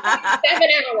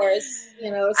 hours,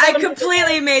 I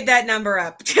completely made that number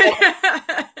up.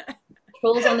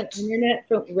 Trolls on the internet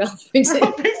from Ralph.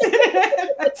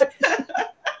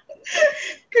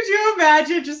 Could you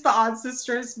imagine just the Odd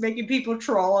Sisters making people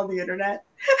troll on the internet?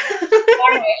 All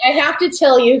right, I have to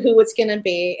tell you who it's going to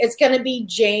be. It's going to be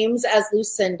James as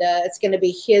Lucinda. It's going to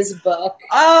be his book.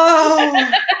 Oh,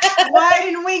 why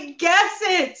didn't we guess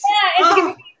it? Yeah, it's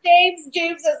going to be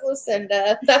James as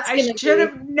Lucinda. That's going to be. I should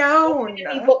have known.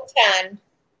 Book 10.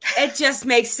 It just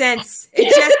makes sense.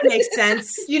 It just makes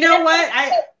sense. You know what?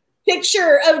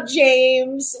 Picture of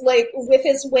James with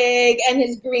his wig and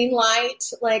his green light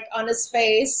on his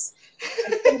face.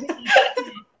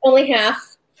 Only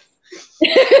half. He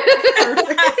said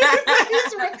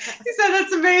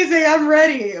that's amazing. I'm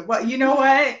ready. Well, you know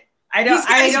what? He's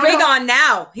got his wig on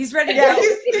now. He's ready to go.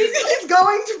 He's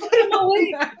going to put it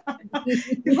on.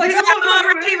 He's like, I'm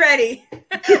already ready.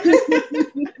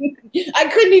 I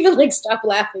couldn't even stop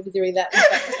laughing during that.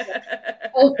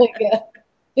 Oh my god.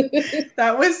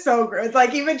 That was so gross.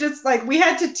 Even just we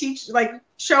had to teach,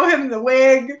 show him the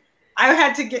wig. I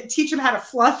had to teach him how to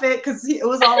fluff it because it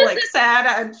was all sad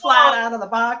and flat out of the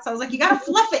box. I was like, you gotta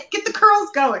fluff it. Get the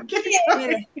curls going. Get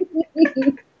it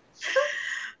going.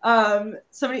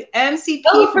 Somebody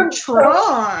MCP from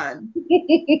Tron.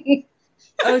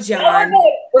 Oh, John.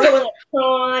 We're going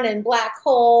Tron and Black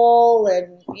Hole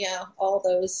and all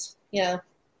those. Yeah.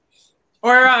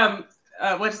 Or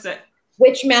what is it?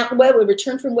 Witch Mountain. What would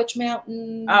Return from Witch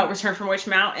Mountain? Return from Witch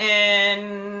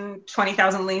Mountain,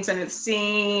 20,000 Leagues Under the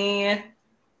Sea,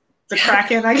 the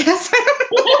Kraken, I guess.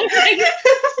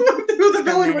 Who the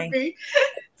villain would be.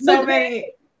 So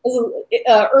many.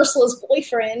 Ursula's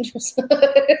boyfriend.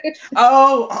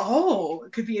 Oh,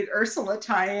 it could be an Ursula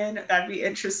tie-in. That'd be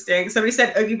interesting. Somebody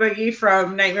said Oogie Boogie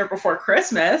from Nightmare Before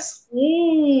Christmas.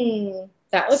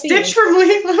 That would Stitch from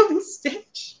Lilo and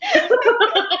Stitch.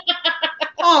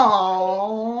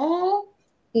 Aww.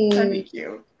 That'd be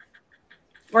cute.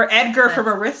 Or Edgar from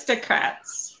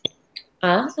Aristocats.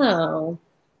 Oh.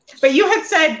 But you had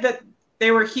said that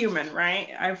they were human, right?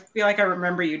 I feel like I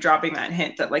remember you dropping that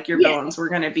hint that like your villains were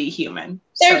going to be human.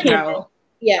 They're human. No.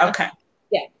 Yeah. Okay.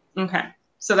 Yeah. Okay.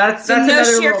 So that's no another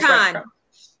Shere little Khan.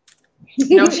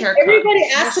 No Shere Khan. Everybody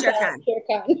asked No about Shere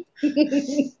Khan.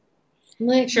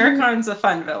 Shere Khan's a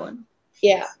fun villain.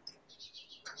 Yeah.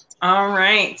 All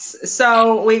right.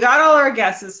 So we got all our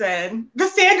guesses in. The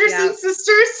Sanderson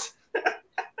sisters.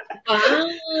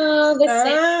 Oh, the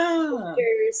Sanderson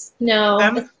sisters. No,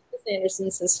 the Sanderson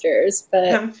sisters, but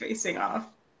them facing off.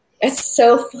 It's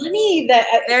so funny that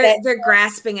they're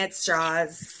grasping at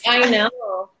straws. I know.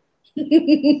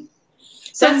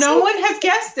 So no one has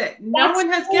guessed it. No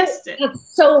one has guessed it.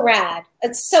 That's so rad.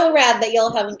 It's so rad that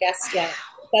y'all haven't guessed yet.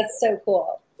 That's so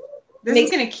cool. This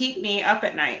is going to keep me up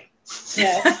at night.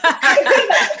 Yeah.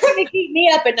 It's going to keep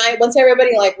me up at night once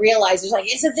everybody like realizes,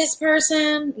 like, is it this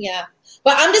person? Yeah.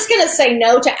 But I'm just going to say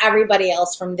no to everybody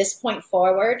else from this point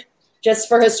forward, just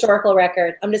for historical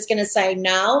record. I'm just going to say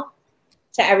no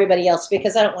to everybody else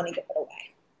because I don't want to give it away.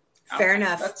 Fair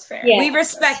enough. That's fair. Yeah. We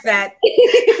respect that.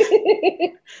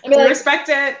 I respect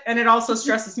it, and it also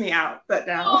stresses me out. But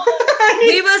now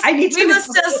we will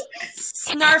still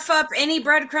snarf up any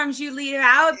breadcrumbs you leave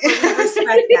out. But we respect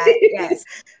that. Yes,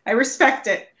 I respect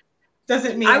it.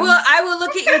 Doesn't mean I will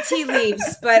look at your tea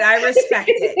leaves, but I respect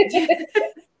it.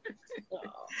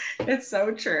 It's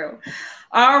so true.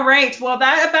 All right. Well,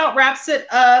 that about wraps it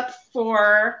up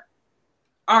for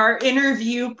our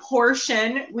interview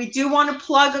portion. We do want to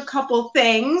plug a couple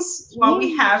things while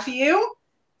we have you.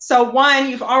 So one,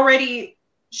 you've already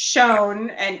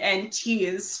shown and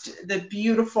teased the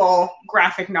beautiful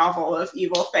graphic novel of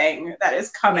Evil Thing that is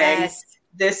coming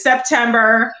this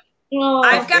September. Oh,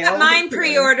 I've got mine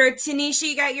pre-ordered. Tanisha,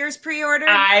 you got yours pre-ordered?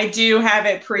 I do have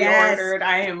it pre-ordered. Yes.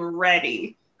 I am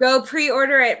ready. Go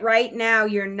pre-order it right now.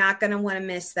 You're not going to want to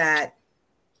miss that.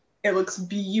 It looks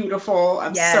beautiful.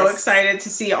 I'm so excited to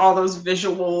see all those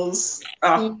visuals.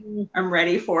 I'm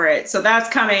ready for it. So that's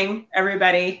coming.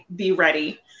 Everybody be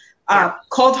ready.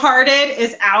 Cold Hearted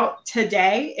is out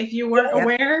today. If you weren't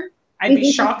aware, I'd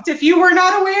be shocked if you were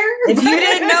not aware. If you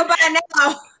didn't know by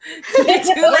now,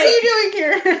 what are you doing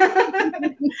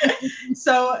here?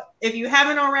 So if you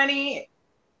haven't already,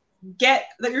 get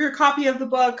your copy of the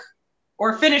book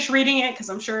or finish reading it because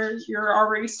I'm sure you're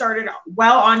already started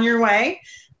well on your way.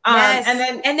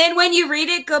 And then when you read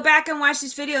it, go back and watch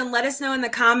this video and let us know in the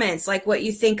comments like what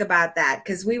you think about that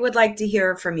because we would like to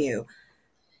hear from you.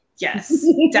 Yes,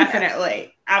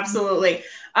 definitely. Absolutely.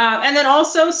 And then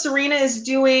also Serena is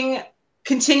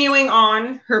continuing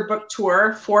on her book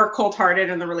tour for Cold Hearted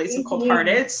and the release of Cold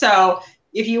Hearted. So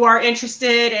if you are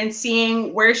interested in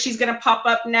seeing where she's going to pop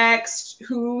up next,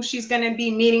 who she's going to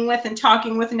be meeting with and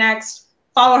talking with next,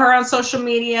 follow her on social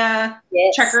media.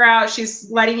 Yes. Check her out. She's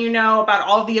letting you know about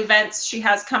all the events she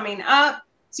has coming up.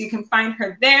 So you can find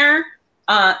her there.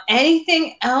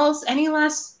 Anything else? Any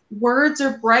last words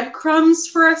or breadcrumbs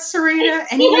for us, Serena?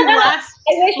 Any last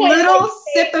little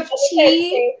sip of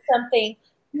tea? Something.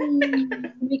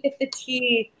 Let me get the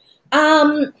tea.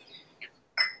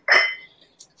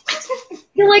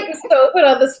 You're like so put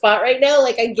on the spot right now.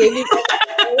 Like I gave you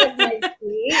my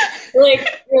tea.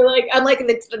 Like you're like I'm like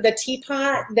the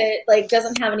teapot that like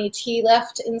doesn't have any tea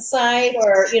left inside,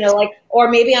 or or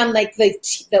maybe I'm like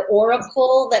the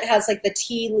oracle that has like the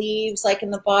tea leaves like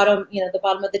in the bottom, the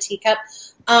bottom of the teacup.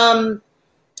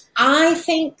 I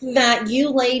think that you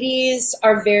ladies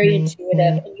are very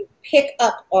intuitive and you pick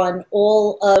up on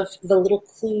all of the little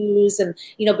clues and,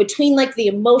 between like the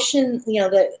emotion,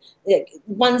 the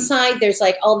one side, there's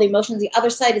like all the emotions, the other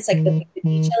side, it's like the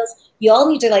details. You all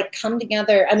need to like come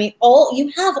together. I mean,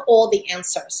 you have all the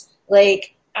answers.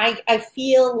 Like, I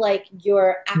feel like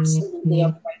you're absolutely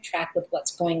on the right track with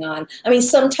what's going on. I mean,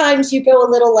 sometimes you go a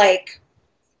little like,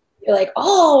 you're like,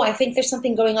 oh, I think there's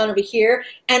something going on over here.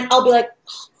 And I'll be like,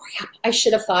 oh, crap, I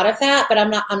should have thought of that, but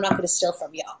I'm not going to steal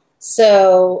from y'all.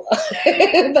 So, but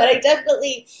I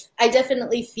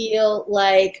definitely feel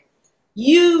like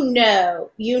you know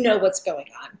what's going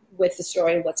on with the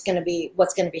story, what's going to be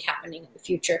happening in the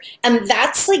future. And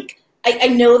that's like, I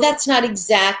know that's not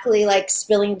exactly like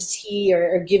spilling tea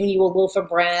or giving you a loaf of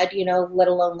bread, let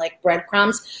alone like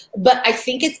breadcrumbs. But I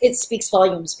think it speaks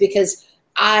volumes, because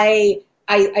I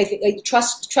think, like,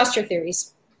 trust your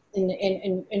theories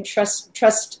and trust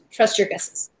your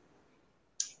guesses.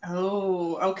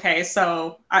 Oh, okay.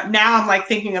 So now I'm like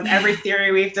thinking of every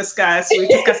theory we've discussed. We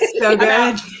discussed so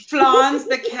about Flans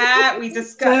the cat. We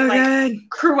discussed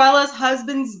Cruella's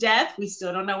husband's death. We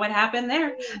still don't know what happened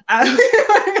there.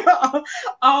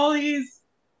 All these.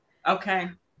 Okay.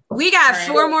 We got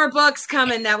 4 more books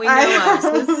coming that we know of.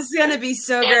 So this is going to be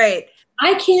so great.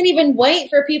 I can't even wait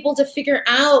for people to figure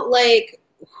out like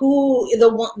who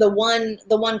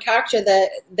the one character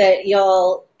that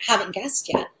y'all haven't guessed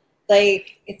yet.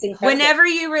 Like, it's incredible. Whenever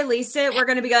you release it, we're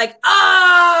going to be like,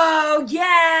 oh,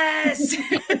 yes.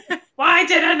 Why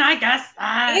didn't I guess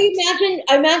that? I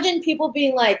imagine people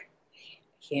being like,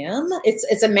 him?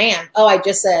 It's a man. Oh, I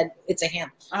just said it's a him.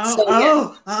 Yeah. So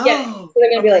they're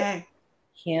going to be like,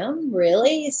 him?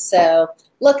 Really? So,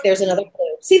 look, there's another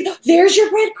clue. See, there's your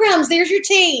breadcrumbs. There's your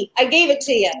tea. I gave it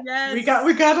to you. Yes.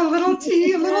 We got a little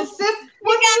tea, a little sip.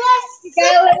 You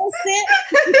got a little sip.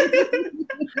 I did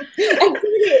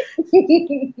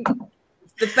it.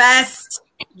 The best.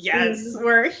 Yes,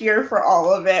 we're here for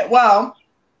all of it. Well,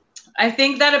 I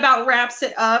think that about wraps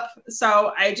it up.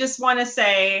 So I just want to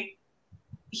say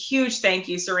huge thank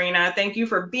you, Serena. Thank you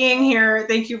for being here.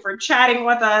 Thank you for chatting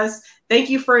with us. Thank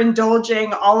you for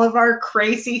indulging all of our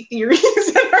crazy theories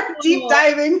and our deep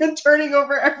diving and turning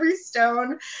over every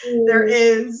stone there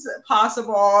is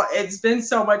possible. It's been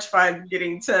so much fun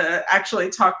getting to actually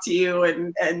talk to you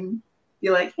and be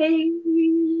like, hey.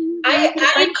 I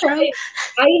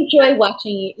enjoy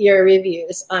watching your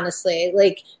reviews, honestly.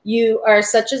 Like, you are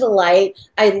such a delight.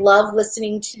 I love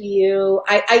listening to you.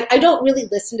 I don't really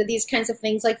listen to these kinds of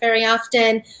things like very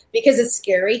often because it's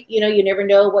scary. You never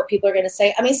know what people are going to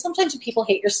say. I mean, sometimes when people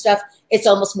hate your stuff, it's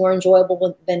almost more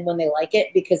enjoyable than when they like it,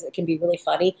 because it can be really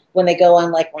funny when they go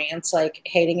on like rants, like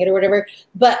hating it or whatever.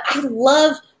 But I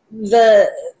love the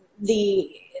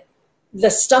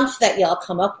stuff that y'all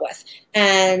come up with.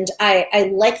 And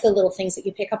I like the little things that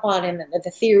you pick up on and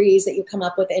the theories that you come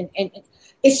up with. And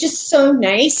it's just so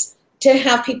nice to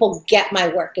have people get my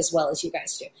work as well as you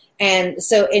guys do. And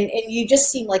so, and you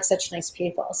just seem like such nice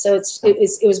people. So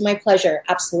it was my pleasure,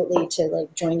 absolutely, to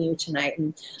like join you tonight.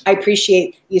 And I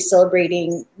appreciate you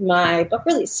celebrating my book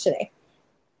release today.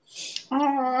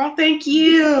 Oh, thank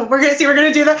you. We're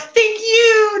gonna do the thank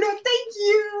you. No, thank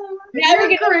you. Yeah,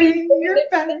 You're great. You're the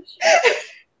best.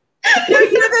 You're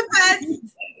the best.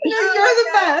 You're the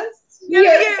best.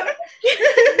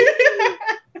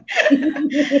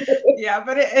 Yeah,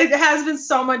 but it has been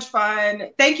so much fun.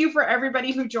 Thank you for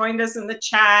everybody who joined us in the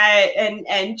chat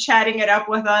and chatting it up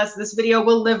with us. This video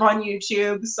will live on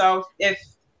YouTube, so if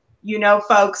you know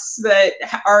folks that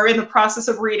are in the process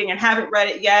of reading and haven't read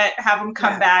it yet, have them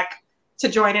come back to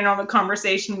join in on the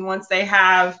conversation once they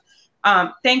have.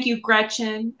 Thank you,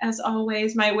 Gretchen, as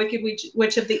always, my Wicked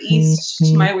Witch of the East,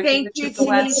 my Wicked Witch of the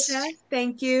West.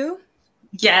 Thank you.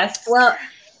 Yes. Well,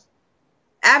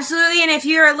 absolutely. And if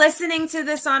you're listening to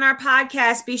this on our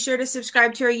podcast, be sure to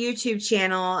subscribe to our YouTube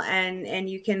channel, and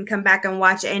you can come back and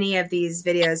watch any of these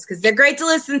videos because they're great to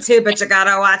listen to, but you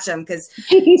gotta watch them because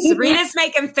Serena's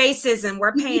making faces and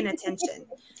we're paying attention.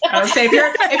 I would say if you're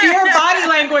a body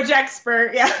language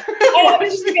expert, yeah. I would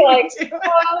just be like,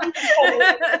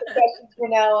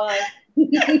 from now on.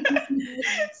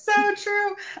 So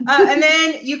true. And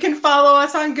then you can follow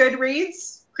us on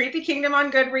Goodreads, Creepy Kingdom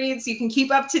on Goodreads. You can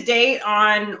keep up to date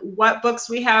on what books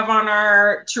we have on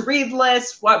our to-read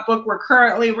list, what book we're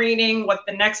currently reading, what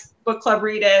the next book club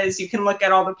read is. You can look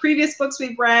at all the previous books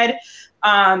we've read.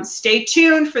 Stay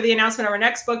tuned for the announcement of our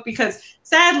next book because,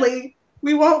 sadly,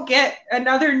 we won't get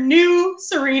another new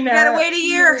Serena. Gotta wait a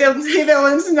year. Disney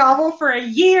Villains novel for a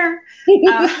year.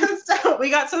 So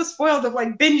we got so spoiled of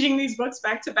like binging these books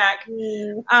back to back.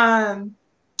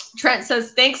 Trent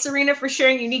says, thanks, Serena, for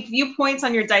sharing unique viewpoints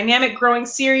on your dynamic growing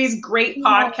series. Great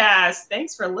podcast.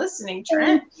 Thanks for listening,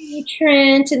 Trent. Thank you,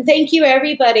 Trent. And thank you,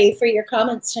 everybody, for your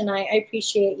comments tonight. I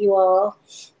appreciate you all.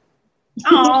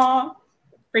 Aw.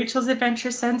 Rachel's Adventure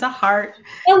sends a heart.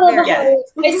 I love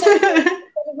it.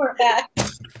 We're back.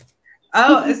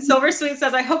 Oh, Silver Sweet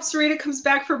says, I hope Serena comes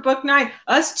back for book 9.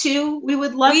 Us too. We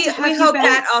would love to have you hope back.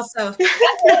 that also.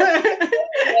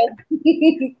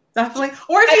 Definitely.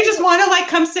 Or if you just want to like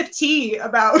come sip tea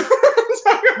about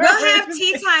we'll have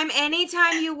tea time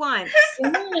anytime you want.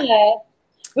 Yeah.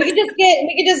 We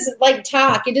could just like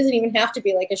talk. It doesn't even have to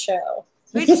be like a show.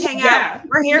 We just hang out.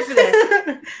 We're here for this.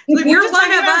 You're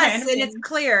one of us, and it's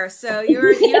clear. So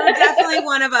you're definitely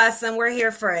one of us, and we're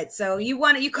here for it. So you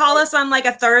call us on like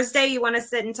a Thursday. You want to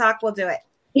sit and talk? We'll do it.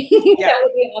 Yeah. That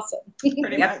would be awesome.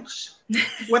 Pretty much.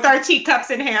 With our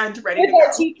teacups in hand, ready to go.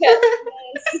 Our teacups.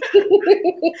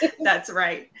 That's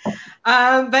right.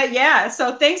 But yeah,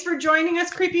 so thanks for joining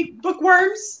us, Creepy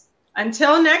Bookworms.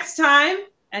 Until next time,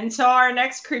 until our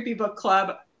next Creepy Book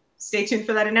Club, stay tuned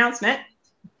for that announcement.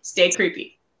 Stay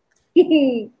creepy.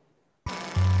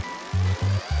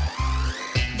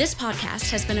 This podcast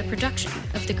has been a production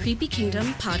of the Creepy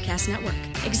Kingdom Podcast Network.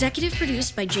 Executive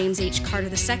produced by James H. Carter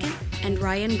II and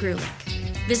Ryan Grulick.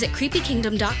 Visit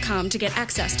creepykingdom.com to get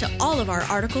access to all of our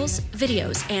articles,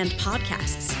 videos, and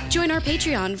podcasts. Join our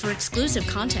Patreon for exclusive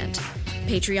content.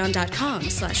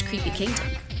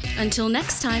 Patreon.com/creepykingdom. Until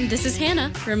next time, this is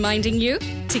Hannah reminding you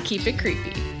to keep it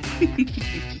creepy.